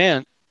meant. What it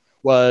meant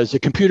was the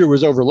computer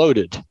was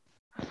overloaded.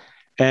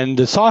 And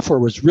the software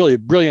was really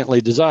brilliantly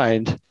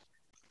designed.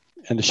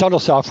 And the shuttle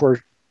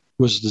software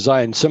was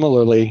designed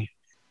similarly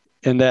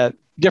in that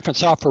different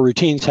software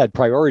routines had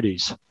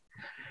priorities.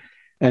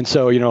 And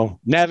so,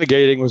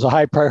 navigating was a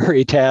high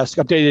priority task.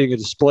 Updating a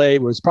display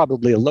was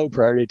probably a low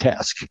priority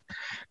task.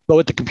 But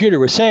what the computer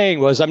was saying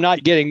was, I'm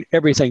not getting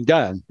everything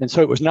done. And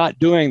so it was not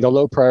doing the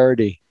low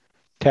priority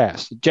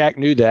task. Jack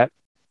knew that.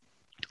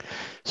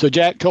 So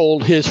Jack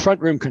told his front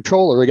room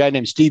controller, a guy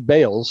named Steve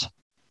Bales,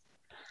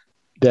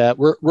 that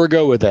we're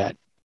go with that.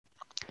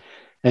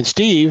 And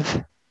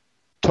Steve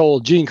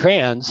told Gene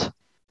Kranz,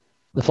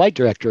 the flight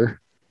director,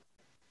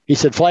 he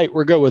said, flight,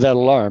 we're go with that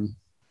alarm.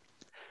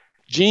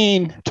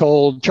 Gene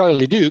told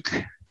Charlie Duke,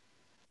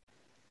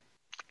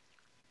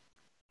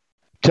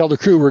 tell the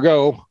crew we're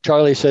go.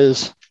 Charlie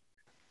says,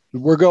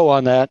 we're go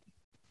on that.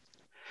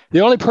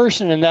 The only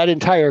person in that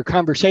entire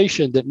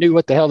conversation that knew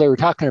what the hell they were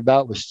talking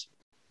about was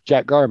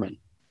Jack Garman.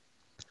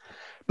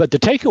 But the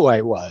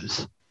takeaway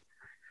was,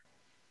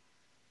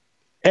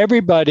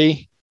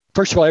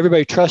 first of all,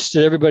 everybody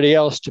trusted everybody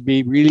else to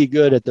be really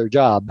good at their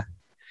job.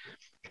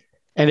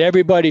 And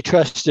everybody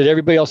trusted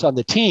everybody else on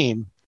the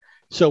team.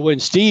 So when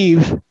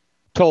Steve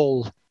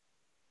told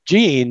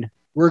Gene,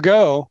 we're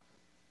go,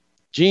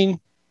 Gene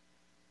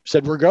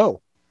said, we're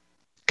go,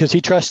 because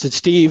he trusted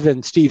Steve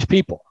and Steve's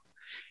people.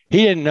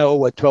 He didn't know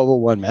what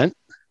 1201 meant.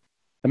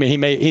 I mean,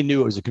 he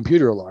knew it was a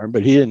computer alarm,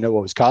 but he didn't know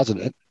what was causing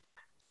it.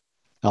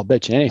 I'll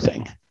bet you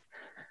anything.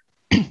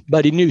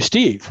 But he knew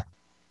Steve.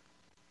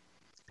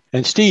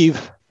 And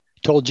Steve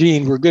told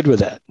Gene, we're good with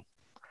that.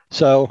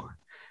 So,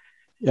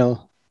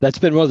 that's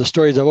been one of the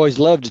stories I've always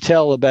loved to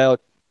tell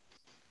about,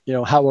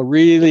 how a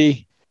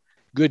really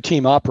good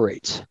team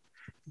operates.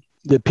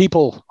 The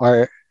people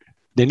are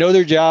They know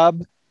their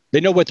job.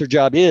 They know what their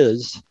job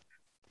is.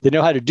 They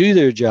know how to do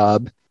their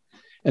job.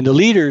 And the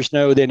leaders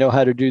know they know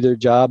how to do their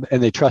job,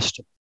 and they trust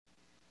them.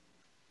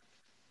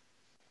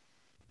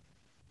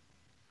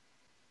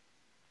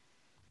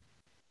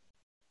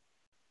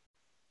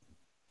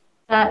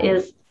 That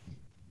is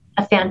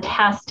a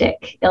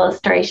fantastic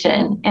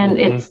illustration. And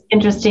it's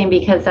interesting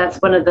because that's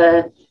one of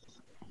the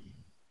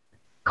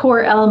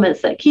core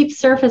elements that keeps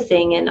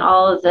surfacing in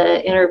all of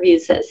the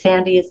interviews that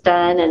Sandy has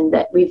done and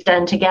that we've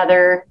done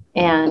together.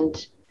 And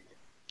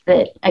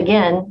that,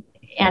 again,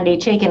 Andy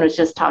Chaikin was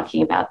just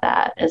talking about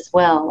that as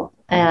well.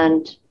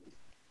 And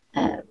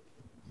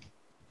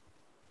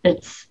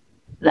it's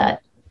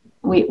that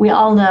we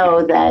all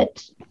know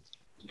that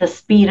the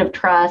speed of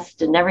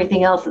trust and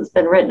everything else that's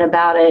been written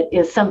about it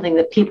is something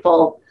that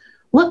people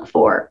look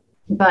for,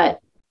 but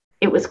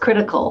it was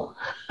critical.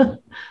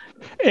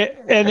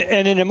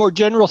 And in a more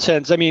general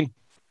sense, I mean,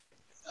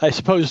 I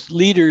suppose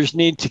leaders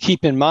need to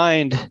keep in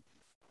mind,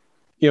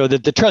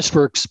 that the trust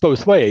works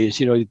both ways.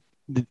 You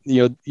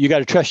got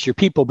to trust your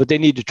people, but they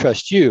need to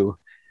trust you.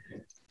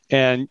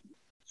 And,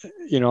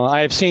 I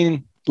have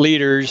seen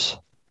leaders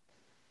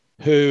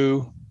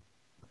who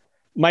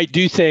might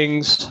do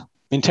things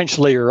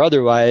intentionally or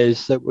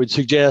otherwise that would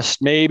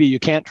suggest maybe you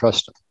can't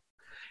trust them.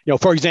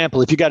 For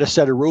example, if you got a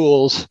set of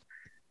rules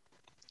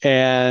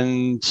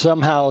and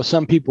somehow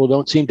some people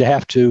don't seem to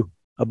have to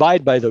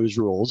abide by those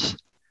rules,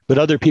 but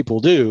other people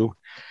do,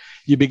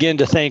 you begin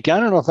to think, I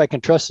don't know if I can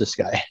trust this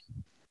guy.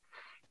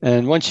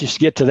 And once you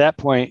get to that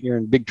point, you're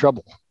in big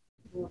trouble.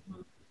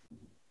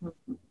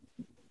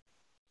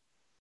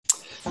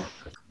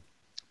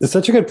 It's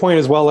such a good point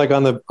as well. Like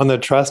on the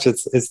trust,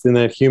 it's in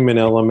that human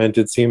element.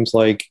 It seems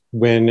like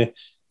when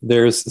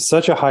there's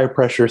such a high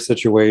pressure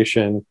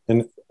situation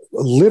and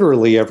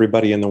literally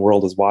everybody in the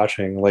world is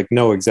watching, like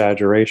no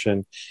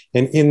exaggeration.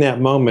 And in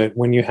that moment,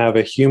 when you have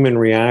a human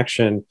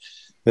reaction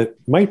that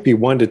might be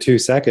 1 to 2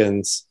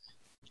 seconds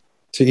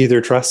to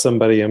either trust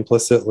somebody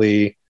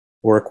implicitly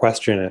or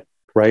question it,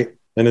 right?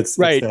 And it's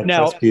that now,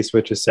 trust piece,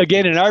 which is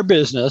again, in our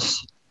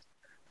business,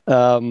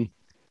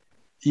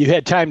 you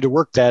had time to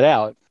work that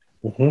out.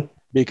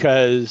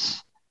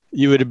 Because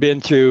you would have been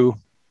through,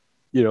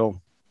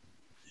 months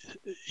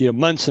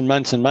and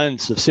months and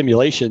months of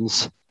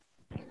simulations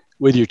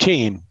with your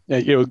team.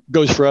 It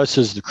goes for us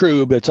as the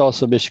crew, but it's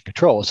also mission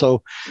control.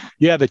 So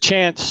you have a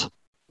chance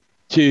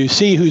to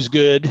see who's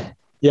good.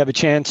 You have a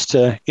chance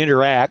to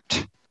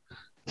interact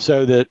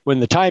so that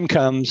when the time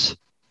comes,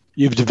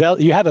 you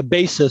have a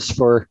basis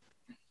for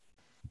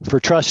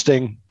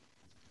trusting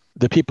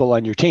the people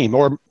on your team,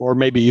 or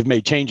maybe you've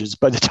made changes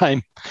by the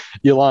time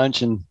you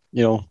launch and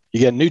you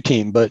get a new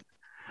team. But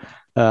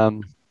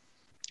John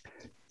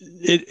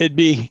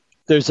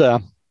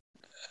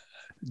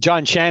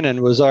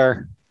Shannon was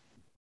our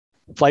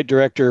flight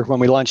director when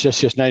we launched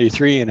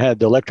STS-93 and had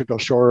the electrical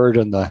short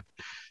and the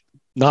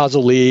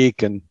nozzle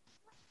leak and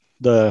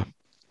the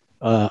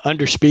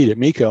underspeed at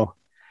MECO.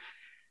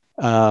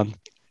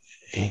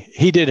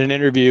 He did an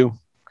interview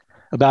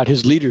about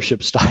his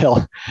leadership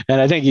style, and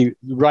I think he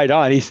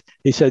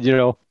said,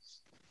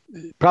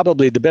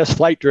 probably the best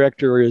flight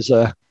director is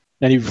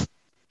and he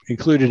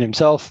included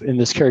himself in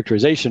this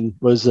characterization,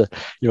 was the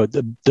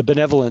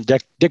benevolent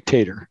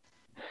dictator.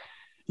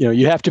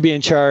 You have to be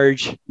in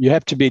charge, you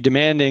have to be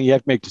demanding, you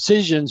have to make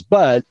decisions,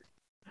 but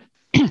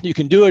you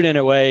can do it in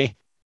a way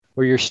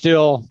where you're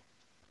still,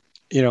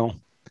 you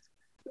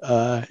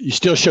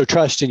still show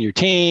trust in your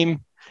team.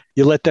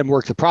 You let them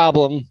work the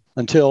problem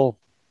until,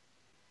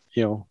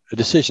 a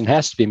decision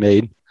has to be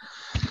made.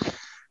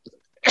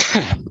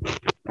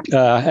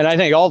 And I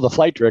think all the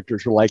flight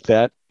directors were like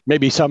that.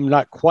 Maybe some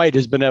not quite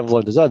as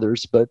benevolent as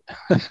others, but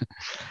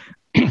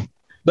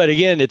but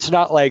again, it's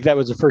not like that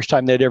was the first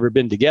time they'd ever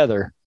been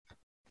together.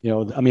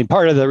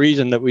 Part of the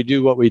reason that we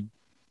do what we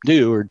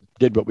do or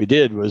did what we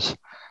did was,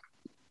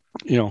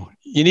 you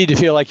need to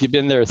feel like you've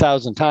been there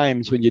 1,000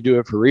 times when you do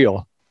it for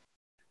real.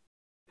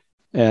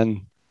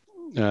 And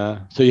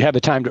so you have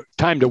a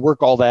time to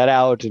work all that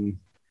out and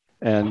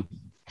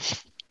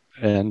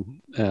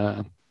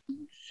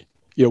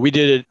we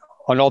did it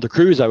on all the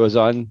crews I was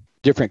on.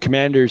 Different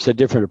commanders had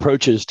different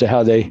approaches to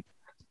how they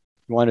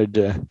wanted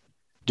to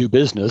do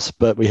business,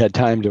 but we had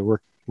time to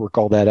work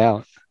all that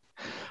out.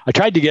 I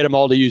tried to get them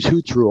all to use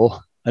Hoots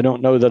rule. I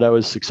don't know that I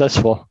was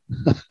successful.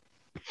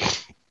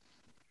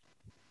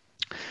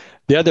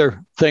 The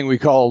other thing we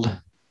called,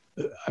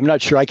 I'm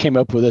not sure I came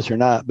up with this or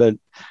not, but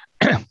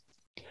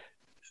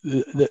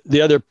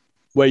the other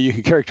way you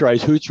can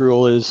characterize Hoots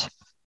rule is,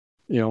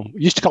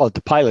 used to call it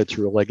the pilot's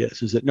rule, I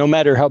guess, is that no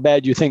matter how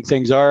bad you think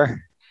things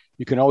are,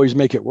 you can always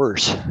make it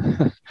worse.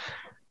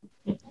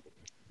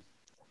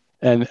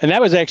 and that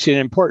was actually an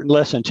important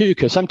lesson too,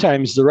 because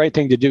sometimes the right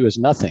thing to do is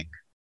nothing.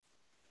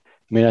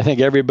 I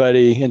think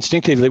everybody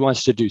instinctively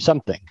wants to do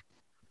something.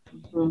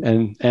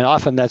 And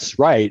often that's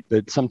right,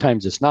 but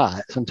sometimes it's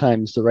not.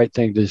 Sometimes the right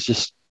thing is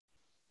just,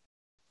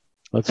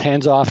 let's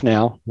hands off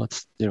now.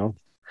 Let's,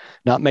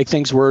 not make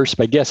things worse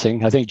by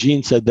guessing. I think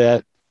Gene said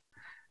that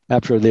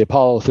after the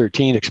Apollo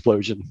 13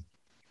 explosion.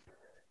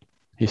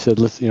 he said,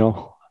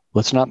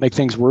 let's not make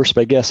things worse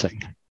by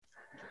guessing.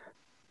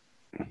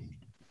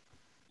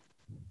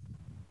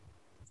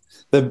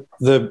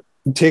 The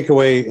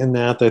takeaway in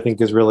that I think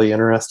is really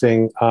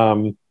interesting.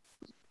 I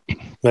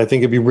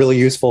think it'd be really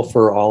useful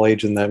for all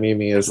age in that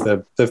Mimi is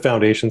the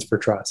foundations for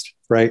trust,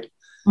 right?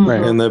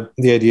 Right. And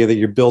the idea that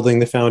you're building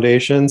the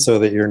foundation so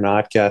that you're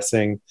not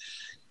guessing.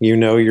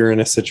 You're in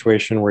a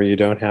situation where you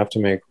don't have to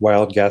make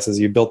wild guesses.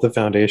 You built the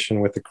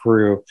foundation with the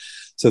crew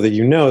so that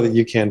you know that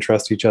you can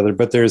trust each other.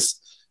 But there's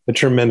a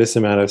tremendous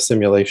amount of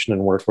simulation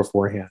and work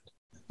beforehand.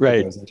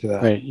 Right.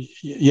 Right.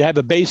 You have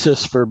a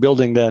basis for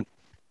building that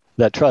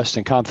trust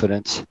and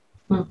confidence.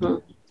 Mm-hmm.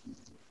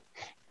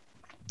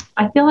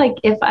 I feel like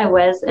if I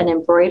was an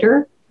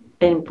embroiderer,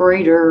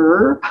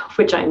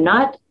 which I'm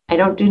not, I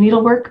don't do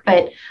needlework,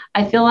 but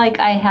I feel like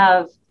I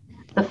have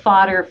the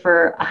fodder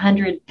for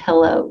 100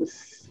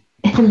 pillows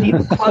in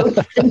these quotes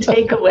and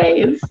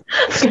takeaways.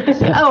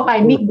 Oh,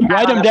 I need that.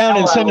 Write them down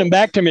and send them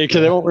back to me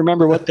because I won't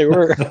remember what they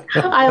were.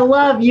 I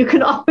love you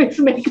can always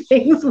make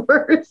things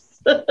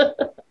worse.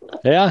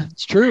 Yeah,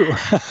 it's true.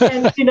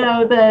 And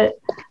the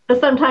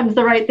sometimes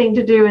the right thing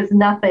to do is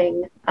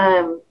nothing.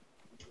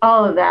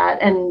 All of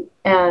that,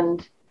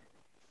 and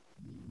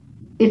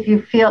if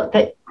you feel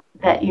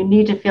that you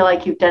need to feel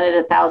like you've done it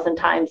 1,000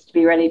 times to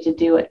be ready to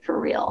do it for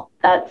real,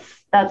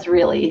 that's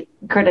really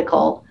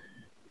critical.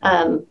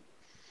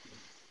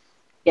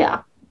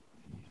 Yeah.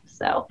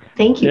 So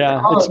thank you.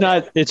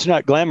 Yeah, it's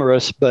not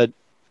glamorous, but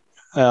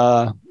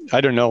I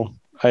don't know.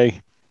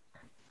 I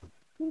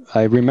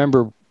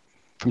remember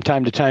from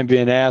time to time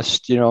being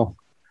asked,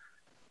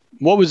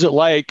 what was it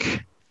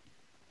like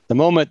the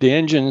moment the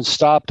engine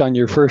stopped on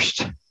your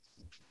first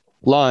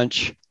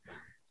launch?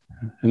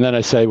 And then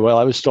I say, well,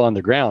 I was still on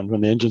the ground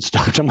when the engine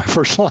stopped on my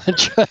first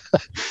launch.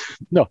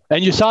 No.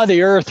 And you saw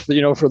the Earth,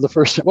 for the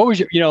first time. What was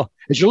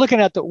as you're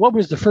looking at what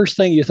was the first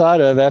thing you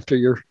thought of after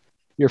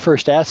your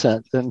first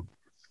ascent? And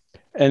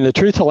the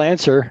truthful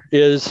answer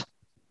is,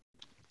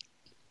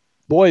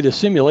 boy, the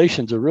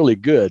simulations are really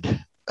good.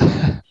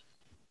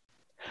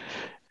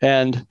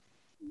 And,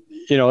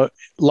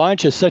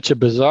 launch is such a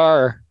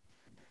bizarre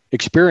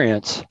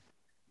experience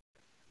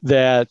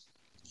that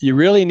you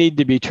really need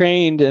to be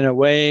trained in a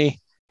way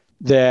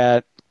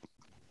that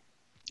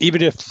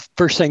even if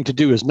first thing to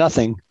do is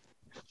nothing,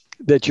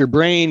 that your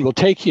brain will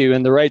take you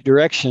in the right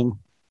direction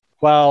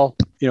while,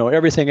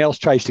 everything else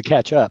tries to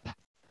catch up.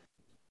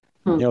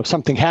 If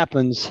something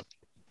happens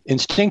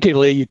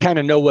instinctively, you kind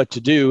of know what to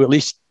do, at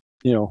least,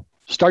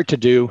 start to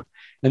do.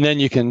 And then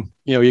you can,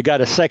 you got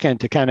a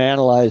second to kind of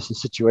analyze the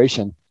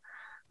situation.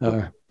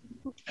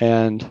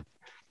 And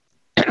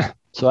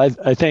so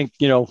I think,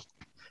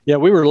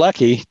 we were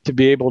lucky to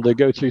be able to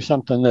go through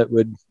something that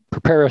would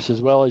prepare us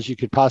as well as you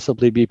could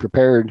possibly be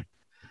prepared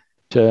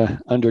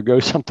to undergo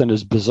something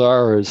as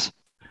bizarre as,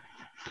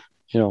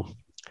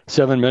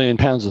 7 million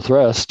pounds of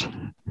thrust.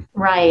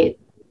 Right.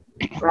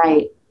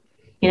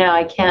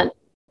 I can't,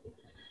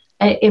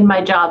 in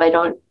my job, I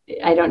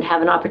don't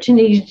have an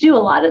opportunity to do a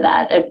lot of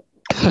that.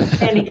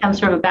 Andy comes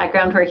from a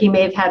background where he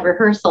may have had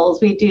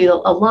rehearsals. We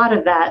do a lot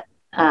of that.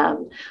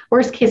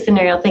 Worst case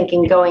scenario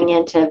thinking going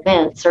into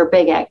events or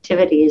big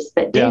activities,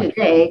 but day to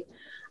day,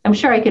 I'm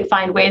sure I could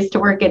find ways to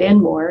work it in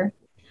more.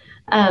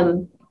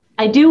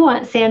 I do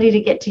want Sandy to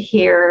get to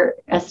hear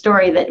a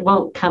story that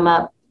won't come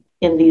up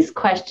in these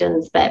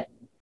questions, but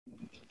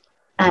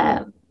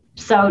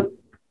so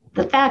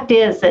the fact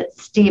is that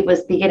Steve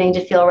was beginning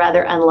to feel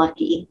rather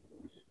unlucky.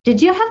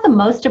 Did you have the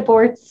most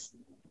aborts?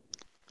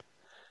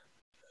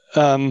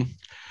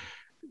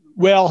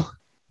 Well,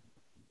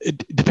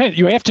 it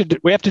depends. We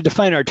have to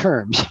define our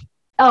terms.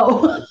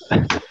 Oh.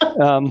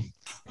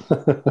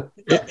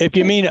 If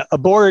you mean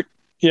abort,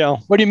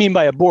 what do you mean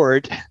by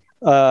abort?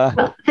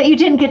 That you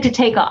didn't get to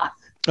take off.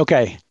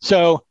 Okay.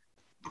 So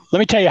let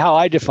me tell you how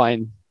I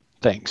define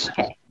things.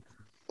 Okay.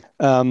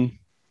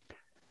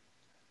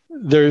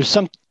 There's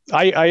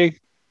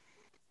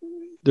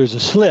there's a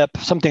slip,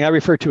 something I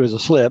refer to as a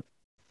slip,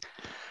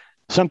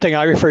 something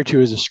I refer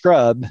to as a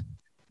scrub,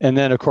 and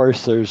then of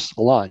course there's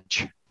a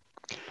launch.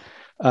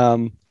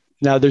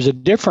 Now there's a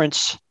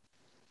difference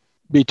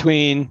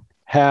between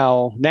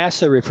how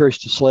NASA refers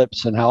to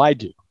slips and how I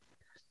do.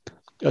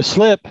 A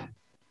slip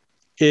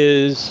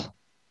is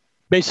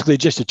basically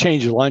just a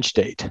change of launch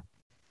date.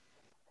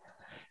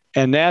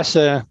 And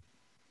NASA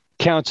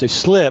counts a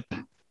slip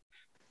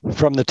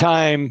from the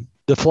time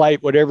the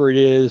flight, whatever it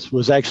is,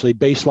 was actually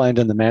baselined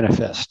in the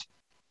manifest.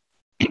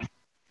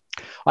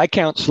 I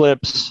count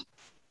slips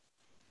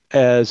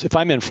as if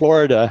I'm in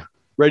Florida,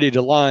 ready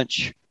to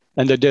launch,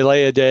 and they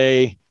delay a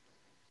day,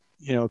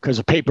 because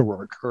of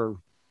paperwork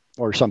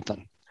or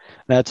something.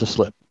 That's a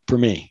slip for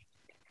me.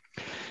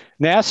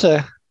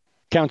 NASA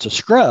counts a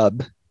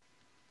scrub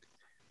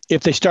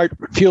if they start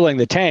fueling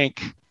the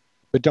tank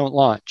but don't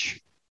launch.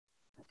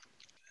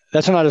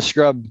 That's not a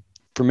scrub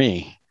for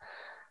me.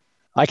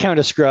 I count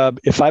a scrub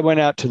if I went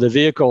out to the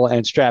vehicle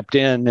and strapped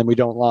in and we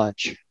don't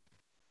launch.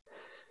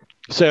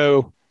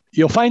 So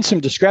you'll find some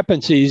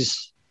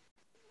discrepancies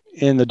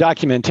in the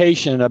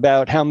documentation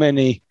about how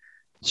many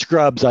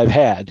scrubs I've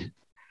had.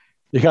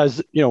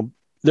 because,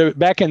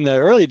 back in the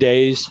early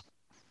days,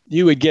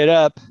 you would get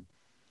up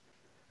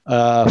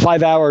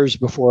 5 hours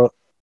before.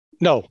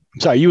 No,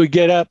 I'm sorry. You would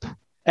get up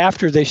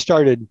after they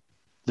started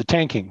the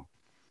tanking.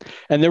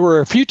 And there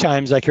were a few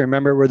times I can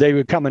remember where they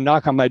would come and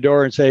knock on my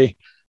door and say,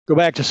 go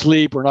back to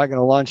sleep. We're not going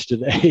to launch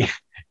today,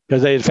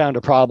 because they had found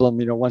a problem,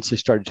 once they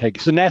started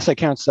taking. So NASA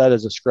counts that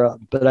as a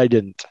scrub, but I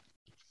didn't.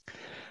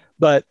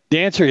 But the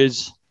answer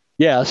is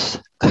yes.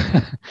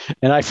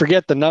 And I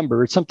forget the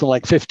number. It's something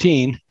like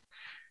 15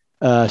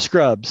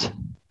 scrubs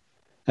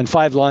and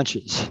 5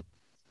 launches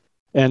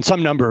and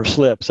some number of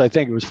slips. I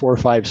think it was 4 or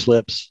 5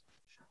 slips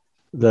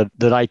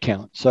that I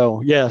count.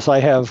 So yes, I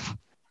have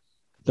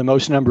the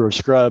most number of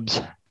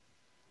scrubs.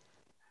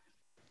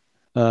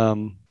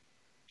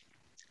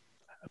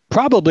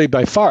 Probably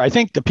by far. I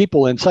think the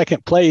people in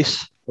second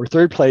place or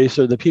third place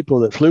are the people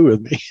that flew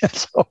with me.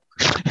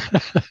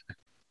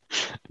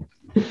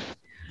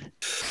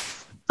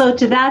 So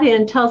to that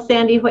end, tell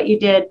Sandy what you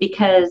did,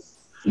 because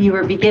you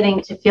were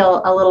beginning to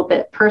feel a little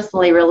bit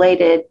personally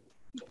related.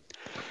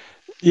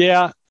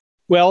 Yeah.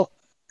 Well,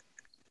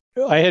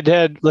 we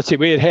had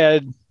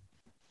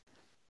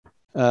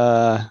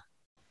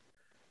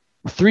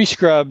 3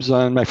 scrubs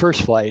on my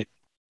first flight.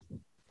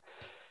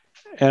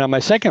 And on my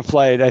second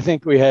flight, I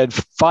think we had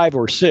 5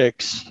 or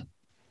 6,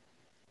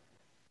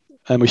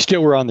 and we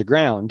still were on the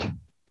ground.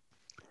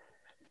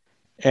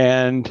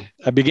 And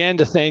I began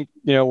to think,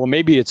 well,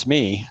 maybe it's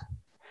me.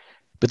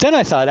 But then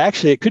I thought,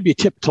 actually, it could be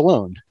Tip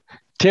Talone.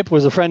 Tip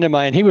was a friend of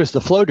mine. He was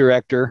the flow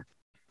director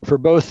for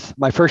both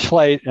my first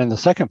flight and the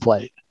second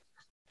flight.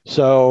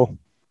 So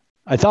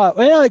I thought,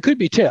 well, it could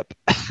be Tip.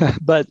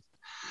 But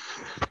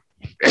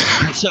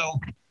so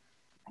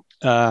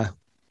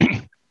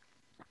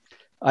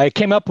I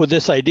came up with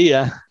this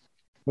idea,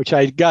 which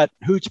I got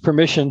Hoot's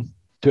permission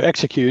to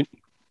execute.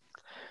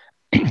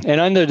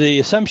 And under the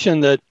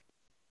assumption that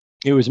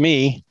it was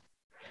me,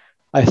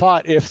 I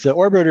thought if the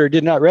orbiter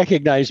did not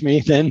recognize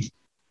me, then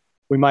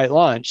we might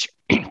launch.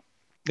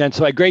 And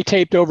so I gray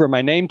taped over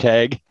my name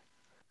tag,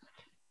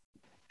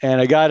 and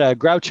I got a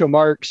Groucho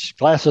Marx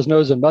glasses,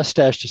 nose, and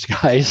mustache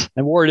disguise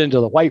and wore it into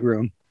the White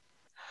Room.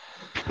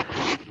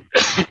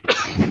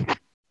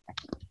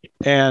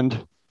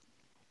 And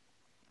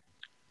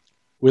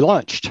we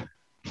launched.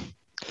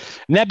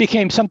 And that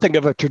became something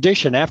of a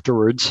tradition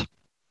afterwards.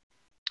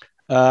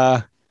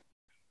 I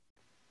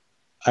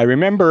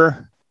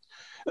remember,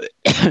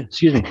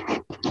 excuse me,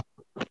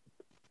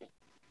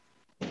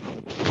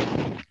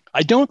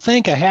 I don't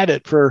think I had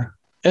it for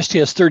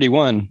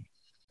STS-31,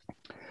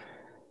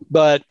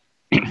 but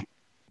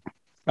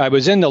I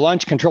was in the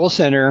Launch Control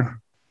Center,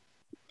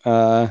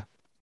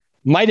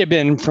 might have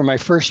been for my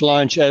first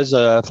launch as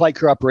a flight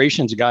crew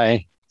operations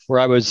guy, where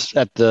I was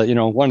at the,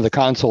 one of the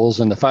consoles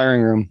in the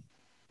firing room.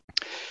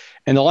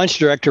 And the launch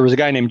director was a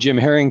guy named Jim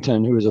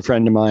Harrington, who was a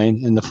friend of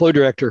mine. And the flow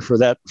director for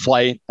that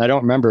flight, I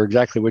don't remember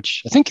exactly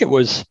which, I think it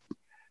was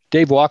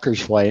Dave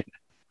Walker's flight,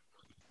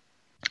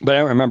 but I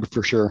don't remember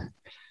for sure.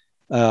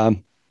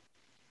 The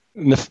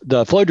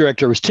flow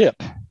director was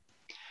Tip.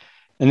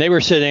 And they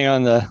were sitting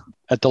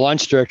at the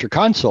launch director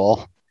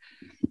console.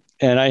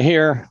 And I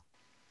hear,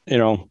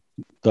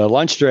 the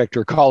launch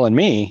director calling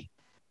me.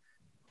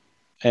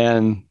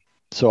 And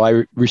so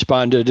I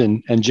responded,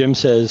 and Jim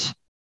says,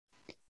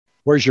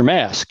 "Where's your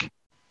mask?"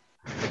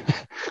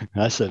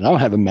 I said, "I don't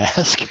have a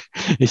mask."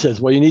 He says,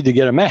 "Well, you need to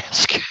get a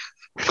mask."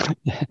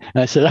 And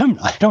I said,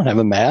 I don't have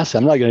a mask.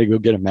 I'm not going to go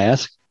get a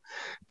mask.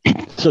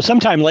 So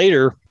sometime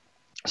later,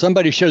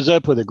 somebody shows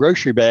up with a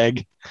grocery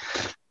bag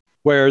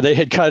where they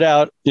had cut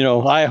out,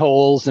 eye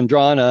holes and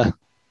drawn a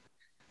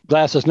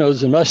glasses,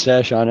 nose, and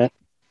mustache on it.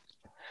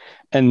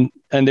 And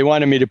they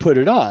wanted me to put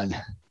it on.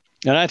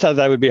 And I thought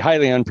that would be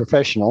highly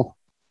unprofessional.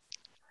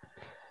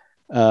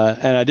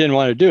 And I didn't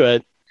want to do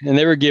it. And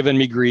they were giving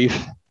me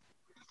grief.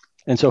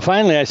 And so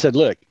finally I said,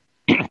 look,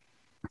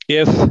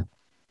 if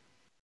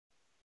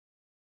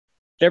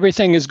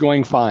everything is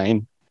going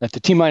fine at the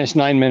T-minus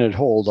 9-minute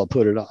hold, I'll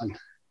put it on.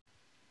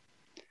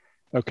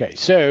 Okay,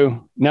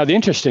 so now the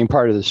interesting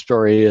part of the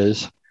story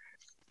is,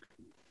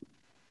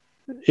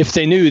 if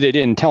they knew, they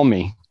didn't tell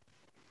me.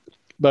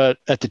 But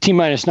at the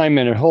T-minus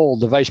 9-minute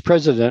hold, the vice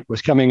president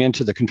was coming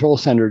into the control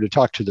center to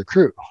talk to the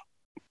crew.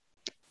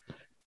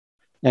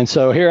 And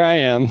so here I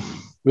am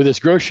with this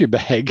grocery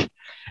bag,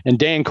 and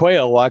Dan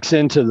Quayle walks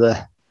into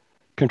the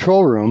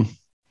control room.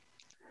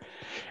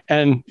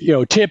 And,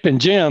 Tip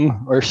and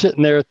Jim are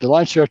sitting there at the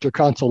launch director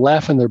console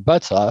laughing their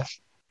butts off,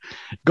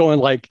 going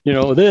like,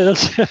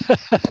 this.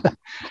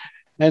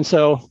 And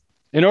so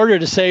in order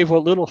to save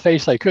what little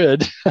face I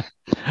could,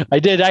 I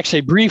did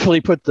actually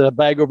briefly put the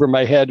bag over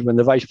my head when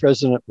the vice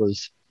president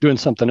was doing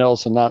something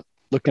else and not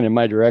looking in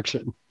my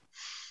direction.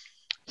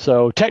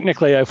 So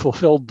technically I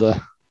fulfilled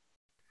the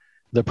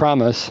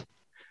promise.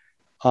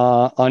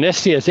 On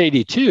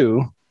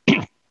STS-82,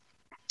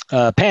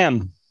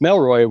 Pam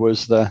Melroy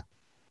was the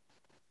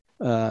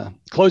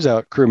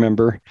closeout crew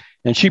member,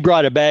 and she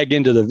brought a bag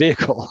into the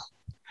vehicle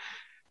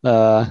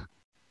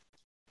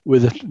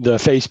with the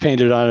face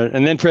painted on it.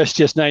 And then for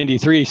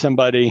STS-93,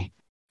 somebody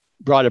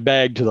brought a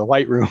bag to the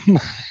White Room.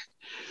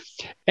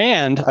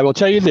 And I will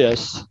tell you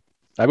this,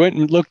 I went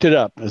and looked it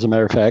up, as a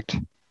matter of fact.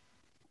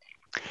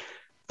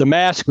 The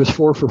mask was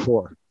 4 for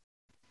 4.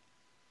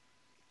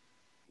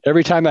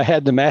 Every time I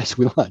had the mask,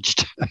 we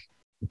lunched.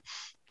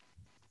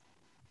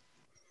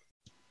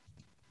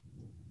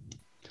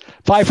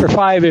 5 for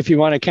 5 if you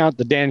want to count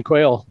the Dan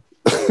Quayle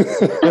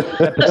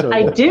episode.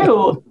 I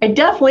do. I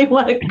definitely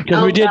want to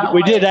count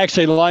we did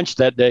actually launch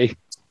that day.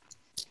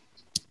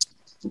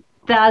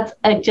 That's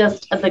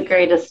just the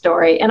greatest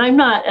story. And I'm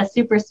not a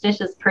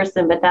superstitious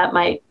person, but that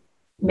might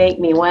make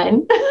me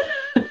one.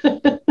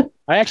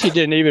 I actually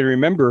didn't even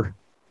remember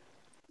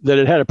that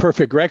it had a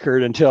perfect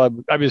record until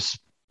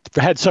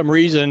I had some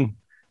reason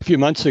a few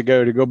months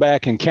ago to go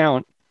back and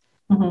count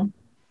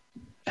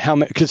how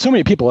many, because so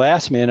many people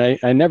asked me, and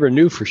I never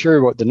knew for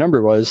sure what the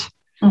number was,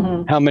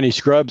 how many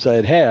scrubs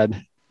I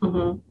had.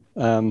 So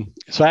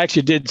I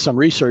actually did some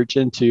research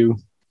into,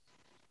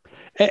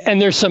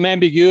 and there's some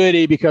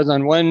ambiguity because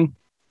on one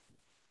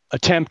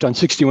attempt on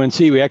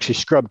 61C, we actually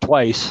scrubbed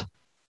twice.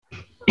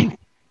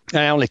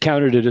 I only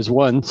counted it as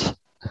once.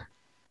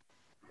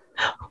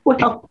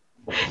 Well,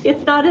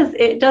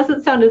 it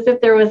doesn't sound as if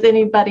there was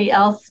anybody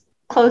else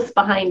close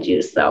behind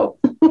you. So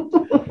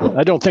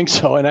I don't think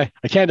so. And I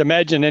can't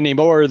imagine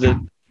anymore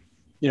that,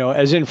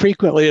 as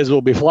infrequently as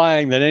we'll be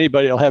flying, that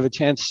anybody will have a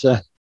chance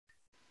to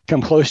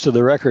come close to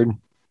the record.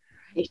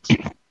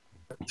 Right.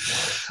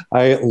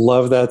 I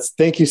love that.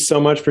 Thank you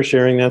so much for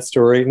sharing that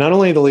story. Not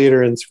only the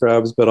leader in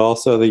scrubs, but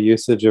also the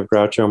usage of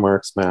Groucho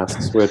Marx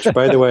masks, which,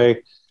 by the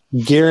way,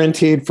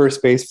 guaranteed for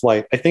space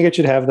flight. I think it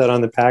should have that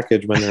on the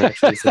package when they're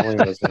actually selling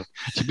those.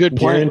 It's a good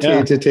point.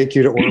 Guaranteed to take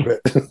you to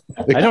orbit.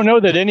 I don't know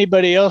that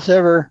anybody else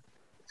ever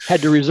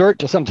had to resort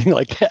to something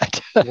like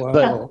that.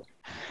 Wow.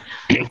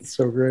 That's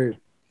so great.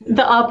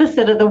 The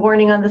opposite of the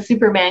warning on the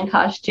Superman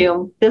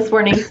costume. This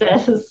warning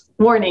says,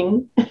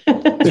 warning.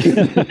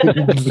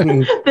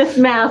 This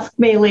mask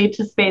may lead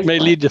to space. May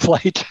lead to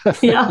flight.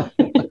 Yeah.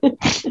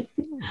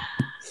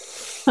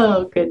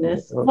 Oh,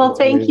 goodness. Well,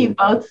 thank you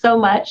both so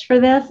much for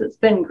this. It's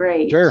been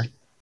great. Sure.